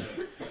burdensome.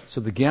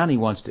 So the Jnani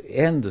wants to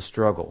end the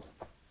struggle.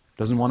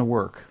 Doesn't want to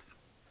work.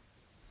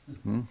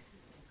 The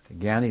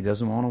Jnani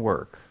doesn't want to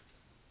work.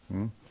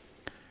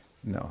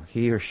 No,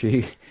 he or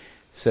she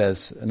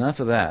says, enough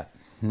of that.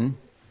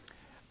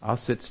 I'll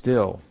sit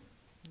still.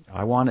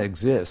 I want to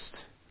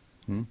exist.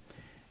 And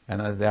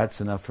that's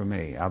enough for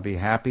me. I'll be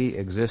happy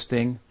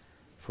existing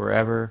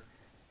forever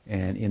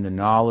and in the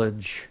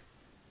knowledge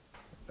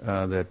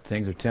that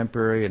things are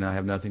temporary and I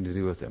have nothing to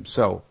do with them.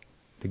 So,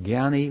 the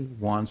Jnani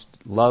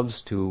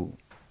loves to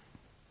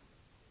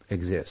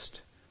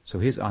exist. So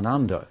his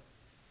ananda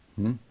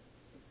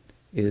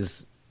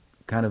is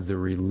kind of the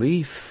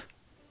relief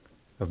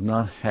of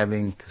not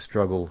having to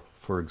struggle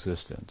for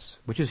existence,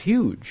 which is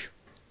huge,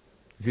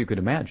 if you could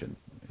imagine.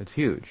 It's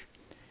huge.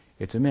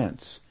 It's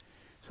immense.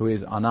 So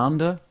his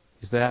ananda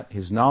is that,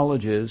 his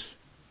knowledge is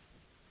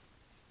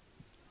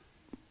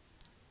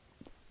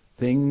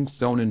things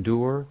don't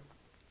endure,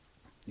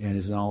 and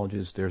his knowledge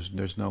is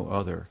there's no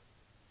other.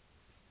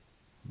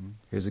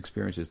 His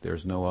experience is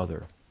there's no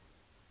other.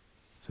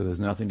 So there's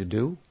nothing to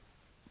do,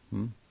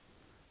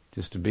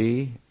 just to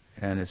be,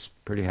 and it's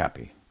pretty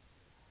happy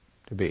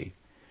to be.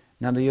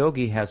 Now the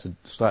yogi has a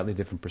slightly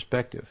different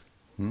perspective.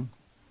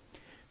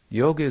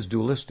 Yoga is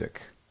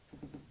dualistic.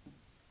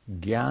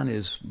 Gyan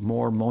is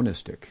more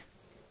monistic.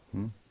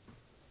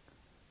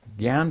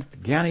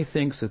 Jnani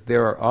thinks that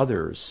there are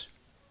others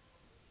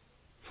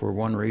for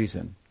one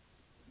reason,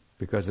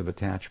 because of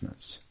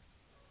attachments.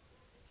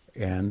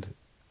 And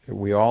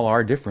we all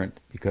are different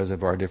because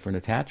of our different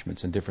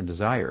attachments and different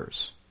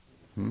desires.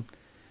 So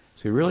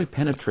he really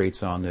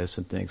penetrates on this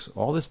and thinks,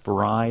 all this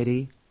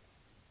variety,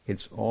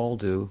 it's all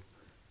due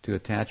to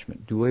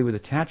attachment. Do away with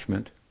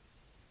attachment,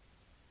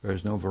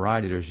 there's no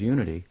variety, there's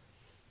unity.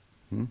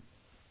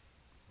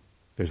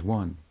 There's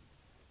one.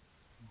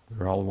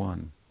 We're all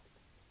one.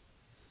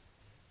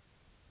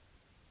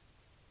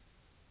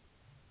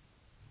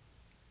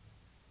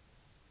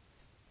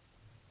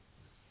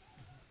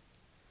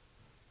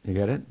 You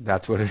get it?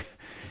 That's what it.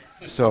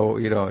 So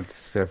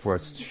therefore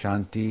it's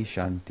shanti,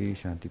 shanti,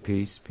 shanti,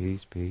 peace,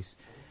 peace, peace.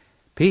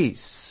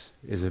 Peace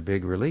is a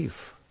big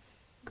relief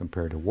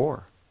compared to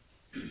war.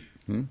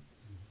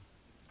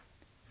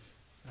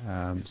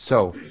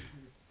 So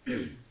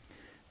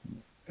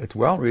it's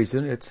well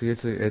reasoned. It's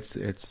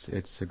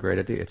a great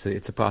idea.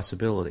 It's a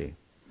possibility.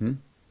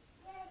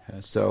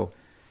 So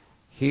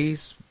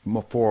he's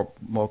more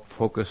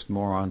focused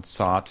more on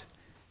sat,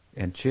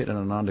 and Chit and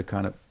Ananda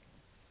kind of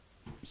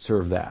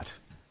serve that.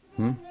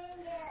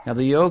 Now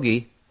the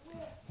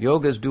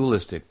yoga is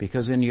dualistic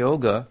because in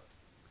yoga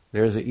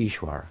there's an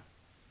Ishwar.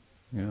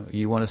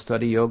 You want to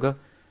study yoga,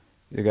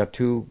 you got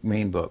two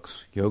main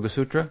books: Yoga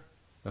Sutra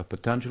of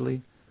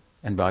Patanjali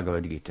and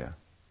Bhagavad-gita.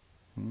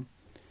 In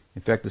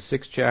fact, the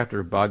 6th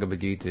chapter of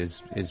Bhagavad-gita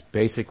is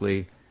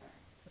basically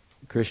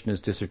Krishna's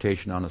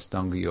dissertation on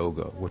Astanga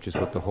Yoga, which is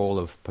what the whole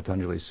of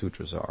Patanjali's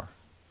sutras are.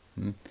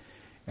 And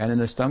in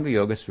Astanga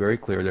Yoga, it's very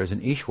clear there's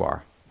an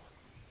Ishwar.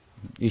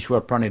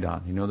 Ishwar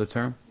Pranidhan, you know the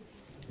term?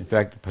 In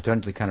fact,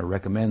 Patanjali kind of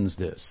recommends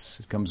this.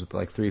 It comes up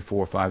like 3,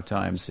 4, 5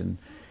 times in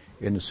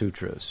the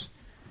sutras.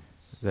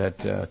 That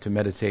to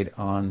meditate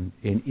on,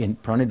 in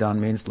Pranidhan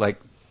means like,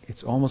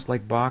 it's almost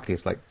like bhakti,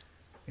 it's like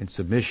in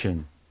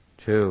submission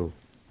to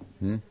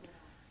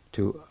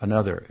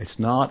another. It's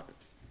not,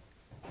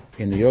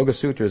 in the Yoga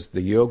Sutras,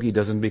 the yogi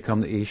doesn't become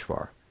the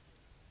Ishwar.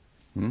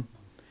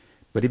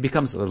 But he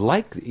becomes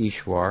like the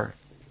Ishwar.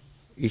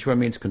 Ishwar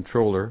means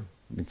controller,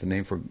 means the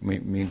name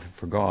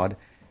for God.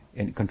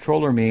 And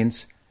controller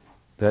means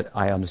that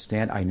I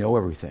understand, I know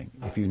everything.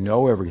 If you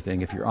know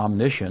everything, if you're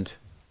omniscient,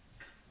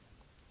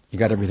 you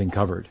got everything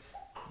covered,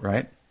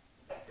 right?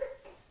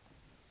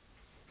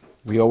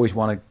 We always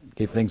want to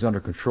keep things under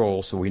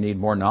control, so we need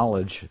more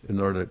knowledge in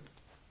order to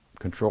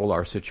control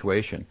our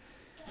situation.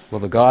 Well,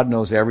 the God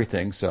knows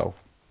everything, so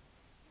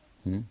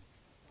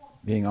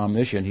being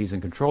omniscient, he's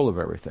in control of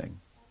everything.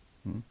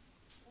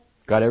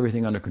 Got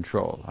everything under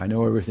control. I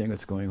know everything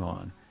that's going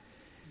on.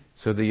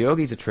 So the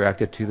yogi's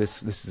attracted to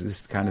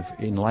this kind of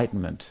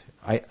enlightenment.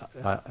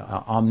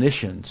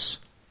 Omniscience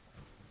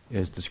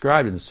is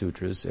described in the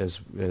sutras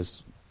as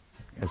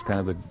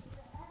kind of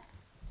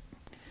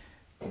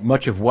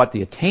much of what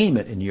the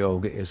attainment in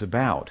yoga is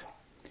about.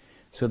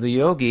 So the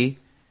yogi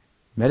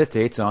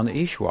meditates on the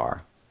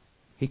Ishwar.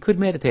 He could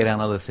meditate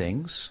on other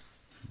things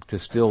to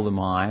still the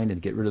mind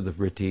and get rid of the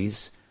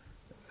vrittis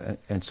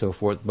and so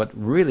forth, but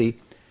really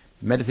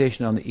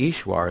meditation on the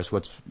Ishwar is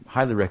what's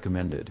highly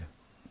recommended.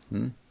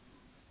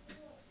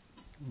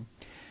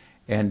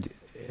 And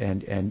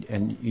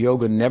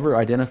yoga never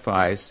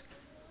identifies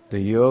the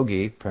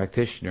yogi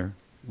practitioner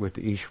with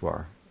the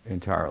Ishwar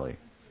entirely.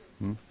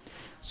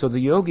 So the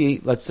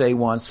yogi, let's say,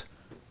 wants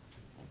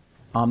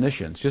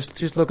omniscience.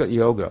 Just look at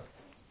yoga.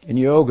 In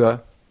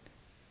yoga,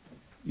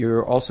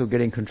 you're also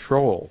getting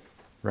control,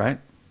 right,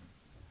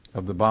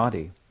 of the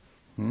body,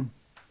 and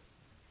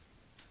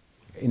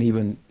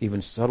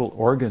even subtle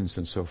organs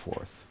and so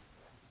forth.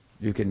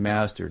 You can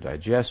master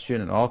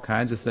digestion and all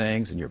kinds of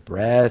things, and your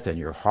breath and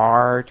your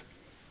heart.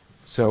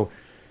 So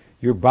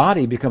your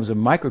body becomes a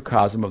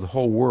microcosm of the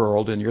whole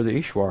world, and you're the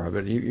Ishwar of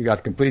it. You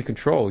got complete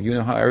control. You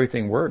know how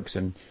everything works,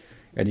 and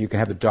you can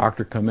have the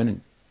doctor come in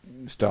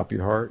and stop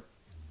your heart,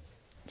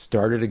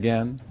 start it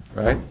again,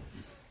 right?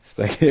 It's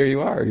like there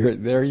you are. You're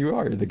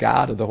the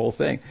God of the whole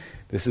thing.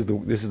 This is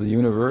the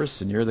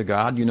universe, and you're the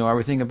God. You know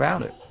everything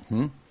about it.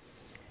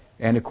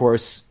 And of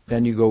course,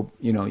 then you go,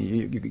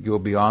 you go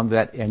beyond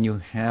that, and you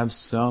have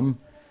some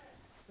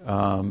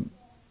I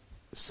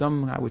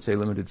would say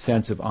limited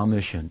sense of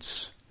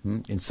omniscience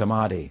in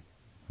samadhi.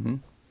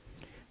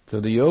 So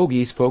the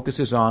yogi's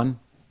focuses on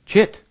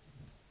chit.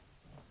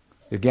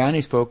 The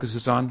jnani's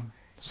focuses on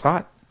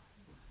sat.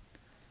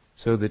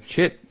 So the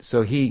chit,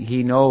 so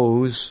he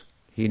knows,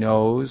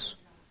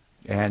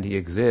 and he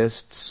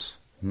exists.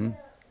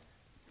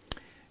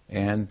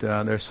 And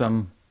there's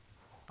some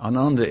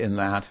ananda in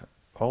that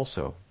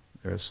also.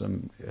 There's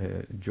some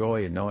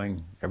joy in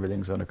knowing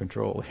everything's under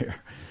control here.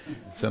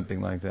 Something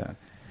like that.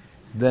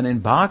 Then in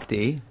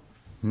bhakti,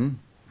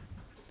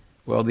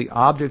 well, the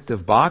object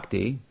of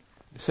bhakti,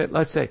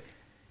 let's say,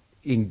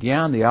 in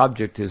jnana the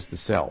object is the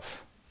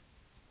self.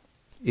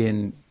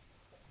 In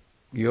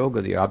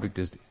yoga the object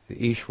is the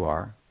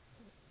Ishwar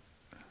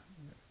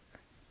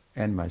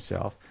and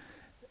myself.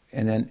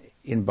 And then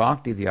in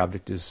bhakti the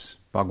object is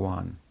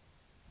Bhagwan,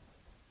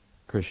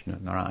 Krishna,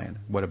 Narayan,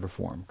 whatever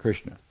form,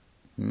 Krishna.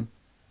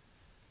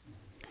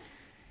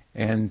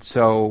 And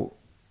so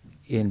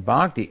in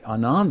bhakti,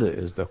 ananda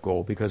is the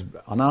goal, because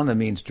ananda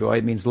means joy,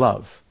 it means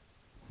love.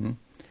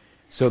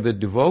 So the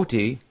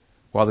devotee,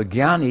 while the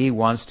jnani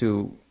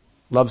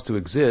loves to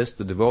exist,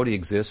 the devotee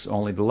exists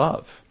only to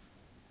love.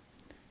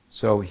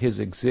 So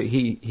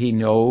he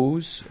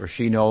knows, or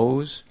she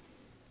knows,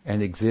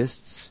 and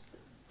exists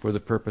for the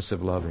purpose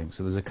of loving.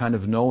 So there's a kind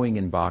of knowing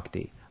in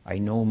bhakti. I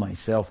know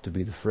myself to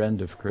be the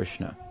friend of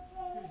Krishna.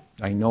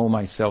 I know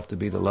myself to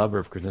be the lover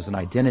of Krishna. There's an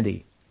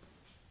identity,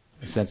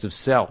 a sense of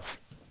self,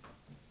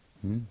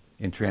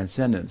 in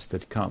transcendence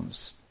that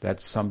comes.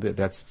 That's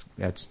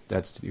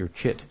your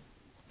chit.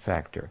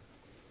 factor.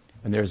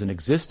 And there's an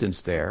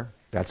existence there,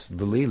 that's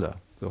the Leela,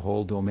 the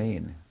whole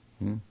domain.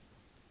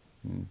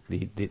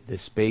 The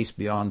space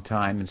beyond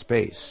time and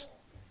space.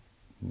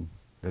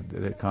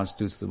 That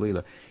constitutes the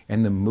Leela.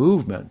 And the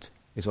movement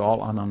is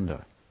all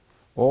Ananda.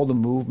 All the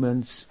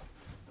movements,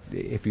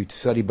 if you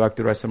study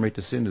Bhakti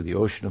Rasamrita Sindhu, the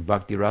ocean of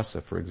Bhakti Rasa,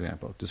 for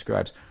example, it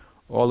describes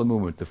all the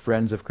movement. The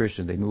friends of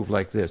Krishna, they move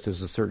like this.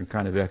 There's a certain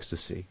kind of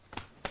ecstasy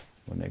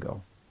when they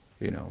go,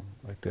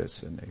 like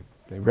this, and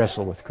they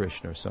wrestle with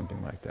Krishna or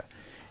something like that.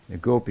 The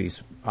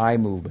gopis, eye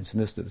movements,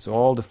 and this, it's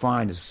all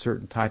defined as a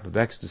certain type of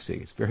ecstasy.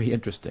 It's very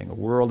interesting, a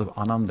world of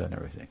Ananda and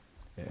everything.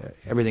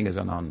 Everything is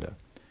Ananda.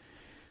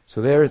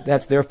 So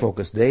that's their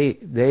focus. They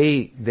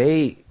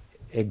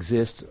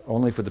exist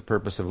only for the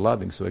purpose of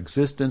loving. So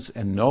existence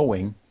and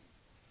knowing,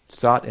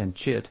 Sat and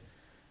Chit,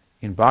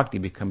 in Bhakti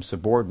become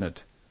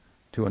subordinate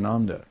to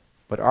Ananda.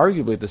 But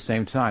arguably at the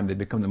same time, they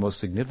become the most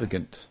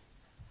significant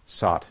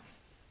Sat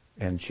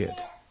and Chit.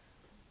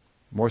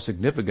 More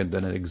significant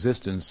than an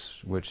existence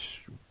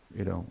which,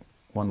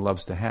 one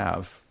loves to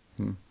have,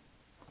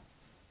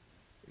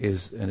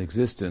 is an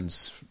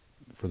existence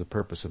for the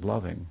purpose of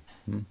loving.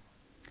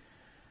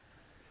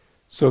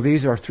 So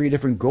these are three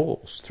different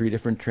goals, three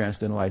different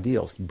transcendental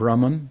ideals.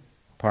 Brahman,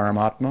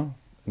 Paramatma,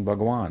 and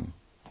Bhagavan.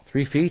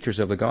 Three features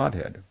of the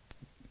Godhead.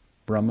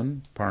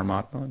 Brahman,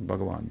 Paramatma, and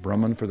Bhagavan.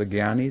 Brahman for the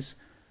Gyanis,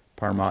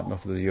 Paramatma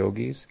for the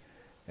Yogis,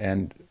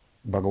 and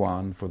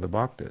Bhagavan for the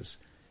Bhaktas.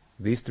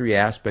 These three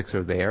aspects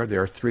are there.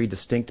 There are three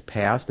distinct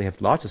paths. They have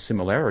lots of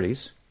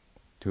similarities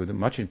to them,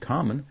 much in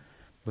common,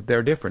 but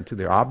they're different too.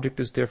 Their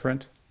object is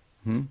different.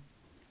 And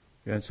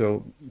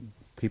so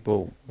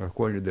people,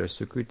 according to their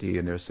sukriti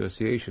and their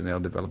association, they'll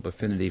develop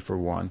affinity for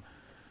one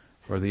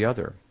or the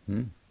other.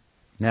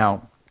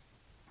 Now,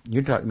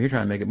 you're trying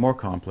to make it more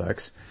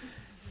complex,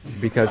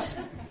 because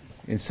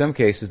in some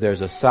cases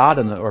there's a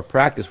sadhana or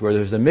practice where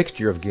there's a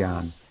mixture of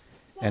gyan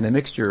and a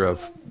mixture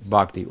of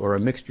bhakti, or a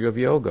mixture of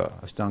yoga,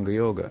 Ashtanga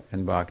yoga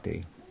and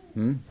bhakti.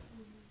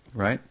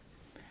 Right?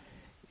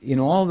 In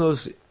all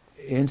those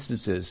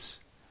instances,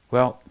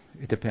 well,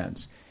 it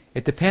depends.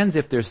 It depends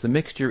if the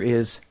mixture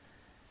is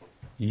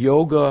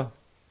yoga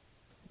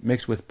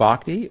mixed with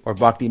bhakti or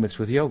bhakti mixed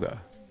with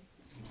yoga.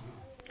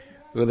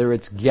 Whether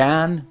it's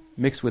gyan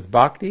mixed with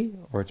bhakti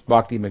or it's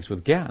bhakti mixed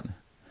with gyan.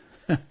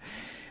 In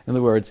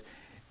other words,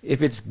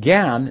 if it's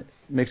gyan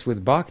mixed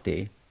with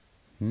bhakti,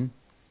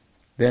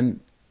 then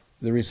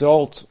the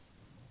result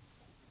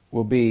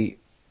will be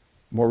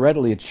more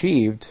readily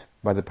achieved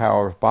by the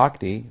power of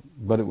bhakti,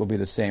 but it will be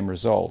the same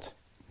result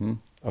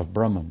of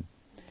Brahman.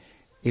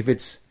 If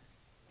it's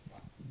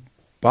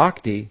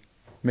bhakti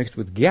mixed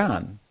with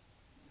gyan,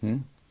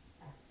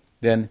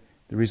 then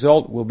the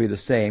result will be the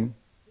same,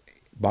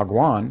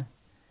 Bhagwan,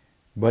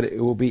 but it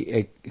will be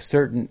a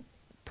certain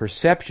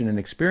perception and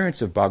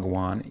experience of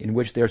Bhagwan in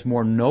which there's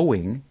more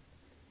knowing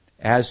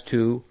as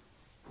to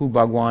who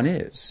Bhagwan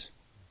is.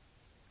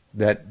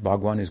 That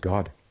Bhagwan is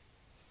God,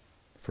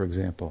 for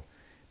example.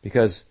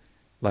 Because,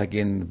 like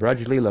in the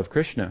Braj Leela of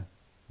Krishna,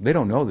 they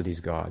don't know that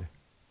he's God.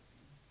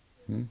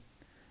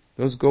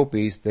 Those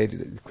gopis,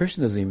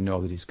 Krishna doesn't even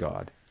know that he's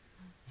God.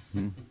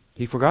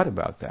 He forgot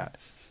about that.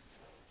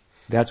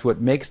 That's what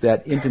makes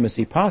that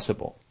intimacy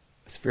possible.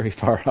 It's a very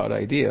far out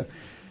idea.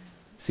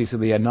 See, so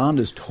the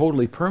Ananda is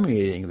totally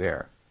permeating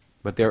there.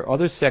 But there are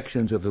other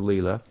sections of the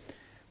Leela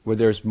where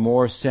there's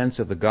more sense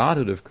of the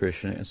Godhood of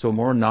Krishna, and so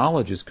more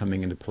knowledge is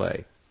coming into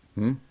play.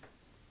 And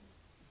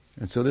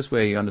so this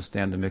way you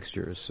understand the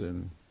mixtures,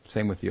 and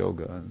same with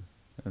yoga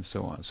and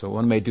so on. So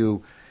one may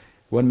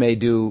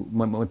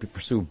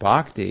pursue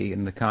bhakti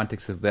in the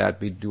context of that,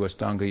 we do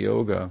Ashtanga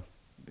yoga,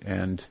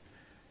 and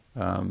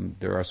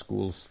there are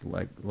schools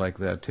like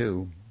that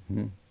too.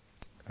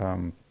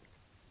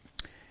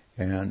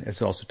 And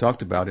it's also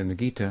talked about in the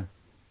Gita,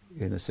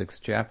 in the 6th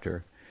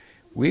chapter.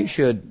 We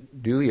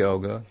should do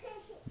yoga,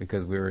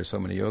 because we are so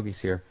many yogis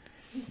here,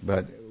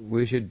 but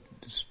we should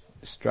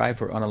strive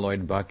for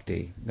unalloyed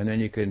bhakti, and then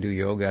you can do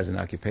yoga as an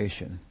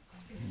occupation.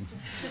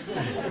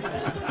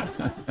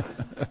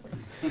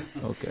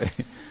 Okay.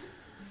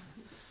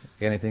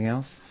 Anything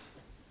else?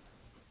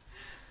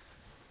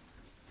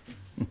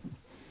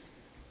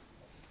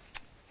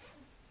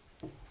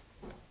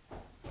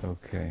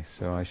 Okay,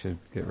 so I should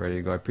get ready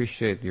to go. I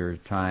appreciate your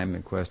time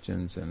and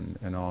questions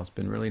and all. It's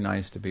been really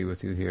nice to be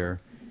with you here,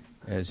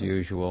 as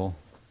usual.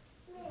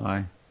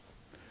 Hi.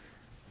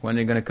 When are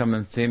you going to come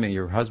and see me?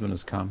 Your husband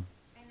has come.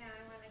 I know,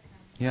 I want to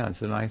come. Yeah,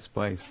 it's a nice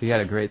place. He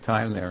had a great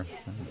time there.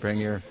 So bring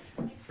your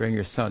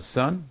son.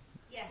 Son?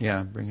 Yeah.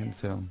 Yeah, bring him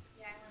too. Yeah, I want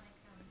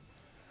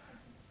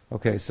to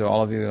come. Okay, so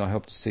all of you, I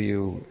hope to see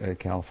you at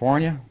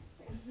California,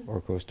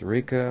 or Costa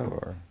Rica,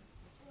 or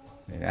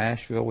in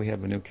Asheville. We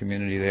have a new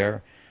community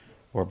there,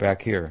 or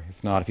back here.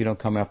 If not, if you don't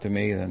come after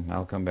me, then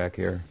I'll come back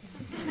here.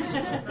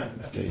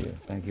 See you.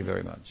 Thank you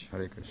very much.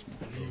 Hare Krishna.